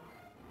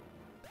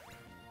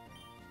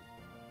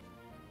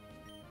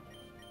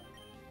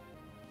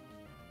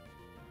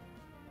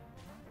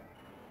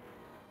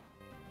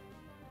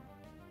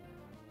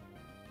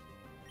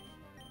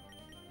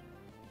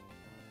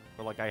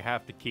 Like, I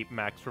have to keep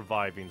max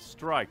reviving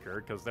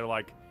Striker, because they're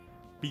like,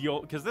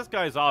 because this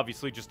guy's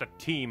obviously just a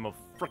team of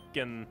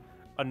frickin'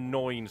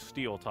 annoying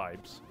steel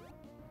types.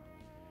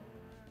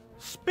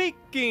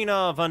 Speaking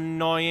of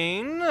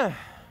annoying...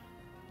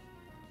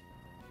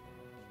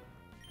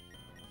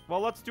 Well,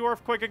 let's do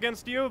Earthquake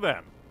against you,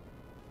 then.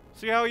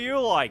 See how you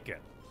like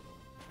it.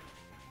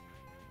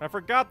 I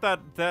forgot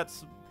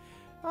that's...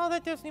 Oh,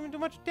 that doesn't even do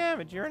much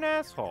damage. You're an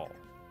asshole.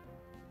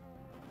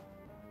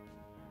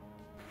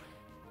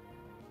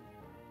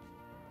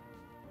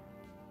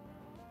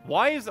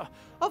 Why is...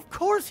 Of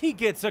course he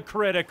gets a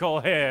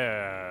critical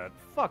hit!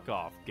 Fuck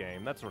off,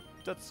 game. That's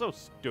so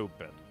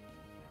stupid.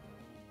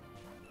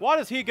 Why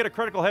does he get a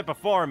critical hit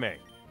before me?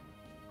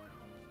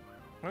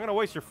 I'm gonna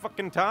waste your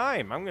fucking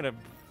time. I'm gonna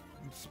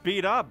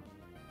speed up.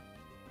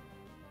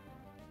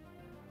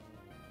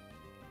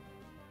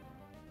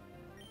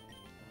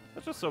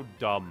 That's just so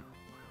dumb.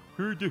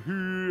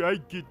 I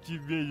get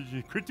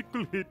you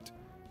critical hit.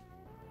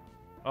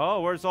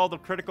 Oh, where's all the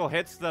critical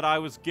hits that I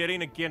was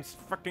getting against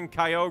frickin'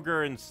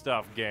 Kyogre and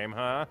stuff, game,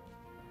 huh?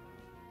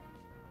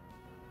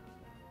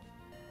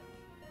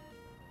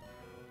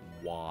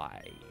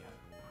 Why?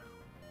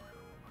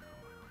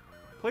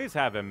 Please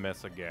have him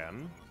miss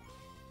again.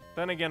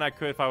 Then again, I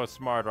could, if I was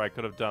smarter, I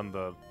could have done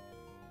the...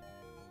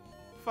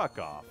 Fuck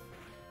off.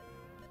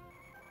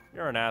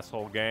 You're an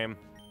asshole, game.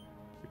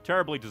 You're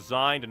terribly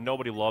designed and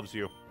nobody loves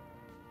you.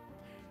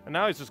 And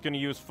now he's just gonna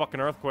use fucking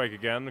Earthquake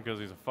again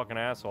because he's a fucking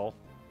asshole.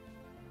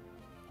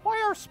 Why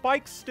are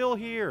spikes still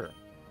here?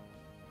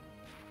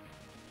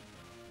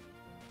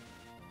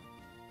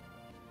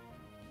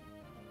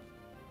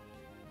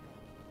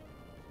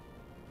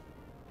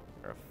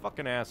 You're a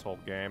fucking asshole,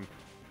 game.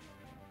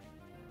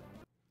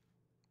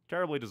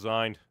 Terribly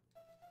designed.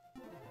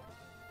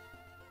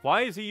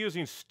 Why is he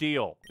using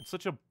steel? It's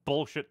such a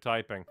bullshit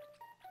typing.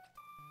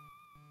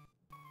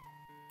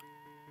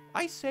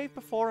 I saved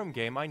before him,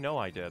 game. I know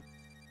I did.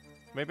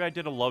 Maybe I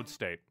did a load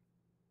state.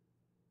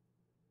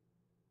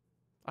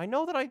 I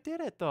know that I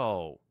did it,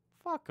 though.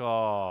 Fuck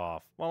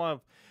off.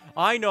 Well,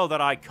 I know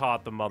that I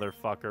caught the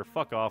motherfucker.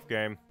 Fuck off,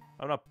 game.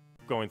 I'm not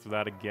going through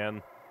that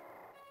again.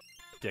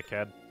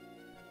 Dickhead.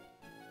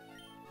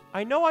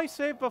 I know I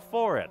saved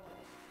before it.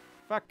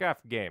 Fuck off,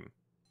 game.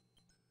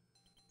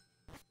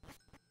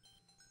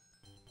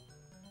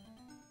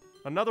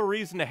 Another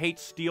reason to hate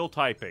steel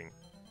typing.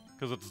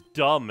 Because it's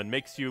dumb and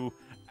makes you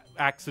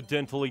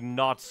accidentally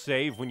not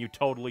save when you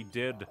totally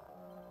did.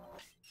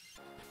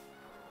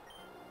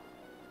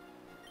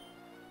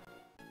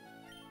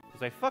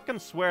 Because I fucking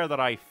swear that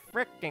I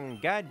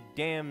frickin'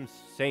 goddamn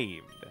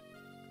saved.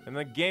 And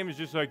the game is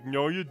just like,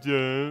 no you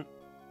didn't.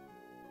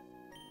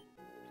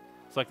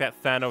 It's like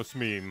that Thanos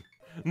meme.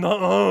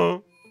 Nuh-uh.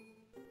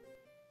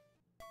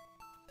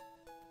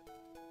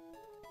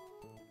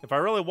 If I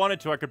really wanted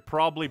to, I could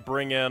probably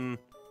bring in...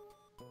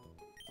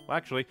 Well,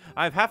 actually,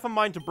 I have half a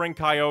mind to bring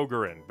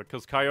Kyogre in,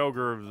 because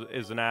Kyogre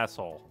is an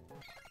asshole.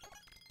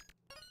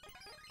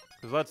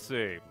 Because let's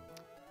see.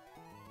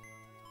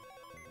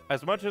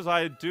 As much as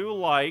I do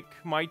like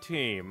my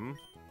team,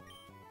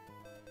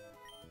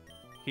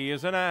 he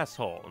is an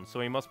asshole, and so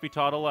he must be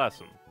taught a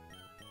lesson.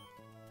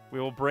 We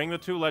will bring the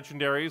two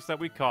legendaries that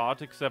we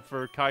caught, except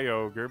for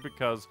Kyogre,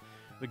 because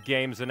the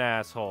game's an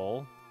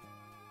asshole.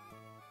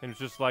 And it's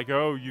just like,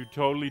 oh, you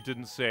totally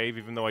didn't save,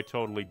 even though I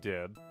totally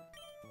did.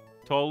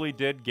 Totally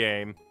did,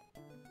 game.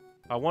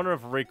 I wonder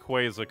if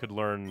Rayquaza could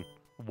learn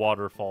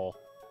Waterfall.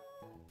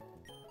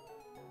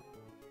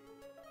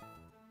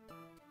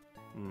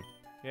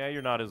 Yeah,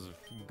 you're not as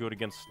good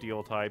against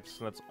steel types,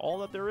 and that's all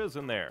that there is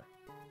in there.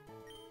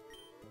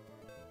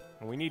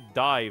 And we need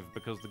Dive,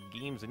 because the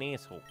game's an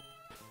asshole.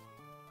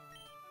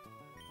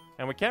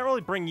 And we can't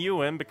really bring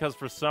you in, because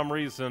for some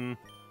reason,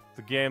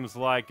 the game's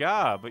like,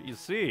 but you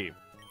see...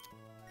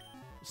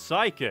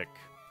 Psychic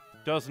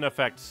doesn't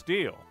affect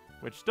steel,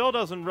 which still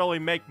doesn't really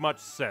make much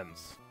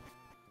sense.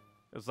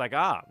 It's like,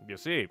 you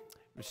see,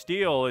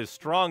 steel is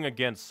strong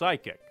against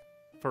psychic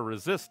for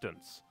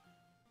resistance.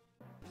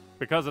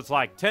 Because it's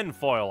like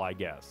tinfoil, I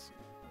guess.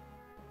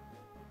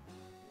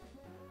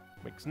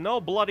 Makes no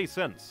bloody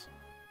sense.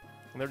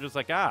 And they're just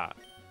like,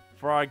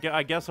 for I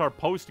guess our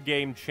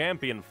post-game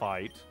champion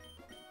fight,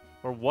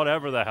 or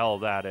whatever the hell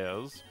that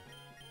is,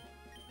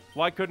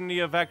 why couldn't he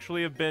have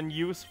actually been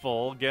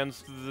useful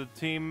against the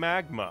Team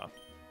Magma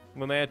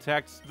when they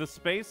attacked the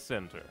Space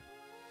Center?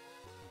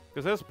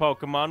 Because this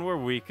Pokemon were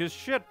weak as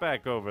shit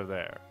back over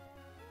there.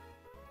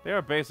 They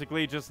are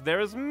basically just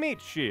there as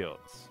meat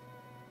shields.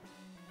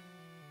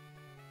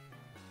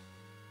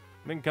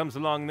 Then comes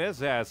along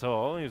this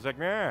asshole, and he's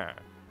like,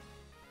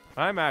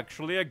 I'm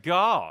actually a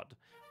god.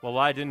 Well,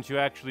 why didn't you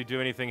actually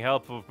do anything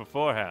helpful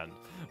beforehand?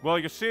 Well,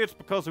 you see, it's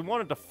because we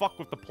wanted to fuck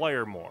with the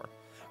player more.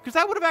 Because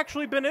that would have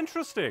actually been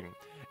interesting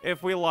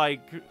if we,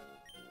 like,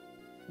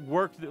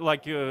 worked,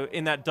 like,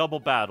 in that double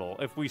battle.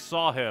 If we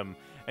saw him,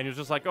 and he was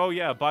just like, oh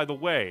yeah, by the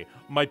way,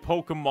 my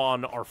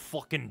Pokemon are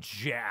fucking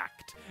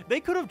jacked. They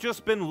could have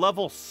just been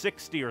level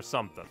 60 or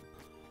something.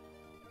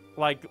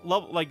 Like,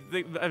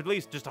 at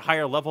least just a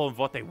higher level of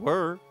what they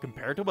were,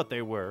 compared to what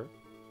they were.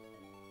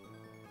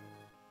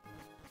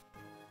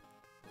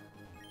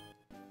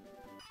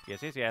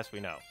 Yes, we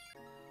know.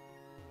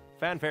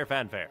 Fanfare,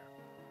 fanfare.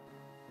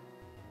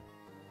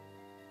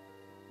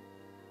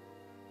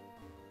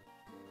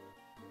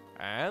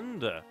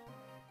 And...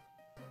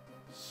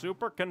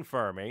 super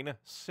confirming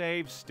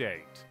save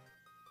state.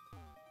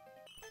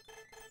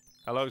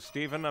 Hello,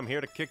 Steven. I'm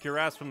here to kick your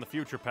ass from the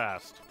future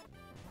past.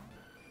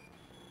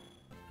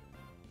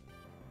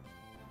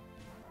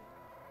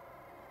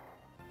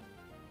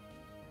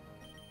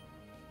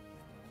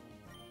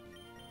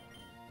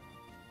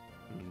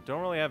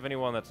 Don't really have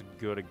anyone that's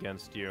good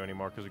against you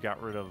anymore because we got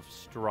rid of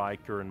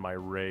Striker and my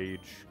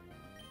Rage.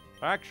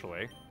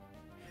 Actually...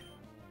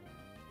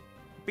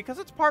 because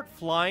it's part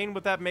flying,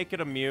 would that make it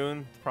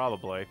immune?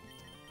 Probably.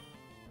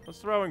 Let's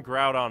throw in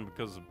Groudon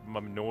because I'm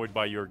annoyed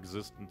by your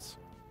existence.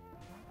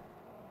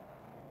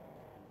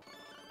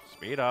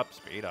 Speed up,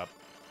 speed up.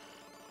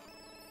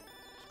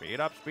 Speed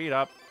up, speed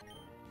up.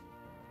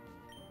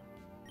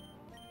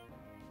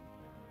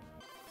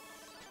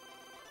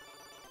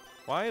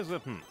 Why is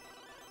it,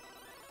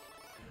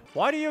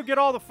 Why do you get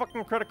all the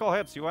fucking critical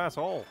hits, you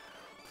asshole?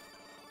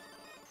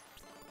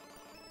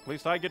 At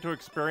least I get to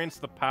experience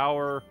the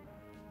power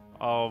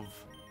of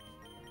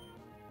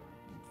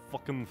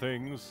fucking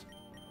things.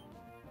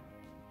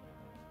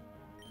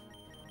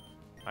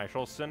 I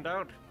shall send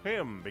out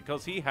him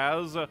because he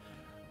has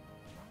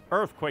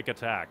Earthquake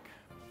attack.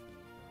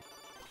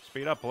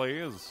 Speed up,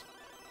 please.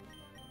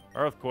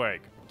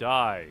 Earthquake,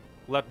 die.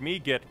 Let me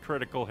get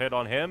critical hit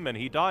on him and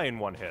he die in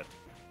one hit.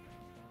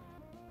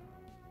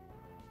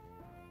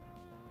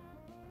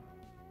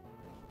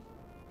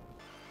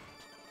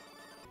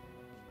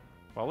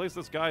 Well, at least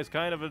this guy's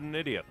kind of an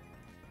idiot.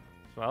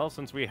 Well,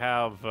 since we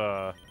have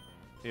the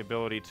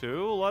ability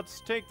to,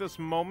 let's take this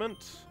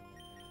moment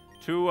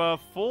to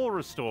full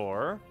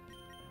restore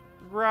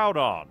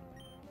Groudon.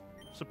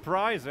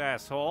 Surprise,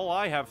 asshole,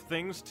 I have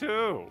things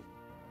too.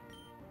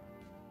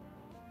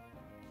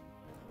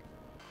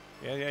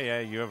 Yeah,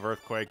 you have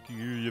Earthquake.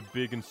 You're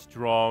big and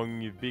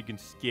strong, you're big and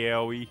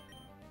scary.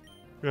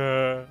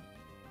 I'm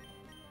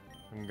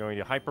going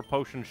to Hyper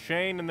Potion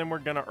Shane, and then we're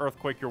gonna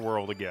Earthquake your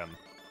world again.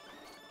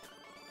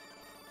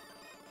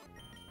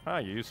 Ah,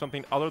 you used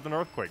something other than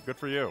Earthquake. Good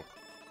for you.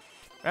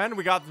 And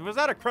we got... Was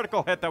that a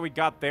critical hit that we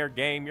got there,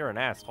 game? You're an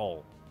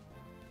asshole.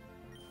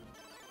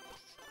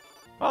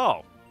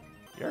 Oh.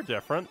 You're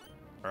different.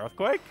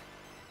 Earthquake?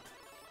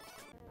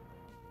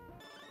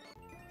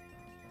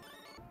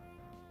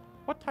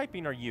 What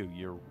typing are you?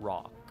 You're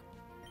rock.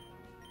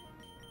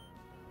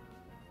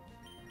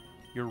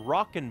 You're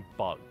rock and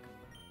bug.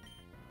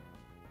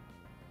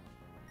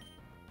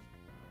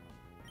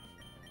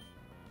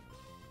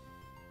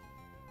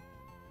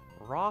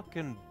 Rock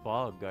and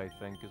bug, I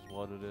think, is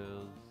what it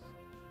is.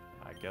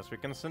 I guess we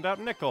can send out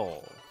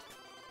Nickel.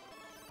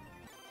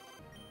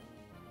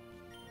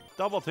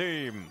 Double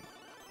team.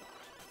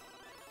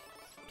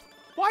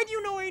 Why do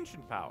you know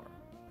Ancient Power?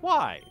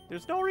 Why?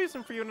 There's no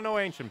reason for you to know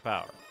Ancient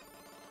Power.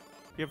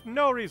 You have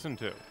no reason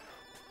to.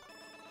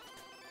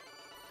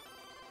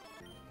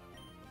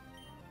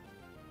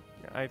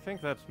 I think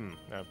that's...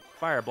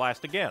 Fire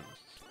Blast again.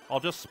 I'll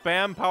just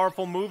spam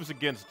powerful moves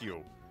against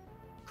you.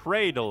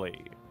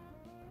 Cradily.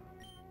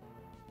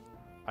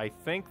 I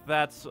think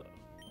that's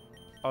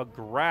a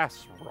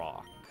Grass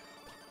Rock.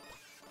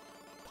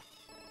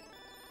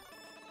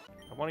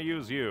 I want to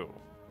use you.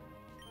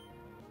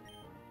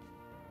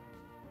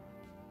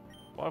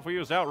 What if we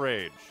use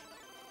Outrage?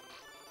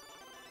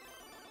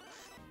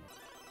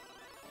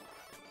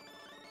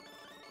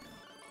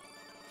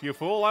 You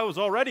fool, I was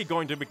already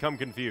going to become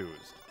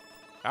confused.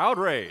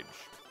 Outrage.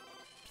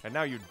 And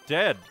now you're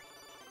dead.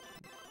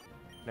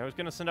 Now he's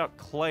going to send out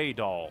Clay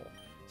Doll.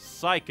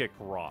 Psychic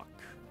Rock.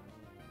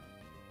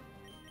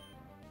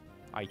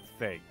 I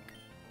think.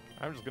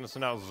 I'm just going to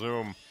send out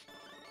Zoom.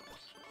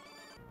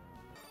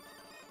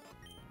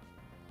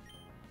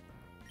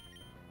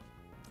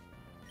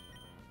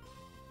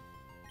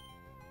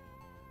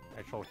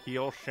 I shall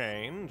heal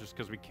Shane, just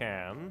because we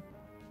can.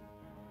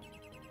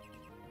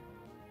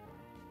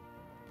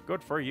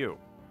 Good for you.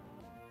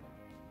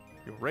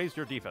 You raised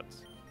your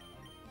defense.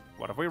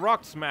 What if we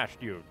Rock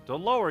Smashed you to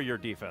lower your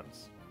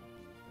defense?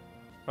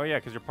 Oh yeah,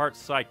 because you're part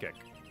Psychic.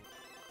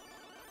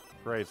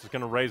 Great, it's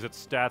going to raise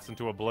its stats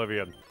into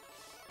oblivion.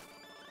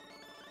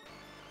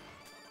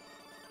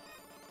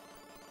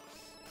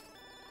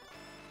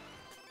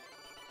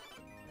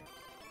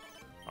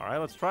 Alright,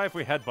 let's try if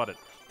we headbutt it.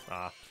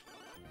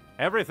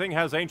 Everything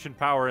has ancient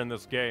power in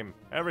this game.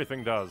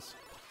 Everything does.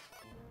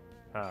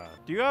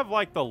 Do you have,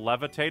 like, the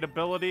Levitate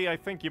ability? I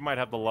think you might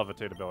have the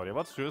Levitate ability.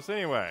 Let's do this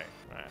anyway.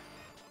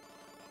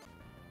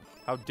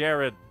 How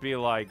dare it be,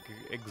 like,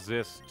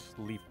 exist,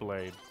 Leaf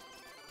Blade.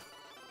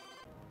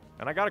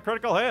 And I got a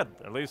critical hit.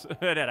 At least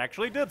it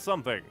actually did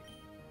something.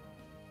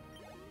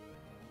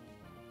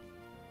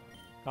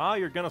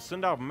 You're gonna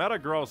send out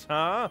Metagross,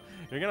 huh?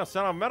 You're gonna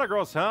send out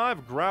Metagross, huh? I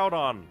have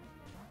Groudon.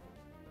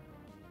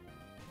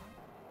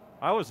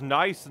 I was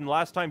nice and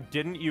last time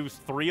didn't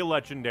use 3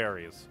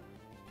 legendaries.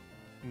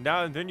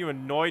 Now and then you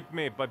annoyed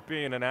me by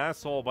being an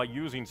asshole by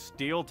using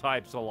steel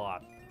types a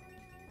lot.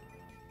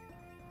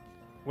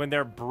 When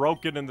they're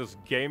broken in this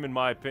game, in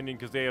my opinion,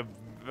 because they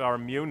are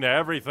immune to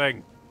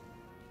everything.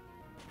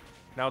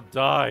 Now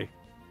die.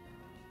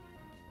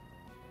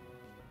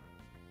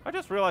 I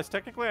just realized,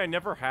 technically, I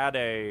never had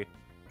a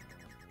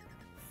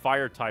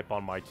fire type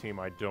on my team,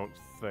 I don't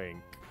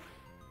think.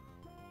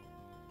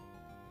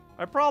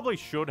 I probably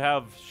should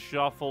have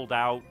shuffled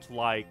out,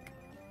 like,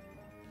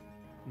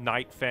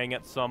 Night Fang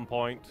at some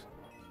point.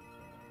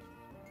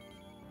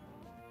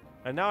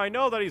 And now I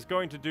know that he's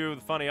going to do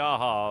the funny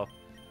aha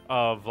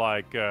of,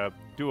 like,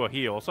 do a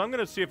heal. So I'm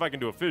going to see if I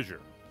can do a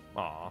fissure.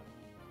 Aw.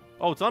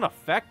 Oh, it's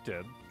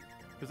unaffected?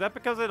 Is that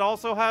because it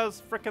also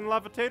has frickin'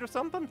 Levitate or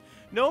something?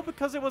 No,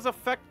 because it was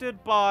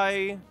affected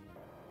by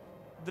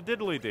the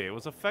diddly-dee. It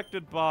was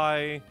affected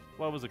by...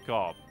 what was it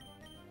called?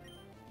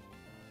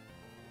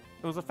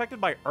 It was affected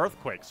by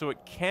Earthquake, so it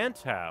can't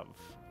have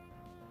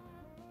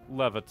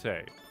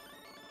Levitate.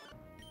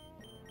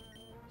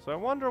 So I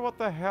wonder what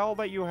the hell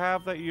that you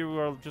have that you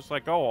are just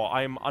like, oh,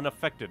 I'm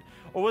unaffected.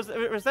 Or was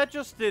that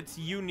just its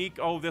unique,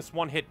 oh, this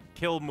one-hit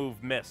kill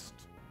move missed?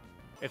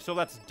 If so,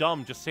 that's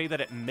dumb. Just say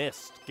that it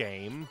missed,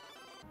 game.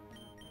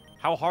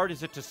 How hard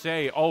is it to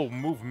say, oh,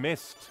 move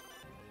missed?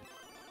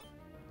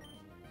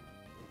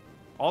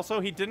 Also,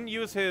 he didn't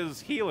use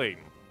his healing.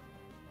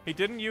 He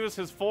didn't use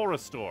his full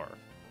restore.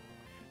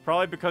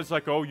 Probably because,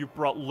 like, oh, you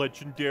brought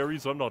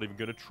legendaries, I'm not even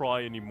gonna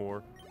try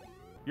anymore.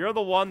 You're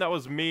the one that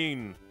was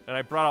mean, and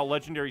I brought out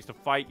legendaries to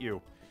fight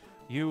you.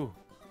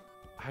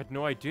 I had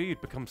no idea you'd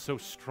become so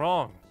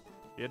strong.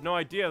 You had no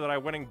idea that I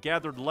went and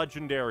gathered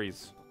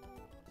legendaries.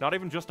 Not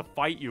even just to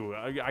fight you.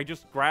 I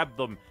just grabbed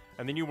them,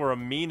 and then you were a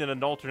mean in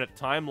an alternate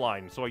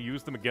timeline, so I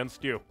used them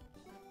against you.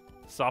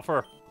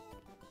 Suffer.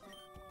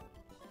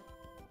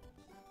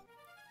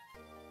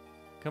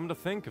 Come to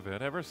think of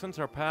it, ever since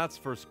our paths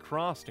first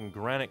crossed in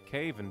Granite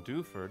Cave in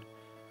Dewford,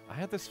 I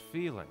had this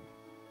feeling.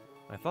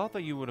 I thought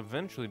that you would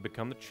eventually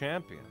become the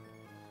champion.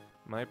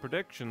 My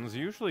predictions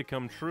usually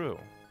come true.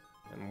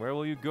 And where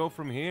will you go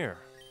from here?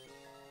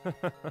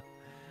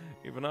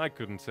 Even I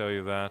couldn't tell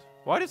you that.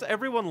 Why does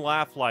everyone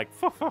laugh like,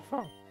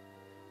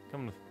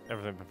 come to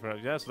everything?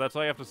 Yes, that's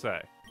all you have to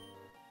say.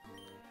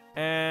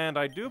 And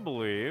I do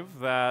believe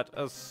that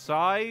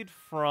aside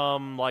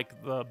from,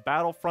 like, the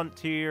Battle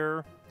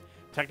Frontier,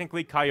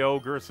 technically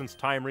Kyogre since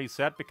time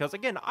reset, because,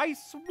 again, I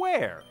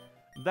swear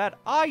that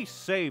I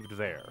saved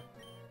there.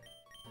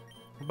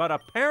 But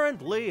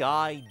apparently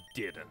I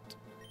didn't.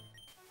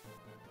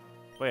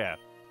 But yeah.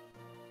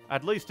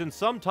 At least in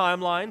some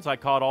timelines, I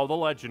caught all the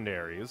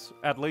legendaries.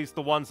 At least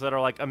the ones that are,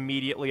 like,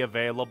 immediately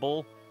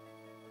available.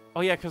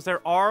 Oh yeah, because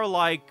there are,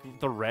 like,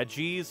 the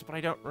Reggies, but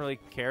I don't really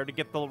care to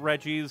get the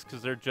Reggies,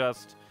 because they're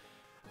just...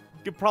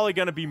 You're probably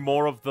going to be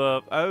more of the,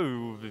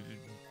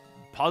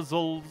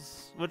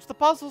 puzzles. Which the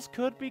puzzles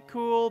could be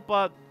cool,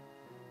 but...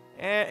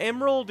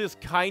 Emerald is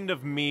kind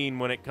of mean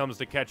when it comes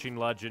to catching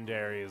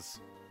legendaries.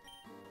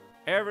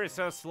 Ever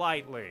so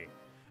slightly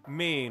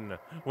mean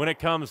when it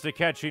comes to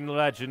catching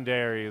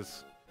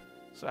legendaries.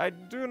 So I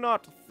do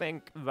not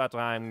think that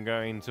I'm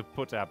going to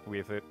put up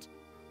with it.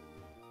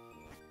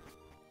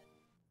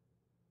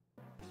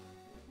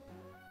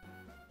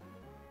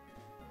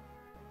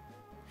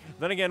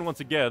 Then again, once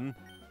again,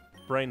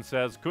 Brain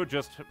says, could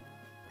just,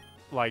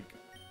 like,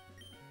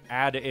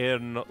 add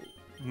in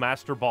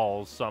Master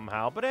Balls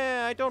somehow, but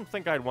I don't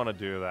think I'd want to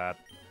do that.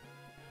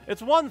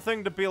 It's one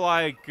thing to be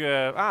like,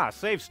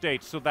 save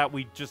states so that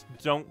we just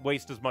don't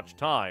waste as much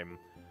time.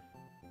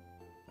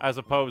 As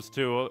opposed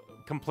to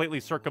completely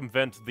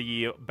circumvent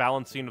the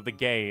balancing of the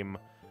game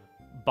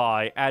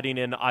by adding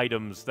in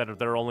items that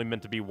are only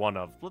meant to be one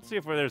of. Let's see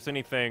if there's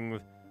anything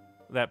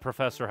that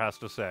Professor has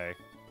to say.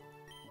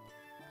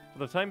 For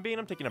the time being,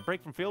 I'm taking a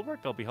break from fieldwork.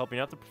 I'll be helping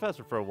out the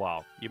Professor for a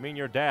while. You mean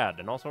your dad,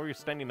 and also you're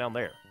standing down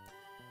there.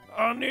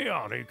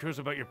 Neon, are you curious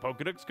about your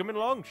Pokedex coming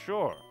along?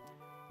 Sure.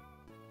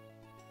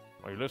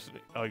 Are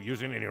you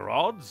using any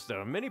rods? There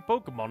are many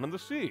Pokemon in the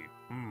sea.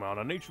 On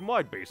a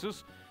nationwide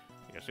basis.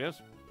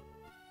 Yes.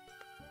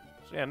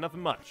 So yeah,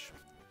 nothing much.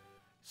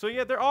 So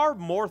yeah, there are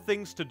more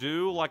things to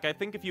do. Like, I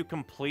think if you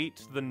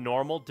complete the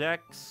normal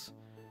decks,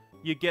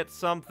 you get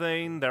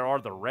something. There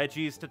are the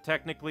Reggies to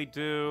technically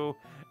do.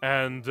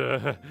 And,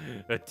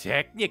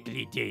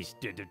 technically,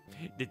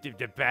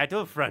 the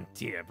Battle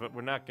Frontier. But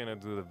we're not gonna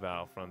do the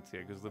Battle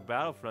Frontier, because the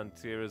Battle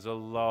Frontier is a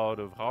load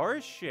of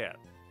horse shit.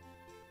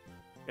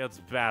 It's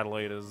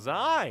badly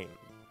designed.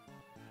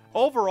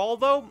 Overall,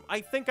 though,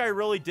 I think I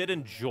really did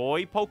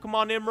enjoy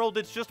Pokemon Emerald.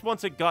 It's just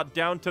once it got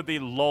down to the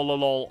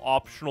lol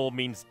optional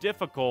means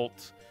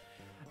difficult,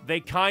 they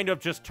kind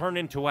of just turn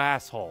into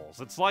assholes.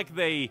 It's like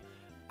they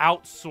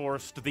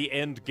outsourced the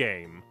end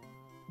game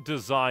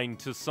design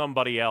to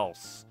somebody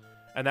else,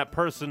 and that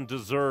person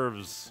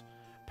deserves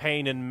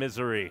pain and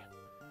misery.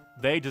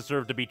 They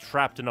deserve to be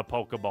trapped in a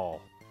Pokeball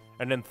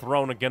and then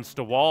thrown against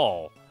a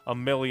wall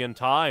 1,000,000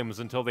 times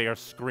until they are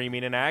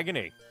screaming in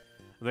agony.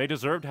 They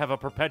deserve to have a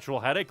perpetual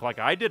headache like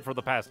I did for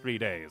the past 3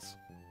 days,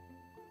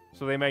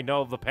 so they may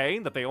know the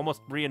pain that they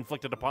almost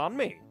re-inflicted upon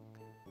me.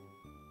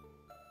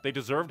 They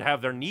deserve to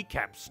have their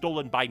kneecaps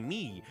stolen by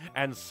me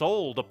and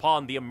sold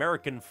upon the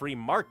American free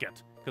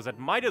market, because it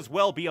might as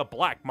well be a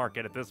black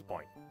market at this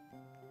point.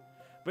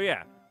 But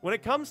yeah, when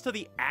it comes to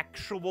the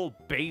actual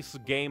base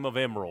game of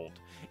Emerald,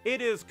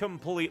 it is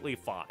completely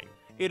fine.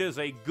 It is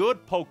a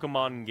good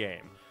Pokemon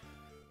game.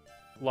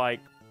 Like,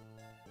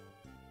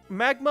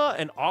 Magma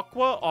and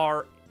Aqua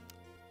are...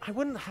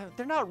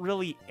 they're not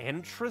really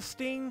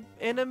interesting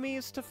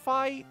enemies to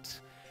fight.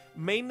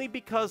 Mainly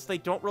because they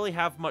don't really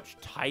have much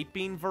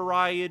typing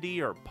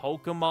variety or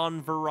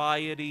Pokemon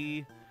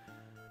variety.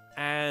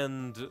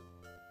 And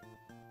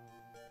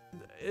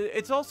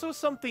it's also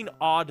something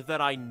odd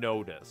that I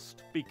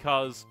noticed.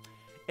 Because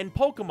in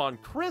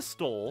Pokemon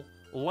Crystal,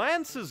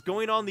 Lance is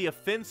going on the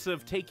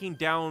offensive, taking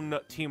down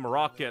Team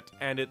Rocket,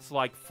 and it's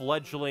like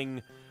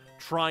fledgling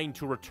trying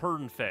to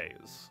return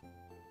phase.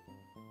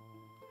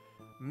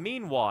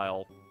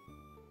 Meanwhile,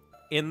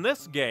 in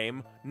this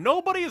game,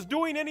 nobody is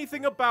doing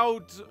anything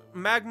about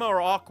Magma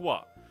or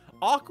Aqua.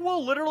 Aqua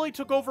literally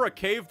took over a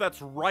cave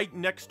that's right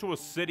next to a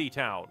city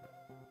town.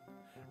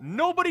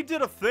 Nobody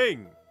did a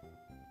thing.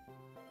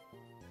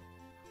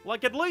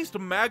 Like, at least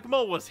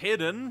Magma was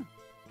hidden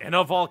in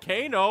a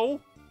volcano.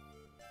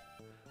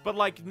 But,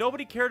 like,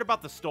 nobody cared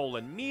about the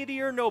stolen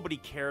meteor. Nobody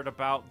cared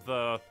about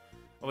the...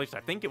 At least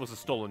I think it was a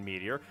stolen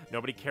meteor.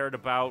 Nobody cared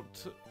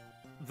about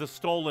the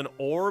stolen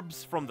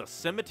orbs from the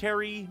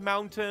cemetery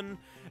mountain.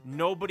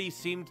 Nobody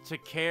seemed to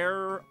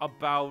care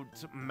about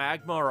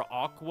Magma or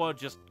Aqua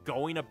just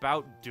going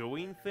about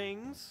doing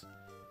things.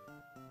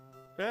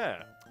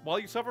 Yeah. While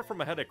you suffer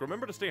from a headache,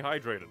 remember to stay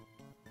hydrated.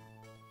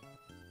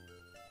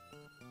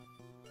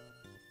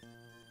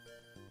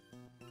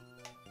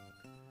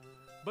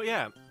 But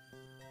yeah,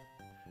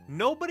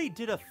 nobody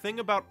did a thing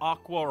about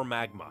Aqua or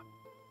Magma.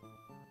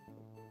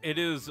 It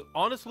is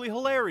honestly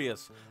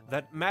hilarious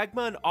that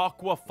Magma and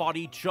Aqua fought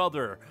each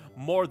other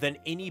more than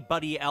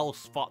anybody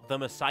else fought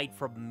them aside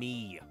from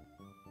me.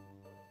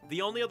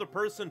 The only other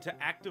person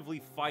to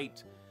actively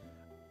fight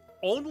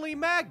only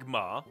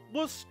Magma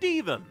was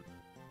Steven.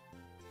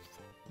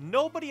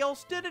 Nobody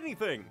else did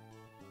anything.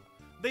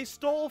 They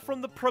stole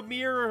from the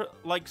premier,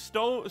 like,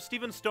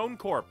 Steven Stone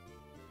Corp.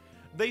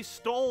 They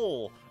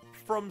stole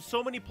from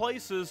so many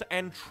places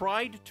and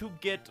tried to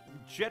get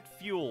jet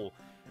fuel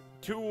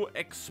to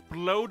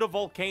explode a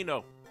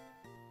volcano.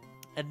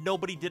 And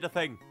nobody did a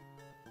thing.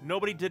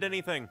 Nobody did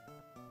anything.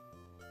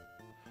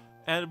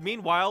 And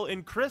meanwhile,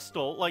 in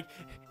Crystal, like,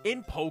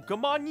 in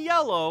Pokemon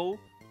Yellow,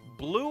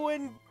 Blue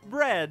and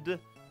Red,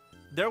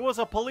 there was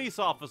a police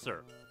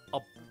officer,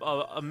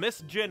 a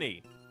Miss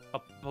Ginny, a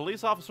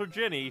police officer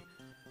Ginny,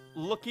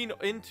 looking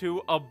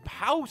into a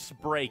house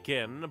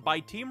break-in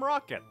by Team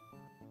Rocket.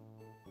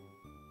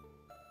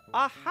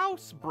 A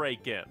house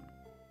break-in.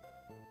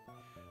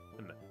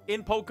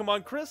 In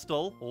Pokemon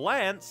Crystal,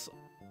 Lance,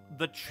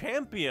 the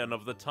champion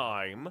of the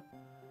time,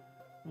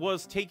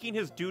 was taking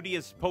his duty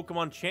as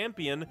Pokemon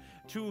champion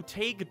to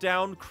take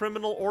down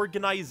criminal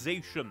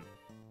organization.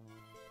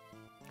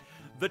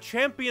 The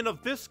champion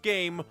of this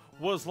game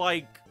was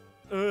like,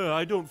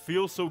 I don't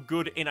feel so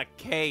good in a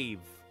cave.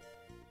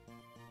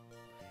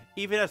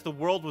 Even as the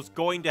world was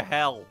going to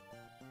hell.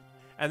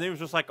 And then it was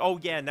just like, oh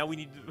yeah, now we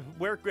need to,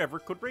 wherever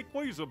could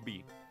Rayquaza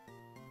be?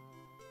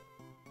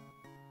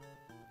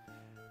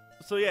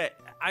 So yeah,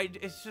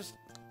 it's just,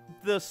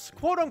 the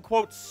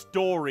quote-unquote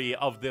story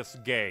of this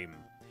game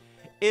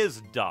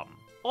is dumb.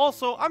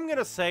 Also, I'm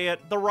gonna say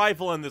it, the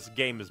rival in this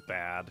game is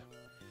bad.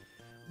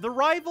 The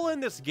rival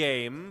in this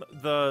game,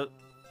 the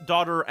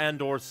daughter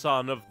and or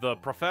son of the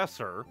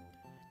professor,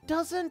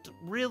 doesn't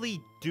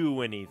really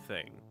do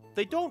anything.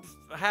 They don't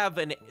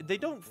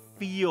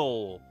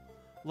feel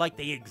like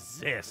they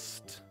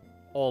exist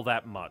all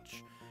that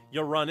much.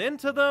 You run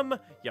into them,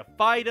 you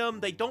fight them,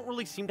 they don't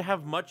really seem to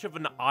have much of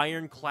an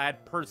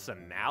ironclad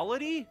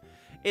personality.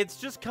 It's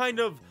just kind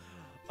of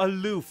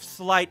aloof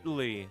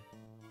slightly.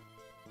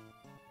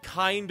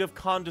 Kind of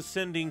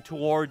condescending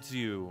towards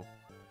you.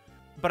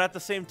 But at the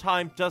same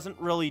time, doesn't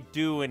really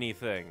do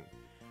anything.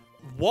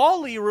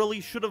 Wally really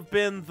should have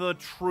been the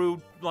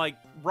true, like,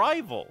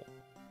 rival.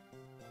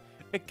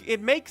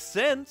 It makes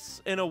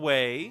sense, in a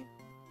way.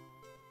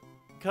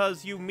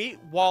 Because you meet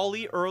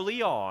Wally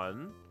early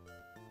on.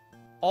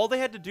 All they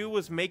had to do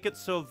was make it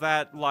so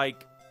that,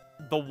 like,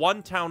 the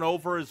one town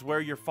over is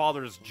where your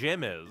father's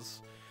gym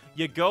is.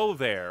 You go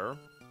there,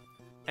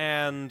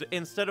 and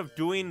instead of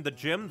doing the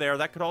gym there,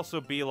 that could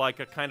also be, like,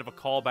 a kind of a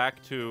callback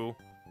to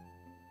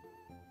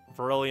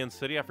Verilion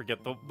City. I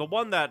forget, the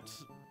one that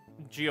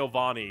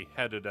Giovanni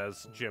headed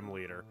as gym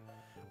leader.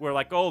 Where,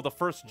 like, oh, the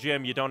first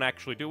gym you don't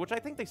actually do, which I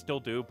think they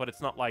still do, but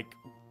it's not, like,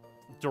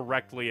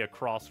 directly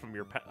across from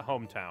your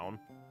hometown.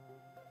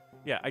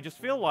 Yeah, I just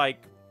feel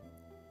like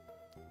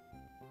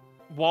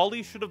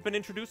Wally should have been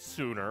introduced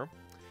sooner.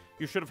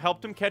 You should have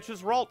helped him catch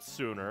his Ralts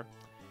sooner.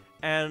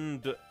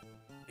 And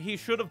he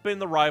should have been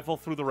the rival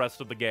through the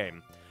rest of the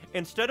game.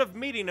 Instead of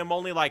meeting him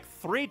only, like,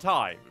 3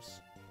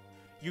 times,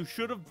 you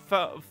should have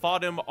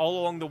fought him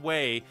all along the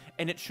way,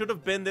 and it should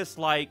have been this,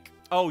 like,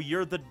 oh,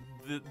 you're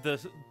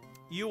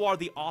you are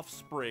the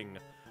offspring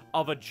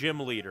of a gym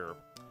leader,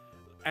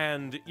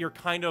 and you're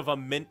kind of a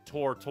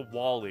mentor to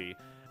Wally.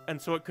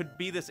 And so it could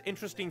be this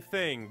interesting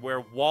thing where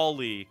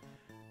Wally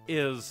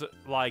is,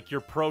 like,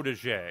 your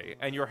protege,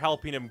 and you're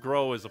helping him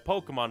grow as a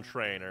Pokemon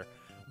trainer,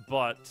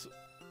 but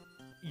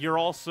you're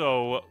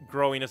also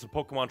growing as a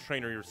Pokemon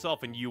trainer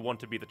yourself, and you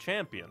want to be the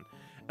champion.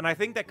 And I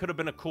think that could have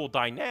been a cool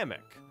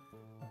dynamic,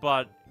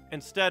 but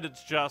instead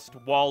it's just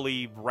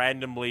Wally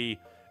randomly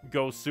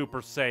goes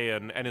Super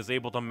Saiyan and is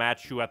able to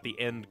match you at the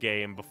end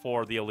game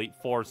before the Elite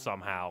Four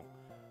somehow,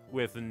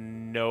 with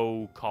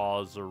no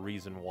cause or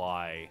reason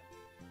why.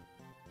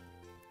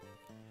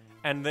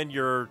 And then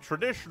your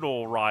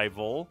traditional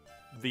rival,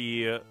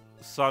 the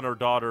son or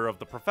daughter of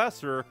the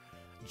professor,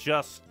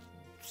 just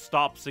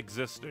stops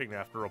existing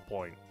after a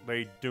point.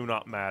 They do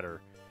not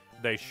matter.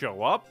 They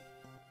show up.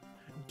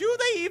 Do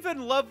they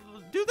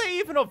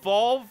even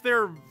evolve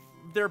their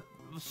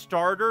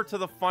starter to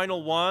the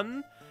final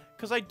one?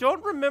 Because I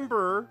don't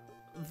remember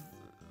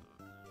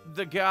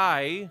the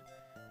guy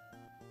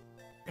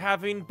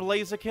having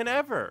Blaziken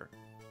ever.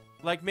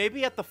 Like,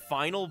 maybe at the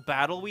final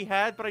battle we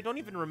had, but I don't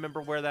even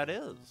remember where that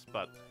is.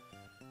 But,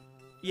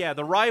 yeah,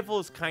 the rival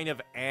is kind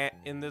of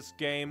in this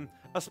game.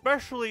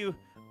 Especially,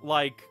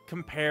 like,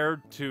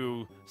 compared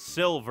to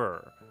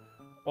Silver.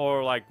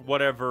 Or, like,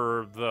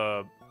 whatever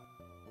the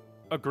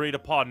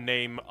agreed-upon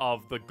name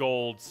of the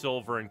Gold,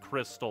 Silver, and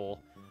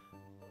Crystal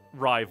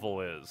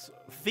rival is.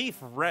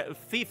 Thief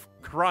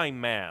Crime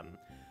Man,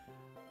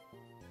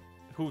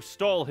 who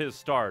stole his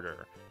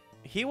starter.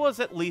 He was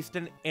at least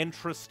an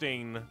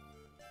interesting,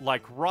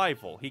 like,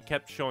 rival. He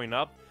kept showing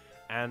up,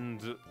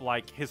 And,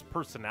 like, his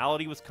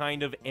personality was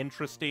kind of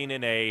interesting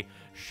in a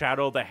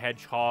Shadow the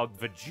Hedgehog,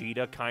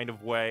 Vegeta kind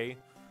of way.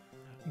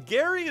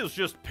 Gary is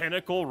just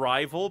pinnacle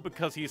rival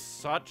because he's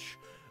such,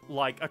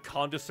 like, a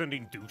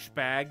condescending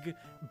douchebag,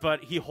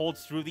 but he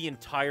holds through the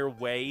entire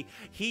way.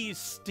 He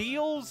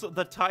steals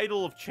the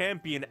title of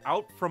champion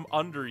out from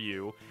under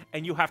you,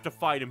 and you have to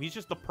fight him. He's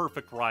just the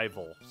perfect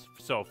rival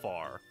so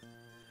far.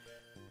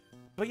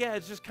 But yeah,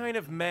 it's just kind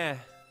of meh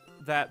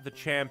that the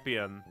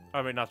champion,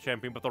 I mean, not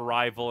champion, but the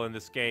rival in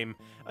this game,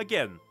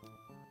 again,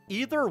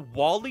 either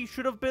Wally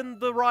should have been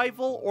the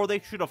rival, or they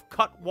should have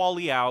cut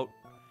Wally out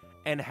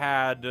and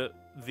had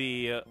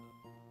the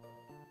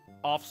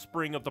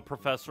offspring of the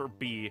professor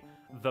be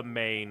the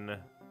main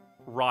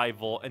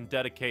rival and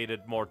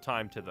dedicated more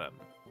time to them.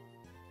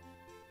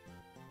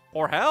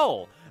 Or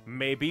hell,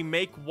 maybe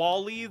make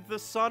Wally the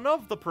son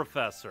of the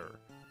professor.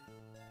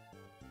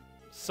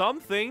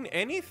 Something,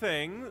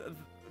 anything,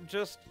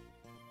 just,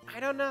 I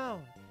don't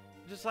know.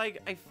 Just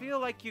like, I feel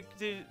like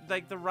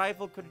like the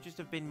rival could just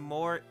have been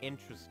more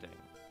interesting.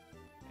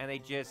 And they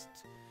just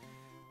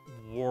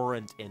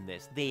weren't in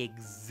this. They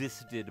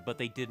existed, but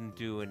they didn't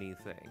do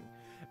anything.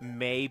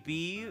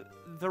 Maybe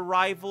the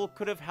rival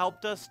could have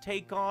helped us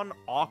take on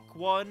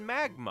Aqua and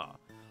Magma.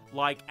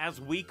 Like, as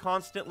we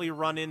constantly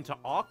run into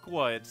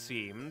Aqua, it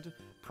seemed,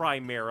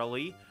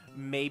 primarily,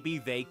 maybe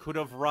they could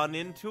have run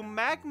into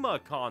Magma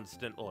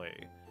constantly.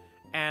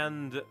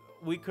 And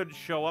we could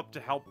show up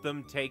to help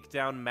them take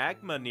down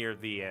Magma near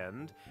the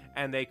end,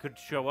 and they could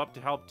show up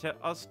to help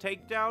us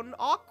take down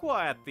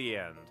Aqua at the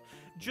end.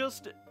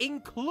 Just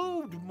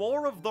include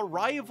more of the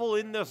rival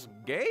in this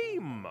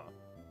game.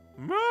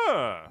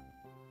 Meh.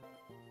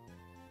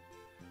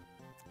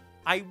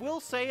 I will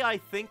say I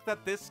think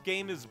that this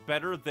game is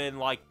better than,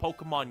 like,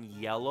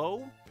 Pokemon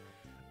Yellow,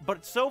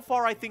 but so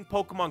far I think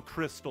Pokemon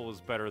Crystal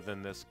is better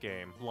than this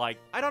game. Like,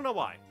 I don't know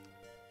why.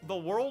 The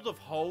world of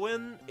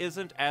Hoenn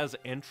isn't as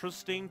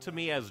interesting to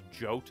me as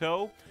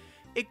Johto.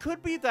 It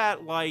could be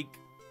that, like,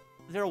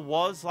 there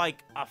was,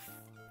 like,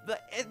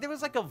 there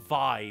was, like, a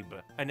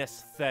vibe, an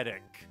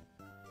aesthetic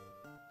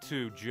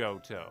to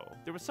Johto.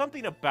 There was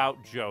something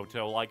about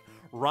Johto, like,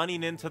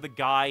 running into the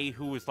guy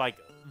who was, like,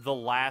 the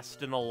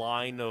last in a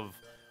line of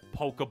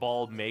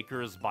Pokeball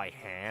makers by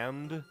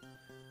hand,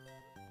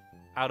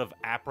 out of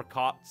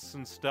apricots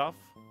and stuff.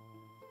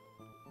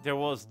 There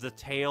was the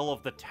Tale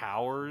of the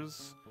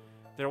Towers.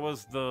 There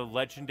was the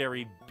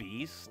legendary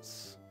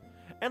beasts.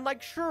 And,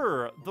 like,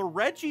 sure, the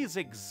Reggies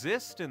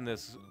exist in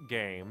this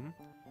game,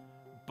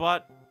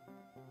 but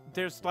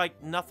there's,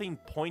 like, nothing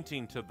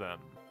pointing to them.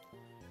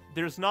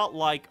 There's not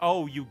like,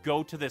 oh, you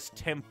go to this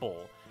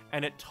temple,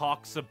 and it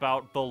talks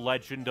about the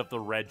legend of the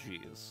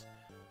Reggies.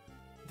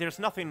 There's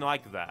nothing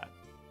like that.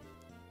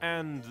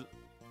 And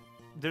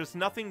there's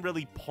nothing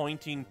really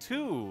pointing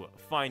to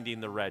finding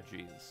the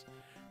Reggies.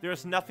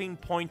 There's nothing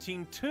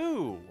pointing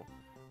to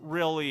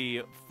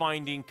really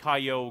finding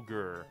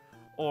Kyogre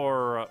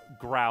or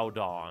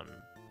Groudon.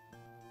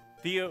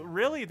 The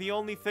only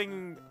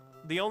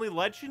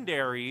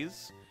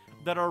legendaries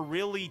that are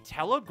really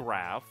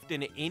telegraphed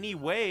in any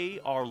way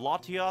are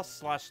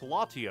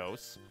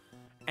Latios/Latios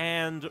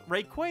and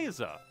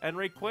Rayquaza. And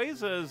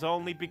Rayquaza is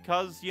only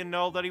because you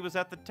know that he was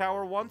at the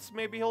tower once,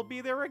 maybe he'll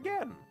be there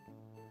again.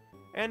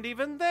 And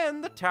even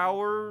then, the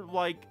tower,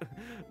 like,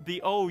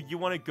 oh, you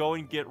want to go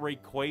and get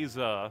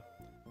Rayquaza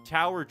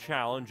tower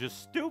challenge is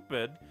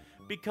stupid,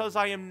 because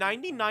I am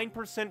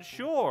 99%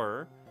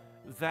 sure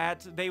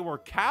that they were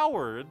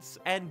cowards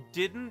and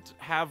didn't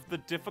have the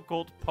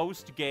difficult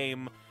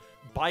post-game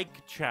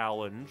bike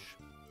challenge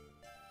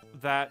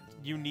that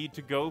you need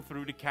to go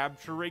through to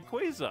capture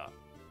Rayquaza.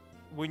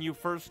 When you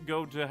first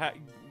go to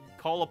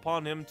call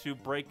upon him to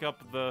break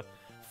up the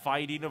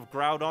fighting of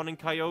Groudon and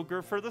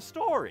Kyogre for the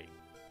story.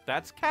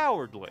 That's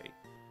cowardly.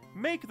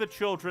 Make the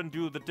children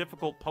do the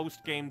difficult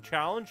post-game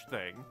challenge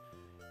thing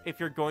if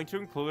you're going to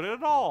include it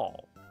at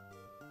all.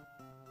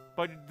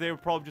 But they were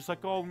probably just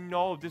like, oh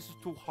no, this is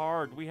too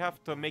hard. We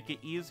have to make it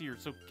easier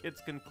so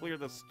kids can clear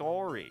the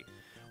story.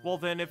 Well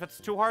then, if it's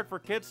too hard for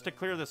kids to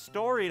clear the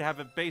story and have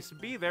it base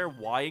be there,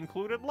 why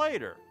include it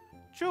later?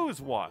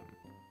 Choose one.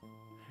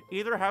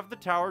 Either have the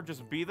tower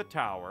just be the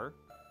tower,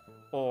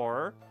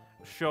 or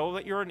show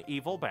that you're an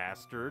evil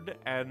bastard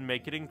and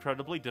make it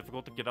incredibly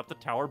difficult to get up the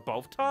tower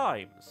both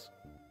times.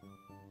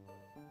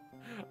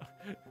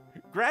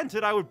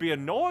 Granted, I would be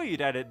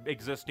annoyed at it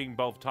existing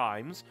both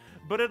times,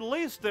 but at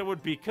least there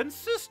would be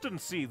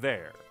consistency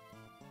there.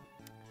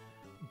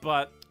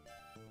 But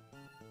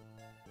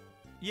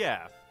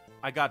yeah,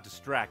 I got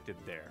distracted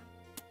there,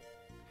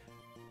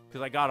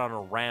 because I got on a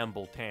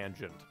ramble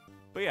tangent.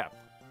 But yeah,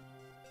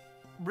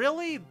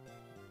 really,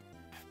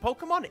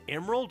 Pokemon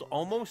Emerald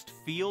almost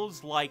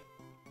feels like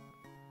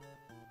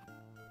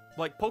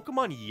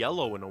Pokemon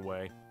Yellow in a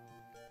way.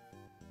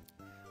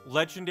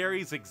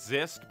 Legendaries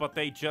exist, but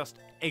they just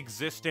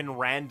exist in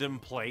random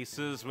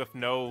places with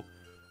no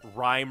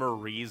rhyme or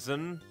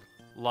reason.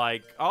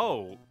 Like,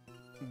 oh,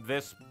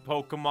 this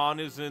Pokemon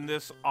is in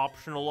this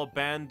optional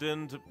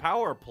abandoned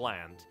power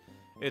plant.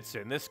 It's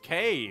in this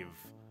cave.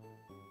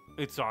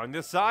 It's on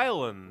this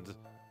island.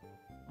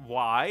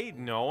 Why?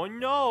 No one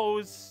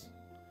knows.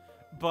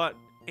 But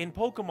in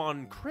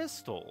Pokemon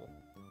Crystal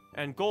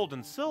and Gold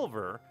and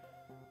Silver,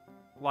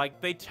 like,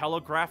 they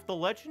telegraph the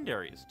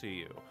legendaries to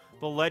you.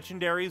 The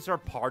legendaries are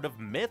part of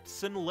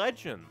myths and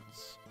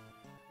legends.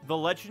 The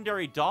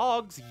legendary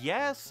dogs,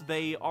 yes,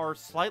 they are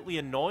slightly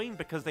annoying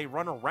because they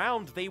run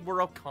around. They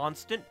were a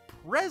constant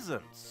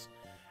presence.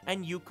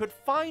 And you could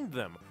find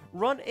them,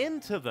 run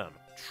into them,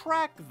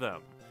 track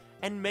them,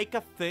 and make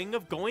a thing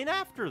of going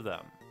after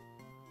them.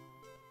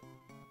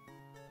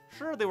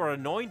 Sure, they were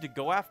annoying to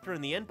go after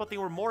in the end, but they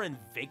were more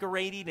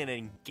invigorating and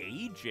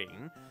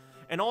engaging.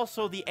 And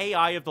also, the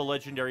AI of the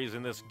legendaries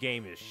in this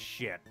game is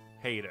shit.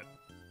 Hate it.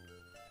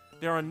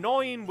 They're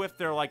annoying with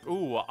their, like,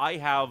 ooh, I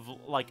have,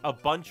 like, a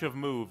bunch of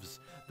moves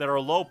that are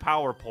low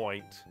power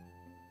point,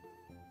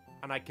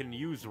 and I can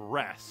use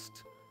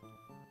rest.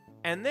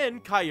 And then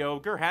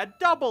Kyogre had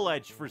Double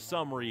Edge for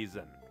some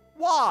reason.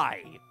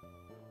 Why?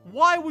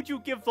 Why would you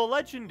give the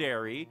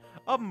legendary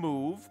a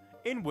move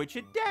in which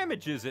it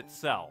damages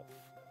itself?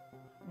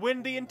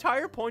 When the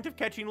entire point of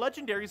catching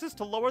legendaries is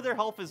to lower their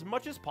health as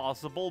much as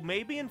possible,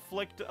 maybe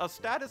inflict a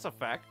status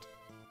effect,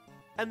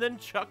 and then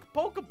chuck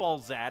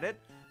Pokeballs at it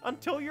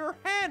until your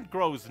hand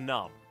grows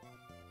numb.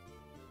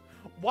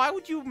 Why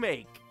would you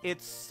make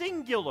its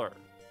singular,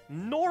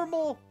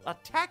 normal,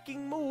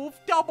 attacking move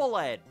Double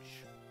Edge?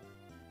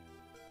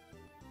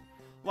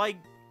 Like,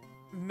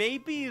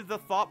 maybe the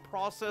thought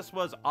process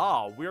was,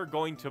 we're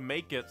going to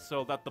make it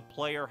so that the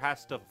player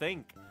has to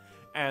think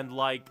and,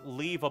 like,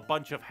 leave a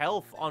bunch of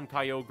health on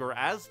Kyogre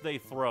as they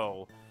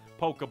throw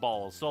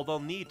Pokeballs, so they'll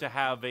need to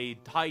have a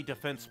high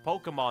defense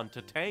Pokemon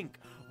to tank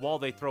while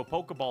they throw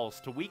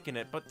Pokeballs to weaken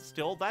it, but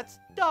still, that's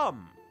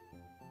dumb.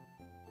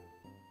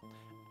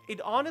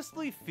 It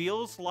honestly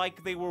feels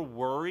like they were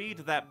worried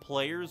that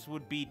players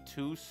would be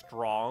too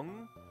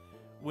strong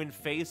when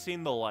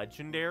facing the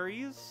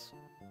legendaries,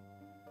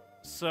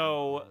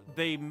 so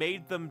they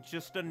made them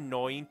just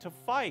annoying to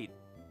fight.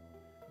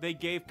 They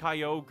gave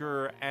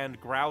Kyogre and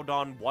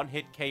Groudon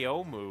one-hit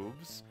KO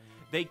moves.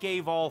 They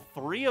gave all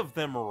three of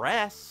them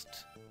rest.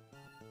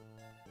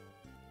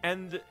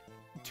 And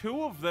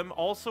two of them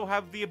also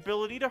have the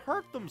ability to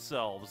hurt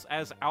themselves,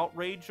 as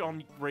Outrage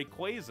on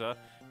Rayquaza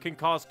can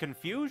cause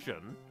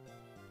confusion.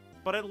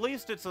 But at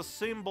least it's a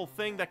simple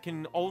thing that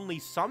can only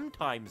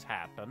sometimes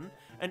happen,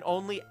 and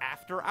only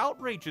after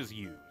Outrage is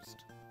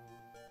used.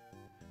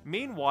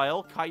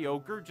 Meanwhile,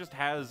 Kyogre just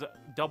has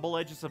Double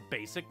Edge as a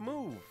basic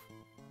move,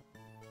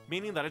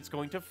 meaning that it's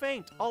going to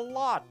faint a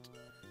lot.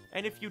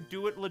 And if you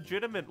do it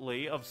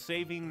legitimately, of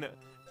saving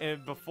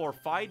before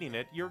fighting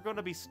it, you're going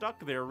to be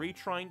stuck there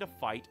retrying to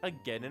fight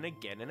again and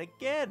again and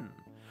again.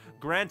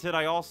 Granted,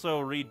 I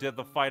also redid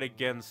the fight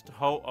against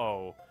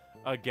Ho-Oh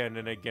again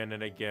and again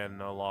and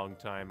again a long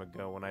time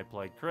ago when I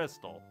played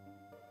Crystal.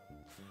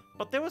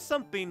 But there was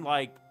something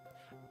like...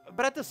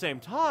 But at the same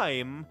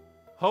time,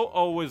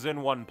 Ho-Oh was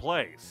in one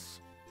place.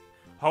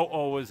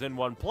 Ho-Oh was in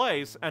one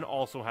place and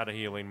also had a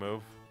healing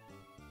move.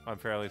 I'm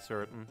fairly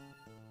certain.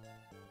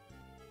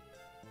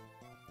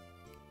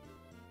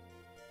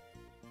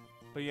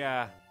 But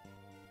yeah,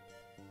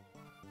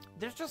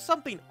 there's just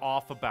something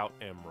off about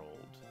Emerald.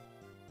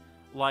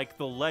 Like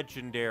the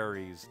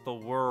legendaries, the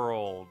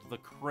world, the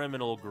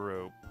criminal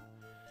group.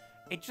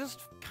 It just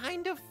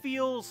kind of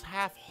feels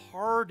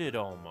half-hearted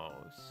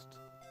almost.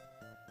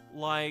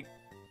 Like,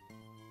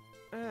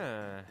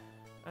 I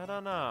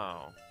don't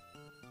know.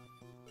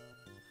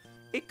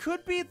 It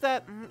could be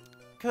that,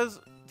 because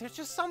there's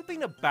just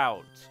something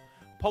about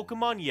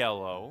Pokemon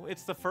Yellow.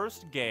 It's the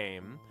first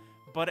game,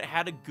 but it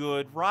had a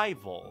good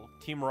rival.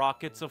 Team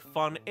Rocket's a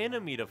fun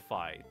enemy to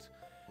fight.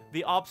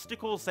 The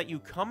obstacles that you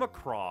come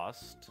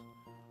across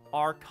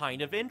are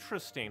kind of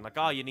interesting. Like,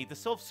 you need the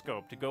Sylph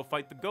Scope to go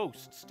fight the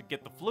ghosts to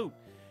get the flute.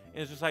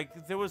 And it's just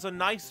like, there was a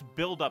nice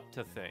build-up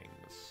to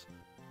things.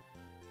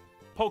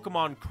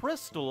 Pokemon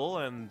Crystal,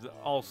 and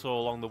also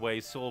along the way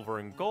Silver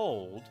and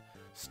Gold,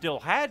 still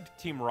had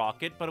Team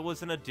Rocket, but it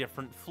was in a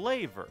different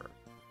flavor.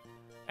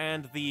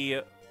 And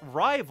the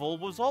rival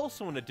was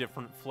also in a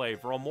different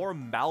flavor, a more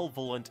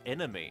malevolent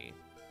enemy.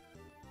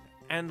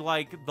 And,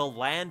 like, the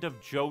land of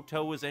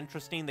Johto was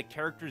interesting, the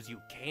characters you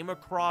came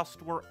across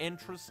were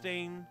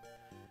interesting.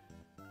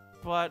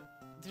 But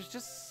there's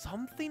just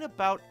something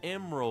about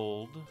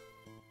Emerald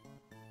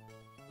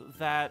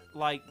that,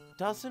 like,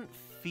 doesn't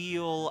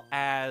feel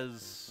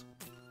as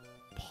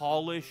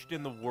polished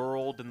in the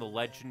world and the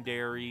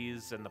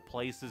legendaries and the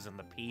places and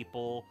the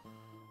people.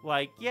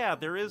 Like, yeah,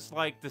 there is,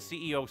 like, the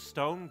CEO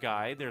Stone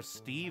guy, there's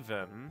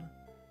Steven.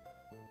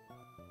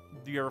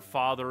 Your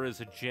father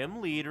is a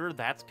gym leader,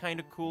 that's kind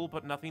of cool,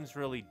 but nothing's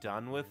really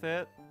done with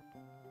it.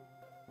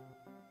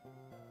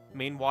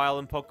 Meanwhile,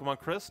 in Pokemon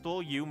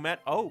Crystal, you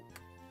met Oak.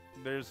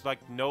 There's,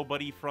 like,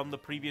 nobody from the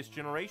previous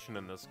generation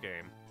in this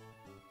game.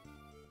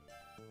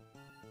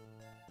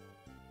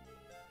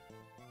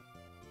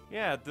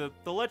 Yeah, the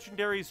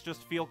legendaries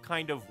just feel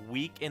kind of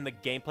weak in the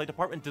gameplay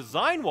department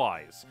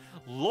design-wise.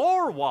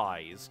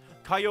 Lore-wise,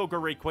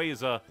 Kyogre,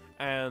 Rayquaza,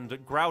 and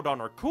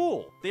Groudon are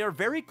cool. They are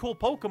very cool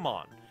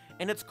Pokemon.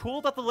 and it's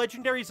cool that the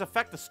legendaries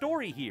affect the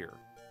story here.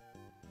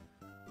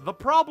 The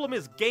problem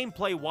is,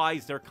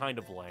 gameplay-wise, they're kind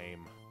of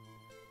lame.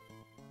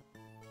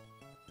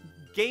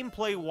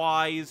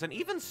 Gameplay-wise, and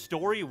even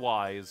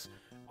story-wise,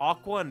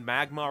 Aqua and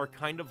Magma are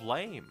kind of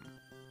lame.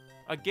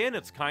 Again,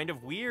 it's kind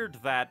of weird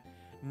that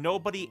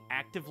nobody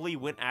actively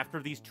went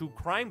after these two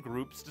crime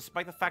groups,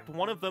 despite the fact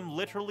one of them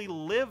literally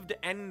lived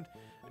and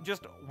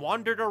just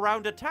wandered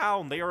around a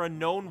town. They are a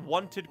known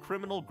wanted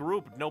criminal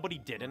group. Nobody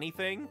did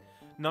anything.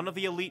 None of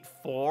the Elite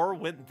Four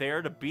went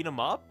there to beat them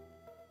up.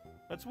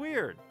 That's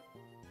weird.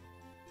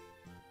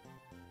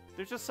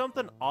 There's just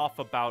something off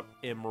about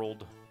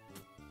Emerald.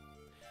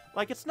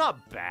 Like, it's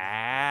not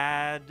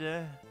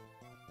bad,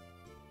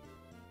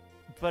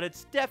 but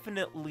it's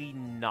definitely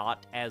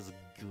not as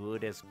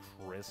good as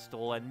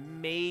Crystal,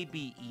 and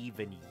maybe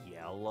even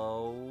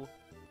Yellow.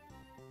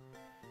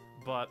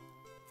 But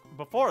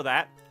before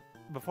that,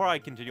 before I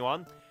continue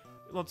on,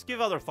 let's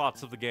give other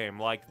thoughts of the game,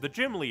 like the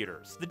gym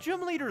leaders. The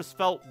gym leaders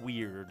felt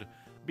weird,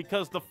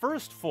 because the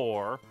first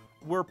four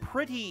were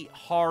pretty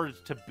hard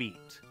to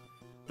beat.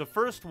 The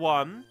first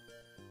one,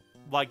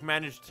 like,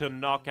 managed to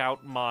knock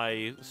out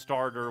my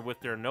starter with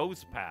their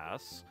nose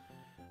pass.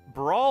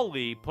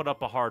 Brawly put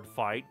up a hard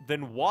fight.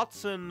 Then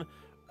Watson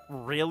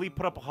really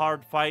put up a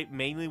hard fight,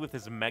 mainly with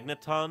his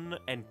Magneton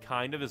and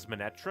kind of his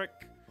Manectric.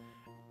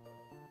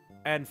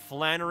 And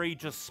Flannery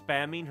just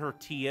spamming her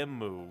TM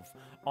move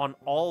on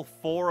all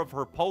four of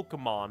her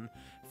Pokemon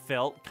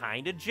felt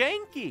kind of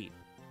janky.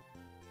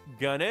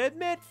 Gonna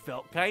admit,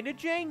 felt kind of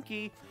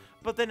janky.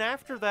 But then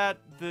after that,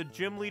 the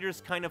gym leaders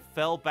kind of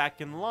fell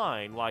back in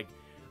line. Like,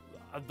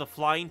 the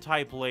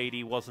flying-type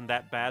lady wasn't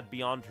that bad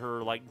beyond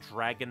her, like,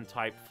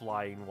 dragon-type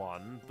flying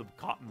one, the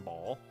Cotton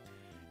Ball.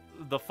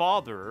 The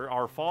father,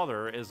 our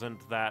father,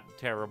 isn't that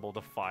terrible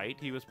to fight.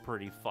 He was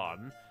pretty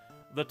fun.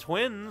 The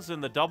twins in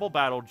the double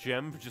battle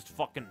gym just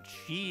fucking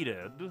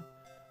cheated,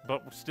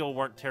 but still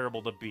weren't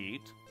terrible to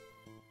beat.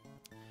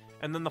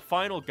 And then the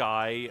final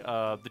guy,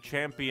 the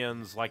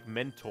champion's, like,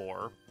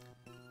 mentor,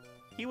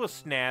 he was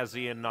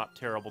snazzy and not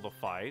terrible to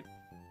fight.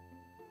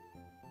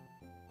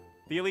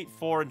 The Elite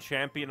Four and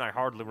Champion I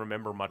hardly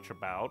remember much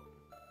about.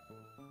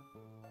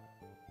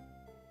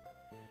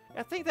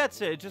 I think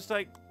that's it. Just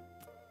like,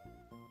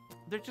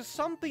 there's just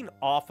something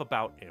off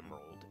about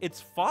Emerald. It's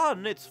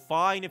fun. It's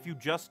fine if you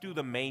just do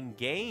the main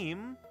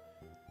game.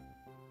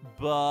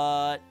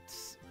 But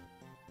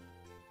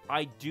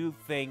I do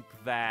think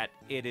that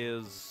it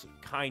is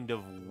kind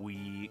of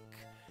weak.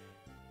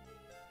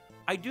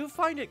 I do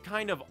find it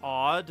kind of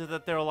odd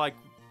that they're like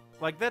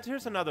that.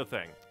 Here's another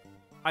thing.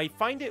 I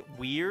find it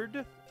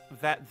weird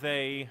that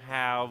they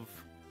have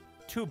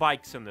two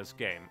bikes in this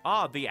game.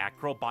 The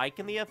Acro bike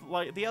and the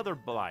other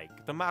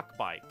bike, the Mach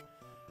bike.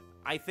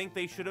 I think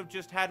they should have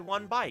just had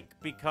one bike,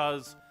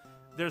 because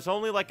there's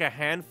only like a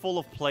handful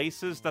of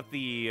places that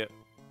the,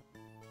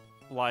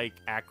 like,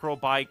 Acro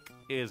bike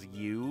is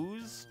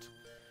used,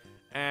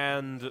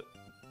 and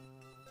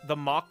the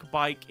Mach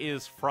bike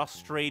is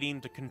frustrating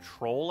to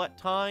control at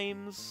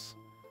times.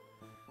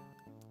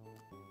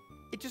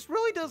 It just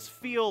really does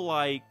feel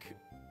like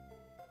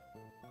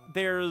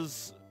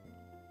there's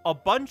a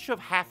bunch of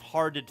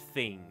half-hearted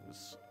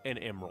things in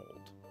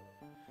Emerald.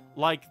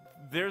 Like,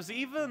 there's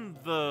even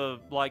the,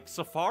 like,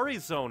 Safari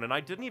Zone, and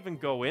I didn't even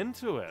go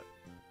into it.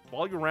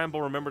 While you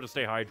ramble, remember to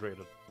stay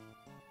hydrated.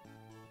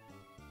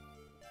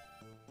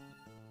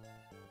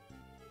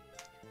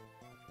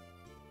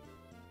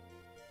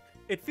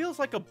 It feels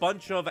like a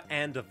bunch of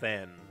and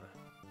then.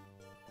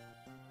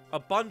 A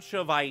bunch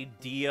of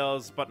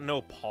ideas, but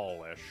no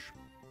polish.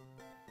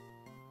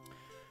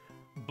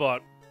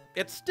 But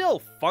it's still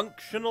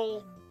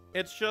functional.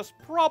 It's just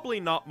probably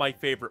not my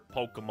favorite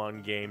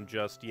Pokemon game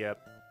just yet.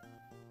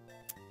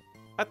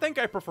 I think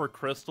I prefer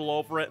Crystal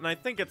over it, and I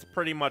think it's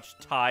pretty much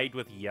tied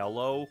with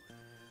Yellow.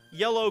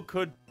 Yellow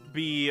could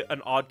be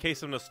an odd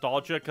case of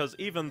nostalgia, because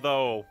even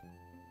though,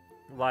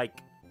 like,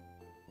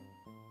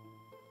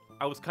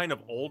 I was kind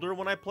of older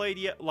when I played,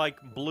 like,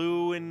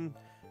 Blue and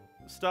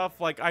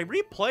stuff, like, I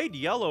replayed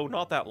Yellow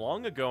not that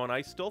long ago, and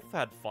I still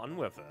had fun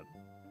with it.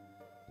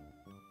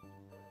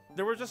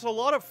 There were just a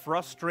lot of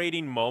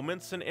frustrating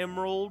moments in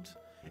Emerald.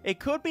 It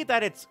could be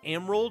that it's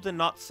Emerald and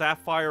not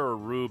Sapphire or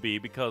Ruby,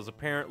 because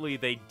apparently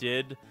they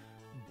did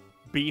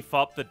beef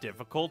up the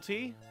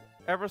difficulty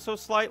ever so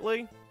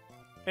slightly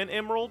in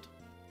Emerald.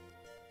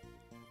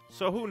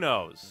 So who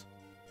knows?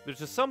 There's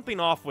just something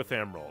off with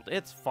Emerald.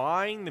 It's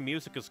fine, the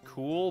music is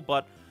cool,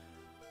 but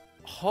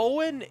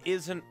Hoenn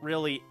isn't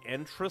really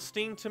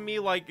interesting to me.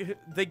 Like,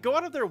 they go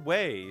out of their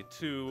way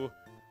to,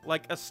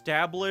 like,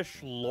 establish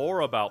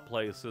lore about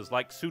places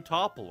like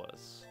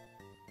Sutopolis.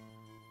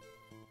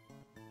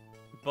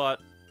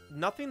 But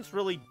nothing's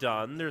really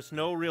done. There's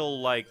no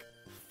real, like,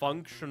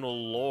 functional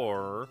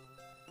lore.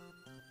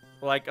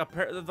 Like,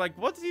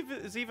 what's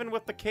even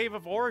with the Cave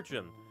of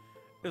Origin?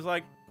 Is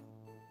like,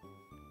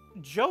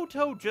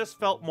 Johto just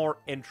felt more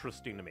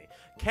interesting to me.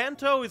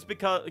 Kanto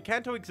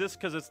exists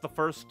because it's the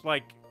first,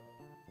 like,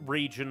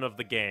 region of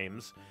the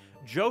games.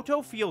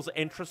 Johto feels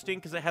interesting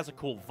because it has a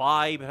cool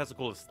vibe, it has a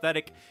cool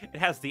aesthetic, it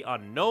has the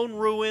unknown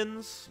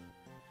ruins,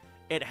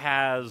 it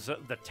has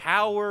the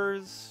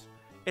towers,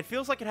 it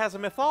feels like it has a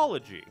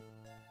mythology.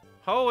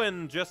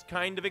 Hoenn just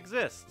kind of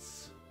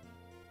exists.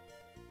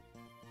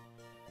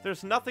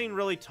 There's nothing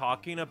really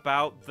talking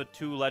about the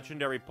 2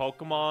 legendary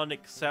Pokemon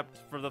except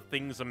for the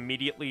things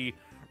immediately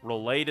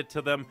related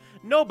to them.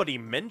 Nobody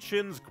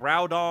mentions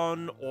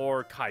Groudon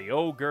or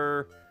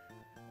Kyogre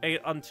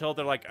until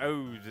they're like,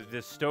 oh,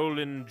 the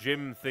stolen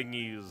gym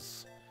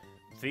thingies.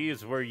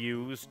 These were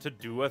used to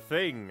do a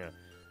thing.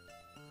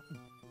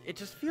 It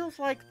just feels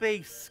like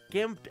they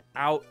skimped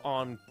out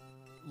on,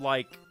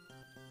 like,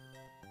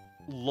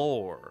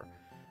 lore.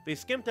 They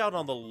skimped out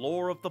on the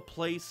lore of the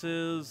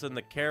places, and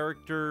the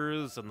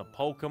characters, and the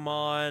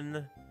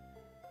Pokemon,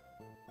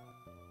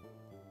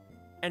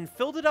 and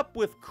filled it up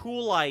with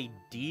cool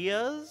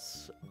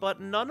ideas, but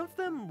none of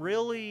them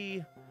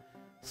really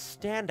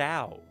stand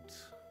out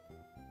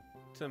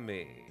to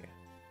me.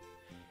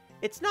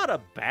 It's not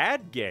a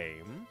bad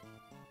game.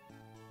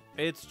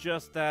 It's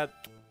just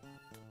that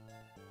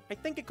I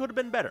think it could have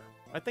been better.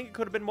 I think it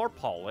could have been more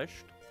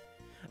polished.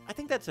 I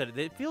think that's it.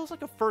 It feels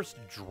like a first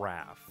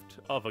draft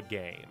of a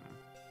game.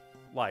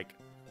 Like,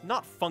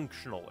 not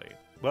functionally.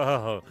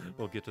 We'll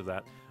get to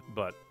that.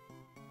 But,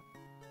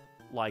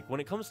 like, when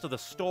it comes to the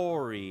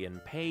story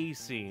and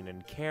pacing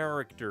and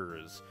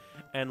characters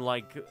and,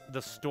 like,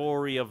 the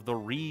story of the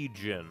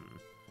region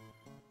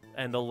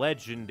and the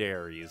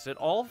legendaries, it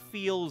all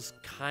feels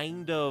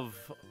kind of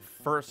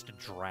first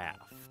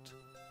draft.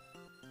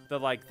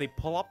 That, like, they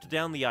plopped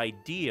down the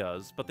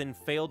ideas, but then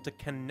failed to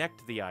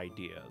connect the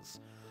ideas.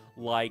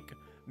 Like,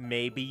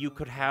 maybe you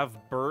could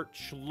have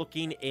Birch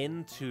looking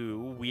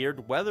into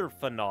weird weather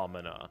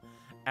phenomena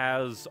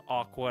as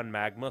Aqua and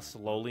Magma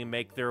slowly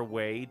make their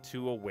way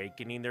to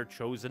awakening their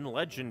chosen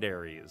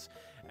legendaries.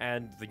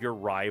 And your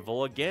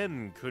rival,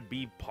 again, could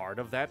be part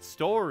of that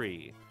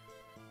story.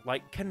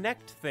 Like,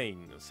 connect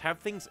things, have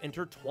things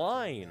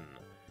intertwine.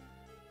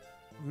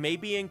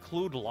 Maybe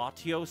include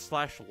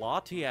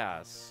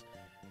Latios/Latias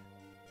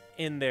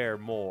in there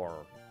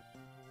more.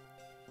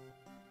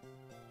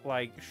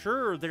 Like,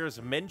 sure,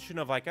 there's mention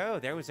of, like, oh,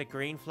 there was a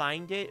green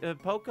flying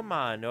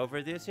Pokemon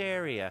over this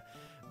area.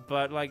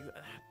 But, like,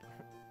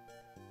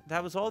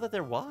 that was all that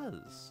there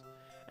was.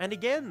 And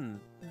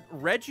again,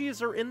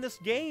 Reggies are in this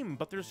game,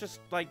 but there's just,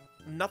 like,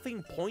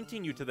 nothing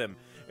pointing you to them.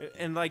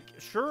 And, like,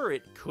 sure,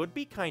 it could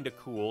be kind of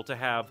cool to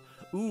have,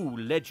 ooh,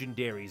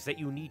 legendaries that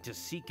you need to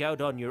seek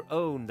out on your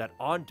own that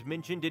aren't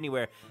mentioned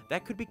anywhere.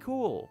 That could be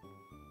cool.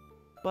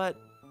 But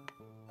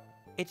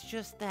it's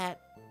just that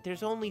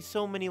there's only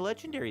so many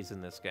legendaries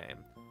in this game.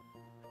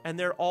 And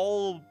they're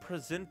all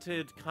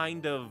presented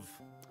kind of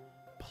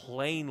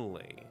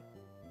plainly.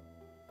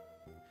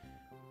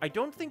 I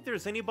don't think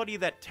there's anybody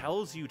that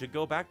tells you to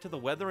go back to the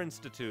Weather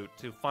Institute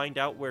to find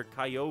out where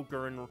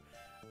Kyogre and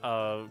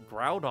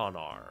Groudon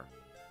are.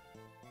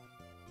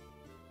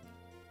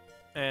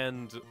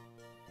 And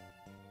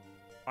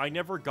I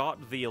never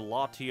got the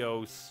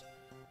Latios,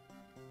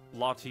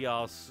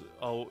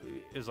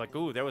 is like,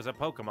 ooh, there was a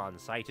Pokemon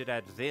sighted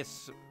at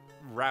this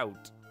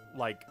route,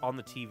 like, on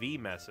the TV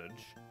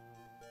message.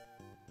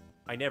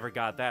 I never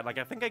got that. Like,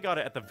 I think I got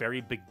it at the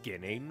very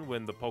beginning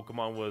when the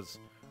Pokemon was,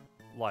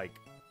 like,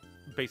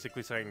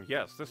 basically saying,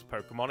 yes, this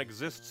Pokemon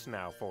exists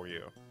now for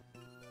you.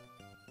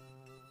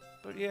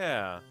 But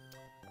yeah,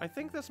 I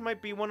think this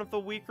might be one of the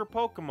weaker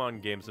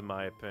Pokemon games in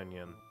my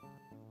opinion.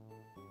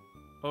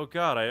 Oh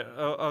god,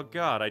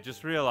 I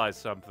just realized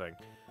something.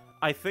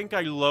 I think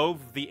I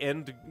loathe the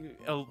end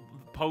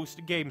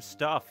post-game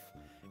stuff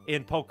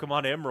in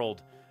Pokemon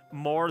Emerald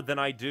more than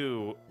I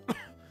do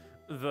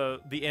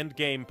the end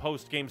game,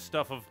 post-game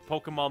stuff of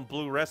Pokemon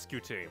Blue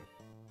Rescue Team.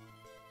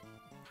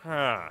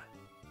 Huh.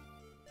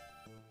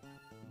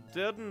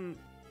 Didn't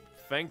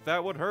think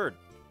that would hurt.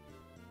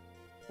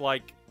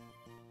 Like,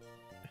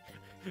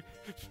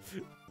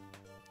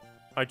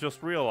 I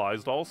just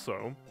realized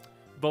also,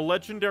 the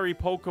legendary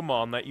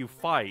Pokemon that you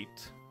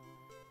fight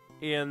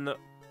in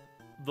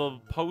the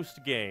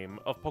post-game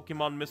of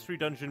Pokemon Mystery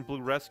Dungeon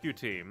Blue Rescue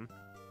Team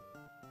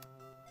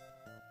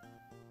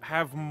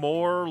have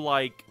more,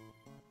 like,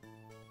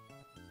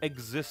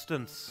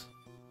 existence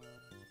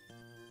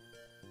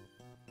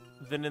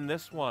than in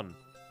this one.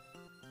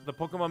 The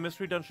Pokemon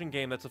Mystery Dungeon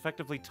game that's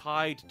effectively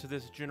tied to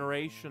this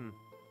generation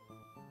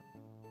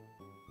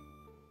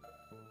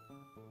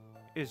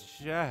is,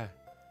 yeah,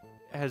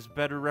 has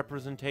better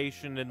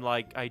representation and,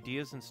 like,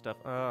 ideas and stuff.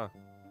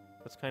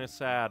 That's kind of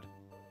sad.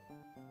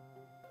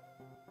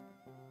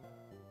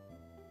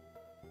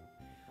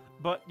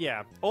 But,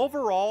 yeah,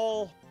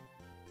 overall,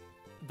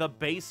 the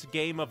base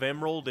game of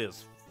Emerald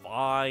is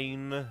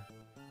fine.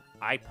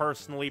 I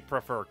personally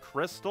prefer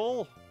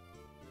Crystal.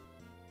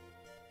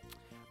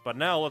 But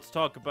now let's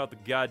talk about the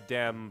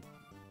goddamn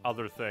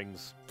other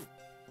things.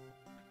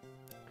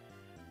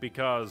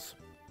 Because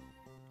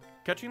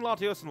catching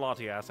Latios and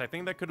Latias, I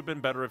think that could have been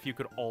better if you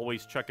could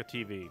always check a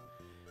TV.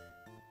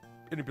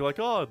 And you'd be like,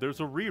 oh, there's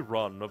a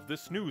rerun of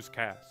this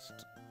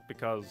newscast.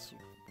 Because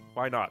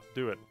Why not?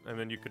 Do it. And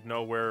then you could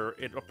know where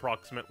it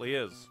approximately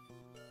is.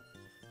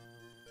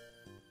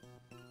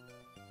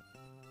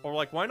 Or,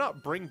 like, why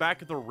not bring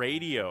back the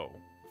radio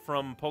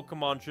from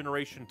Pokemon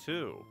Generation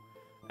 2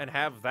 and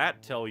have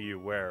that tell you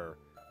where,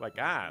 like,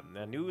 a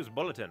news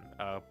bulletin.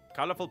 A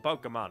colorful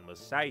Pokemon was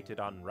sighted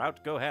on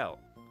Route Go Hell.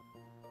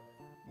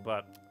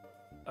 But,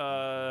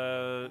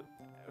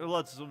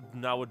 let's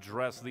now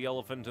address the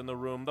elephant in the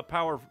room.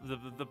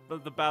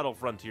 The Battle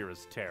Frontier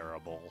is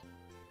terrible.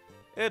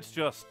 It's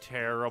just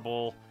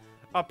terrible.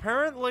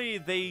 Apparently,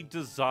 they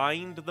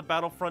designed the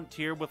Battle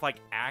Frontier with, like,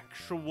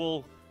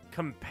 actual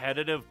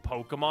competitive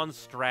Pokemon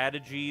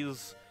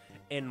strategies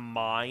in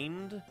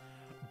mind.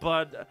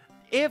 But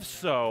if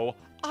so,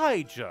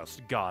 I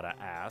just gotta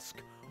ask,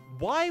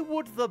 why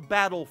would the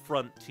Battle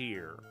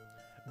Frontier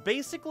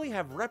basically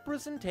have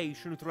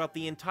representation throughout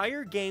the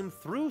entire game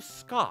through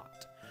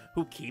Scott,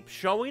 who keeps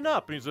showing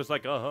up, and he's just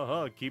like,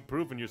 keep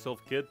proving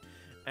yourself, kid.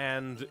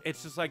 And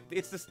it's just like,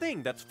 it's this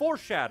thing that's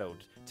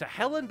foreshadowed to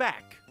hell and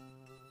back.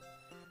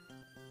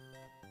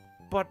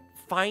 But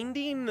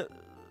finding,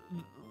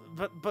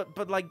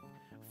 like,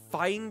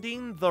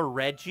 finding the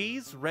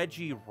Reggies,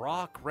 Reggie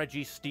Rock,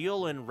 Reggie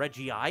Steel, and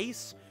Reggie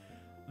Ice,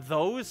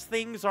 those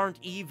things aren't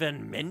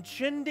even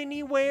mentioned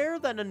anywhere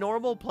that a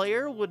normal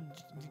player would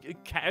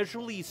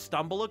casually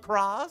stumble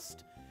across.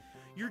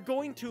 You're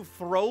going to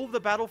throw the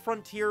Battle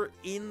Frontier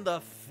in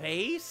the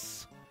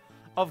face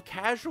of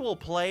casual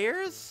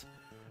players,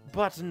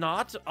 but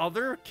not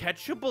other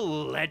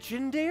catchable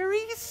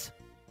legendaries?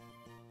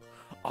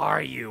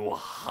 Are you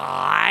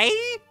high?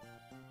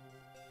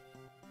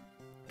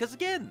 Because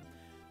again,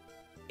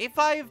 if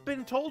I've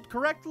been told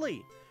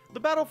correctly, the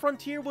Battle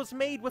Frontier was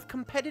made with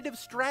competitive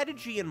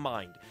strategy in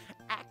mind.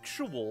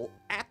 Actual,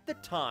 at the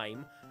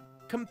time,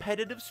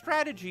 competitive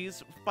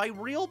strategies by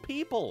real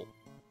people.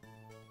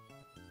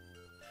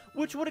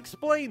 Which would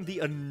explain the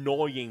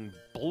annoying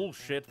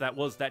bullshit that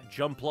was that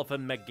Jumpluff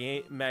and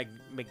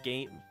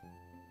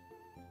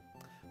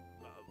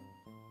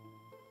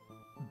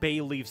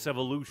Bayleaf's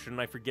evolution,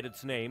 I forget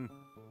its name.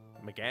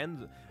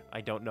 McGann? I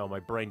don't know, my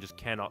brain just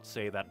cannot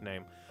say that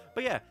name.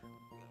 But yeah,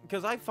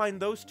 because I find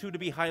those two to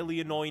be highly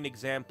annoying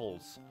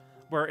examples,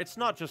 where it's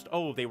not just,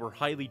 oh, they were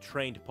highly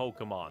trained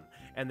Pokemon,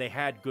 and they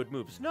had good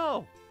moves.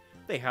 No!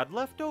 They had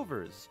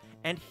leftovers,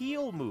 and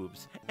heal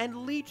moves,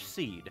 and Leech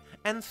Seed,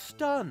 and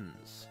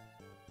stuns.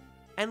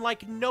 And,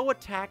 like, no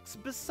attacks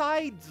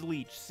besides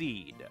Leech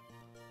Seed.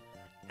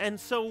 And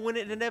so when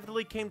it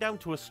inevitably came down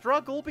to a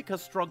struggle,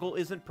 because struggle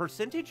isn't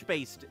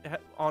percentage-based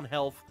on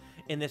health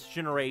in this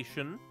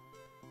generation,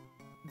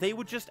 they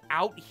would just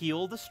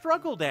out-heal the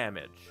struggle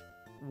damage,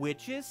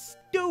 which is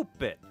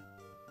stupid.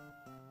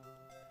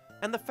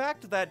 And the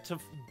fact that to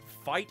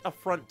fight a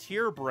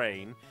Frontier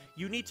Brain,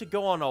 you need to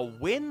go on a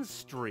win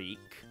streak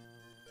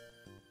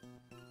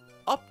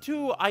up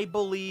to, I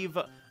believe,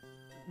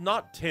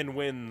 not 10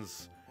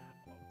 wins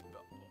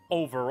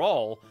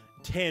overall,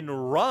 10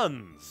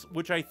 runs,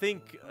 which I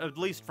think, at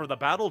least for the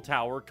Battle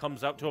Tower,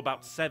 comes out to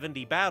about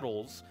 70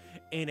 battles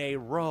in a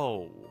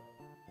row,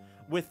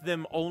 with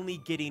them only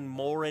getting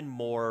more and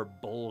more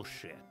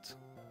bullshit.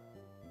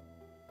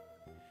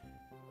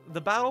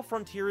 The Battle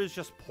Frontier is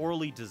just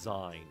poorly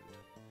designed.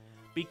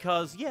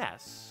 Because,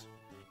 yes,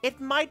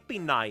 it might be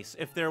nice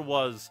if there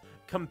was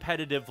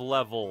competitive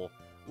level,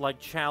 like,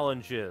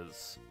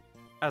 challenges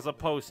as a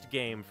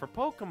post-game for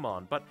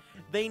Pokemon, but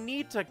they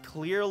need to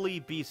clearly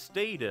be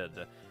stated,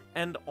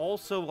 and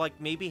also, like,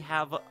 maybe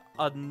have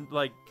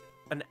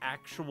an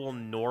actual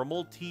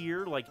normal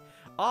tier, like,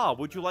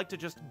 would you like to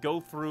just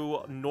go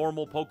through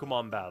normal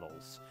Pokemon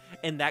battles?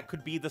 And that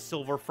could be the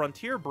Silver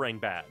Frontier Brain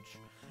Badge.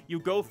 You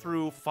go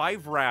through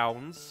 5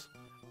 rounds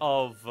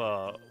of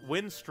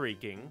win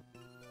streaking,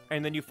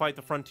 and then you fight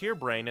the Frontier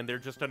Brain, and they're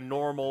just a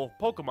normal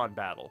Pokemon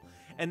battle.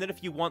 And then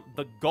if you want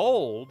the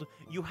gold,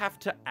 you have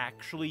to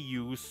actually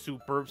use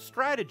super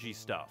strategy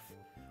stuff,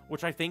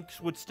 which I think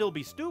would still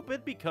be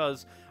stupid,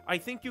 because I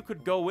think you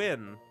could go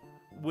in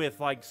with,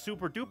 like,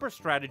 super duper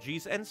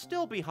strategies and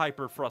still be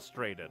hyper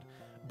frustrated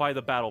by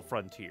the Battle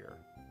Frontier.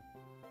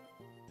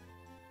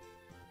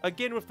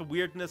 Again, with the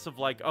weirdness of,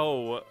 like,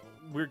 oh,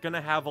 we're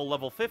gonna have a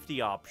level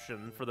 50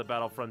 option for the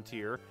Battle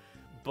Frontier,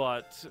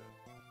 but,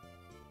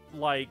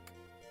 like,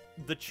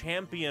 the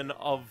champion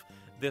of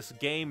this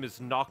game is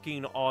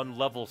knocking on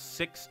level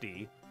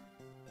 60,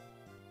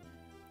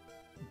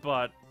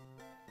 but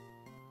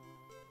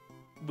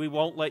we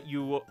won't let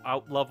you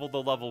outlevel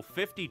the level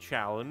 50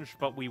 challenge,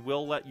 but we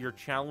will let your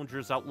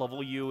challengers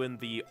outlevel you in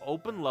the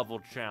open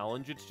level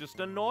challenge. It's just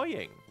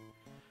annoying.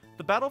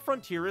 The Battle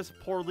Frontier is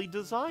poorly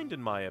designed,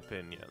 in my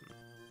opinion.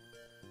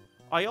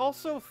 I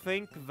also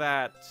think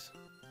that,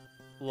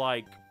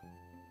 like,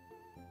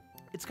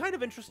 it's kind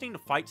of interesting to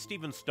fight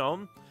Steven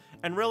Stone,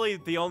 and really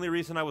the only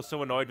reason I was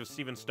so annoyed with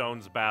Steven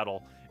Stone's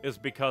battle is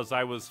because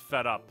I was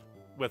fed up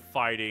with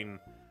fighting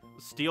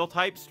Steel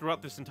types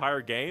throughout this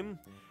entire game,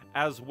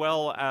 as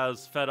well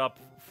as fed up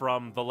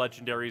from the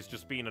legendaries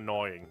just being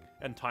annoying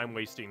and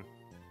time-wasting.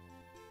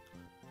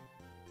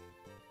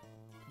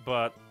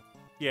 But,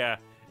 yeah,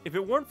 if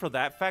it weren't for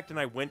that fact and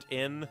I went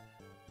in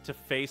to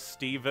face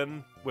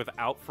Steven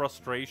without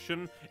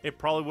frustration, it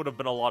probably would have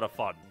been a lot of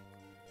fun.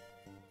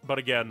 But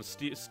again,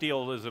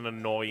 Steel is an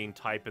annoying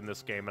type in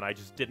this game, and I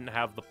just didn't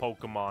have the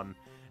Pokemon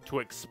to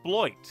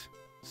exploit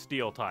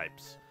Steel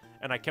types.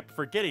 And I kept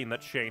forgetting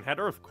that Shane had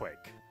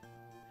Earthquake.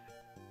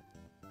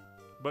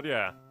 But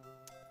yeah.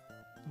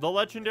 The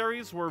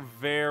legendaries were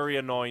very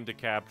annoying to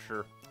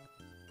capture.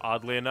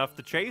 Oddly enough,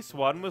 the chase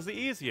one was the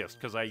easiest,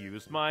 because I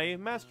used my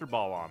Master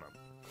Ball on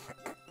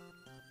him.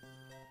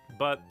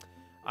 But,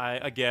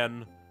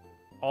 again,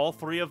 all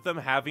three of them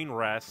having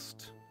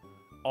rest,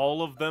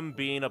 all of them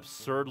being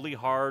absurdly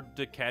hard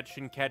to catch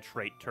in catch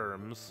rate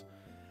terms,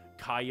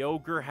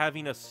 Kyogre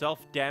having a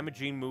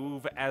self-damaging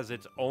move as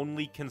its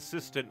only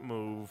consistent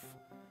move,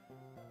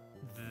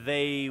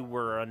 they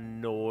were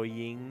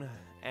annoying,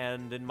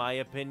 and in my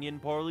opinion,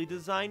 poorly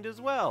designed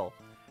as well.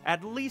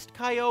 At least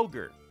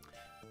Kyogre.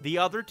 The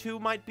other two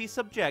might be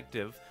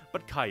subjective,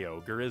 but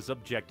Kyogre is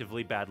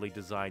objectively badly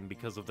designed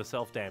because of the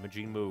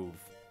self-damaging move.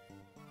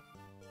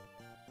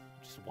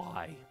 Just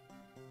why?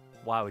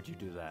 Why would you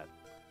do that?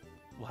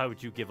 Why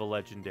would you give a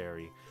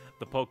legendary,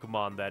 the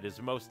Pokemon that is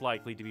most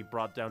likely to be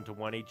brought down to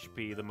 1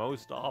 HP the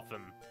most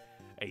often,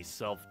 a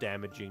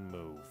self-damaging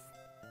move,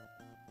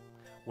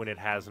 when it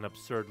has an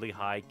absurdly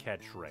high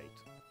catch rate?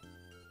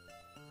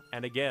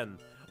 And again,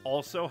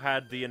 also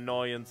had the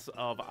annoyance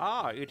of,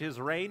 it is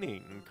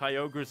raining.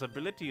 Kyogre's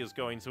ability is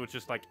going, so it's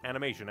just like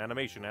animation,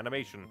 animation,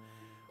 animation.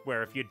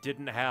 Where if you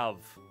didn't have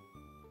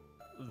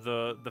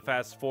the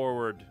fast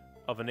forward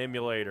of an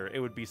emulator, it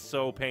would be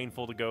so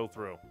painful to go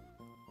through.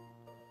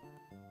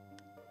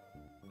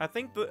 I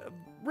think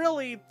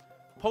really,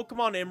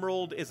 Pokemon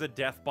Emerald is a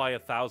death by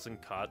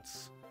 1,000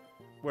 cuts.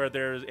 Where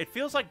it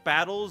feels like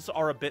battles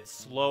are a bit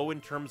slow in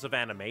terms of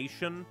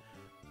animation.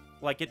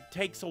 Like, it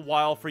takes a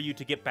while for you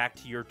to get back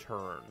to your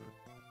turn,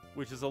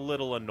 which is a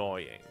little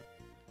annoying.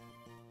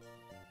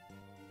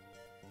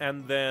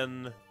 And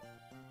then,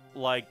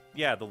 like,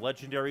 yeah, the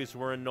legendaries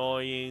were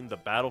annoying, the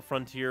Battle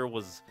Frontier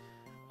was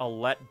a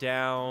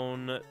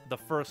letdown, the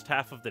first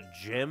half of the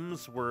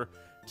gyms were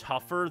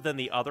tougher than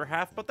the other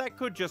half, but that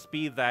could just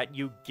be that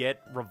you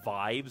get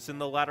revives in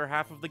the latter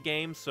half of the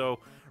game, so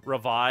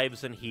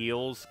revives and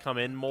heals come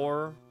in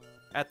more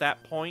at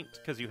that point,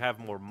 because you have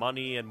more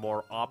money and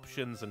more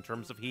options in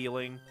terms of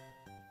healing.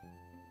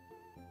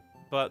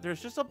 But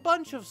there's just a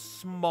bunch of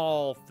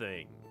small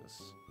things.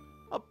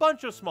 A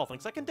bunch of small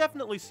things. I can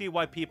definitely see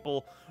why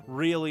people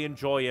really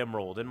enjoy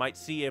Emerald and might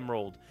see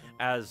Emerald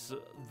as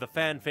the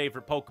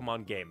fan-favorite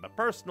Pokemon game. But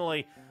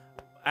personally,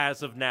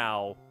 as of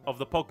now, of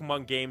the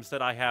Pokemon games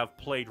that I have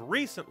played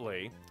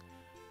recently,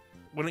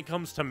 when it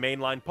comes to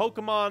mainline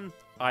Pokemon,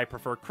 I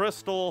prefer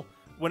Crystal.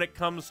 When it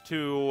comes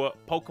to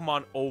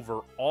Pokemon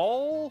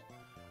overall,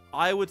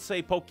 I would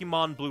say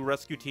Pokemon Blue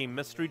Rescue Team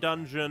Mystery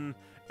Dungeon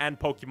and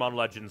Pokemon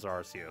Legends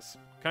Arceus.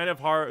 Kind of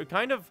hard,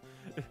 kind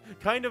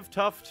of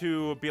tough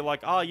to be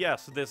like,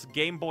 yes, this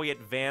Game Boy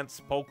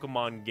Advance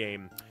Pokemon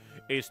game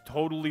is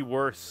totally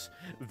worse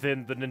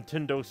than the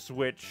Nintendo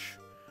Switch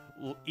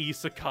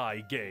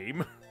Isekai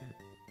game.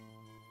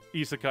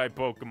 Isekai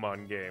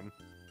Pokemon game.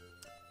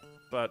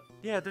 But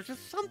yeah, there's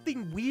just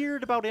something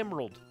weird about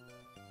Emerald.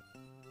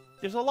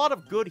 There's a lot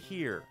of good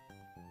here.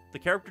 The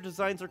character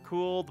designs are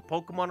cool, the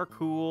Pokemon are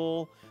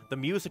cool, the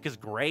music is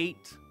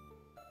great.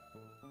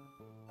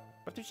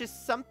 But there's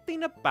just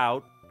something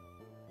about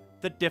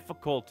the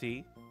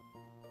difficulty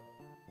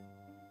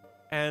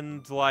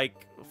and,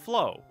 like,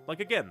 flow.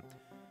 Like, again,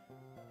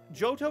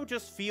 Johto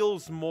just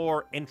feels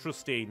more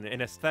interesting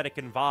in aesthetic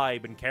and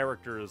vibe and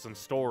characters and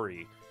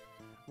story.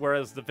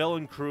 Whereas the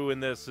villain crew in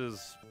this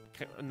is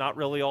not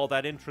really all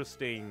that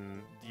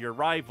interesting. Your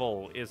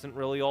rival isn't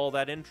really all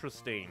that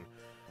interesting.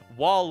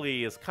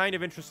 Wally is kind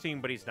of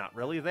interesting, but he's not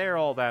really there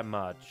all that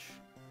much.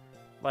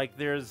 Like,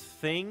 there's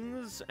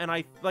things, and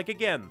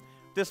again,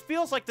 this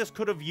feels like this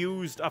could have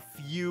used a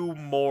few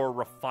more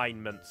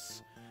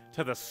refinements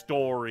to the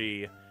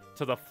story,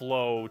 to the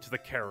flow, to the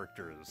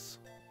characters.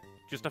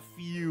 Just a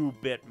few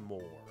bit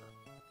more.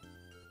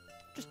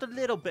 Just a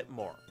little bit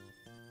more.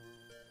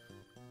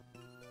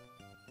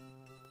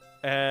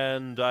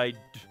 And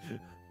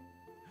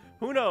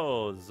who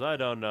knows? I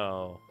don't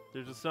know.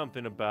 There's just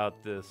something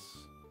about this.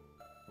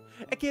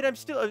 Again,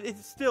 it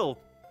still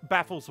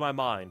baffles my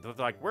mind. It's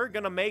like, we're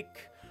gonna make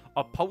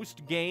a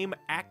post-game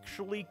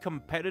actually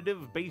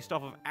competitive, based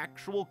off of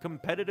actual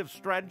competitive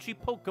strategy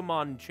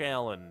Pokemon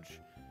challenge.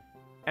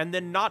 And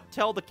then not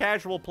tell the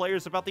casual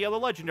players about the other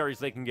legendaries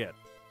they can get.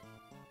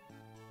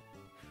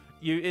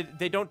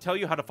 They don't tell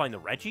you how to find the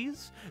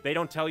Reggies. They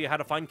don't tell you how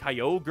to find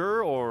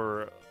Kyogre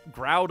or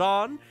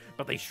Groudon.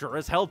 But they sure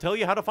as hell tell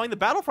you how to find the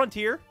Battle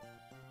Frontier.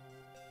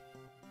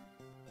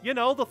 You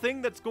know, the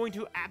thing that's going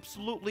to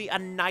absolutely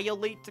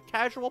annihilate the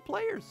casual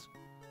players.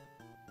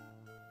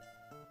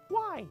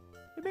 Why?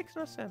 It makes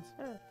no sense.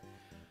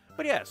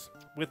 But yes,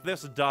 with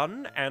this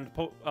done, and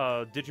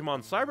Digimon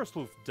Cyber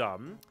Sleuth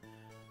done,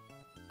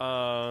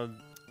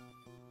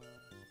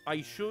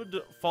 I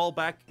should fall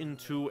back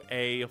into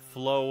a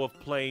flow of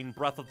playing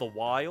Breath of the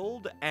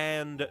Wild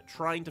and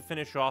trying to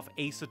finish off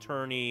Ace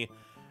Attorney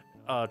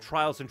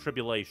Trials and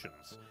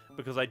Tribulations,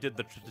 because I did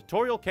the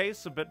tutorial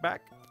case a bit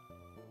back,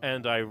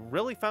 and I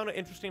really found it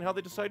interesting how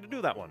they decided to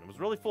do that one. It was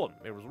really fun.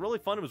 It was really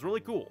fun. It was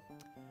really cool.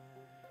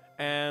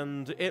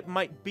 And it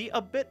might be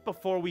a bit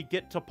before we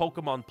get to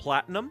Pokemon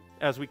Platinum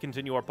as we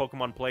continue our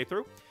Pokemon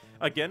playthrough.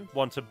 Again,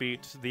 want to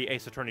beat the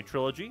Ace Attorney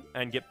trilogy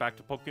and get back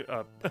to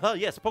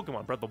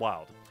Pokemon Breath of the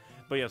Wild.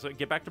 But yes,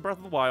 get back to Breath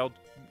of the Wild,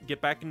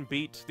 get back and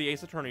beat the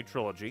Ace Attorney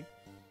trilogy.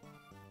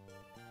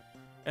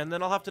 And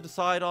then I'll have to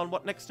decide on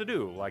what next to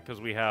do. Like,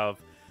 because we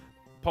have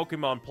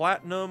Pokemon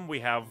Platinum, we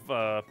have,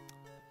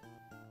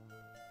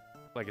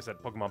 like I said,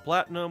 Pokemon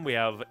Platinum, we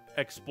have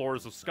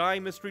Explorers of Sky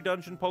Mystery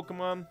Dungeon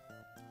Pokemon.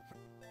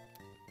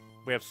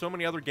 We have so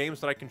many other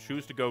games that I can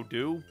choose to go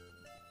do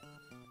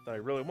that I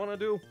really want to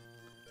do.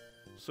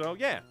 So,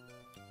 yeah.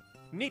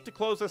 Neat to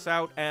close this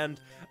out,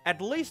 and at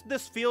least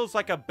this feels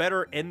like a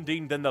better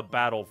ending than the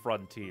Battle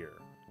Frontier.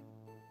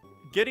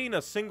 Getting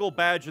a single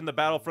badge in the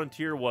Battle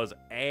Frontier was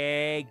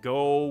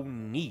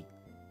agony,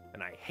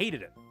 and I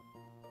hated it.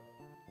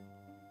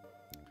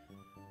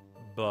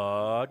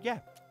 But, yeah.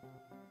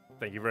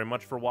 Thank you very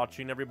much for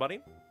watching, everybody.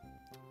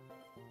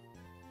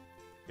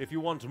 If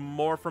you want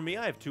more from me,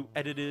 I have two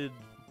edited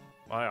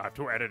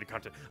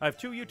content. I have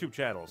two YouTube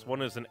channels.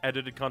 One is an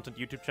edited content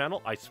YouTube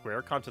channel. I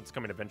swear, content's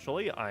coming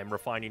eventually. I'm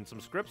refining some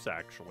scripts,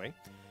 actually.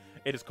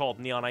 It is called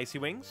Neon Icy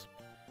Wings,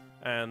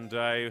 and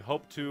I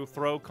hope to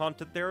throw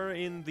content there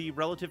in the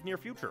relative near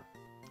future.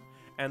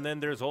 And then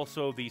there's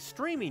also the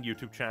streaming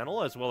YouTube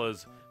channel, as well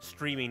as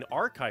streaming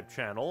archive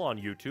channel on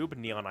YouTube,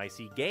 Neon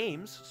Icy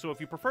Games. So if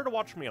you prefer to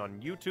watch me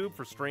on YouTube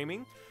for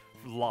streaming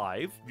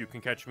live, you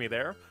can catch me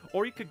there.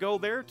 Or you could go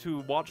there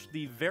to watch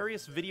the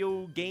various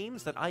video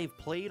games that I've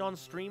played on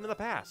stream in the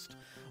past,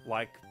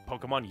 like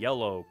Pokemon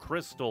Yellow,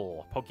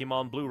 Crystal,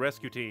 Pokemon Blue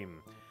Rescue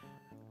Team,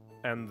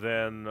 and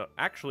then,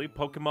 actually,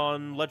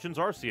 Pokemon Legends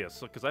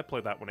Arceus, because I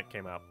played that when it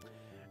came out.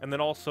 And then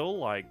also,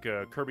 like,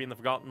 Kirby and the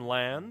Forgotten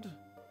Land,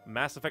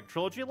 Mass Effect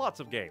Trilogy, lots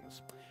of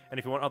games. And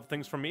if you want other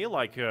things from me,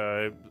 like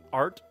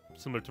art,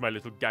 similar to my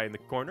little guy in the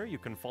corner, you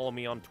can follow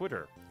me on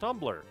Twitter,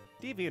 Tumblr,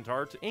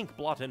 DeviantArt,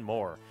 Inkblot, and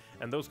more.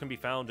 And those can be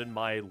found in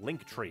my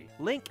link tree,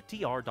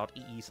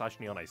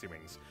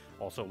 linktr.ee/neonicywings.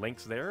 Also,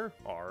 links there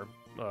are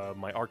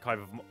my archive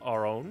of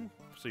our own,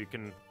 so you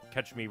can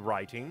catch me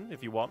writing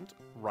if you want.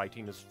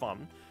 Writing is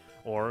fun.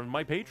 Or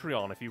my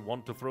Patreon if you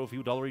want to throw a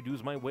few dollary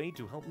dues my way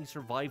to help me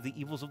survive the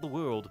evils of the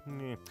world.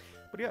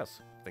 But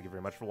yes, thank you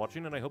very much for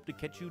watching, and I hope to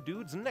catch you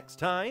dudes next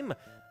time.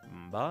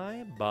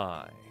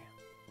 Bye-bye.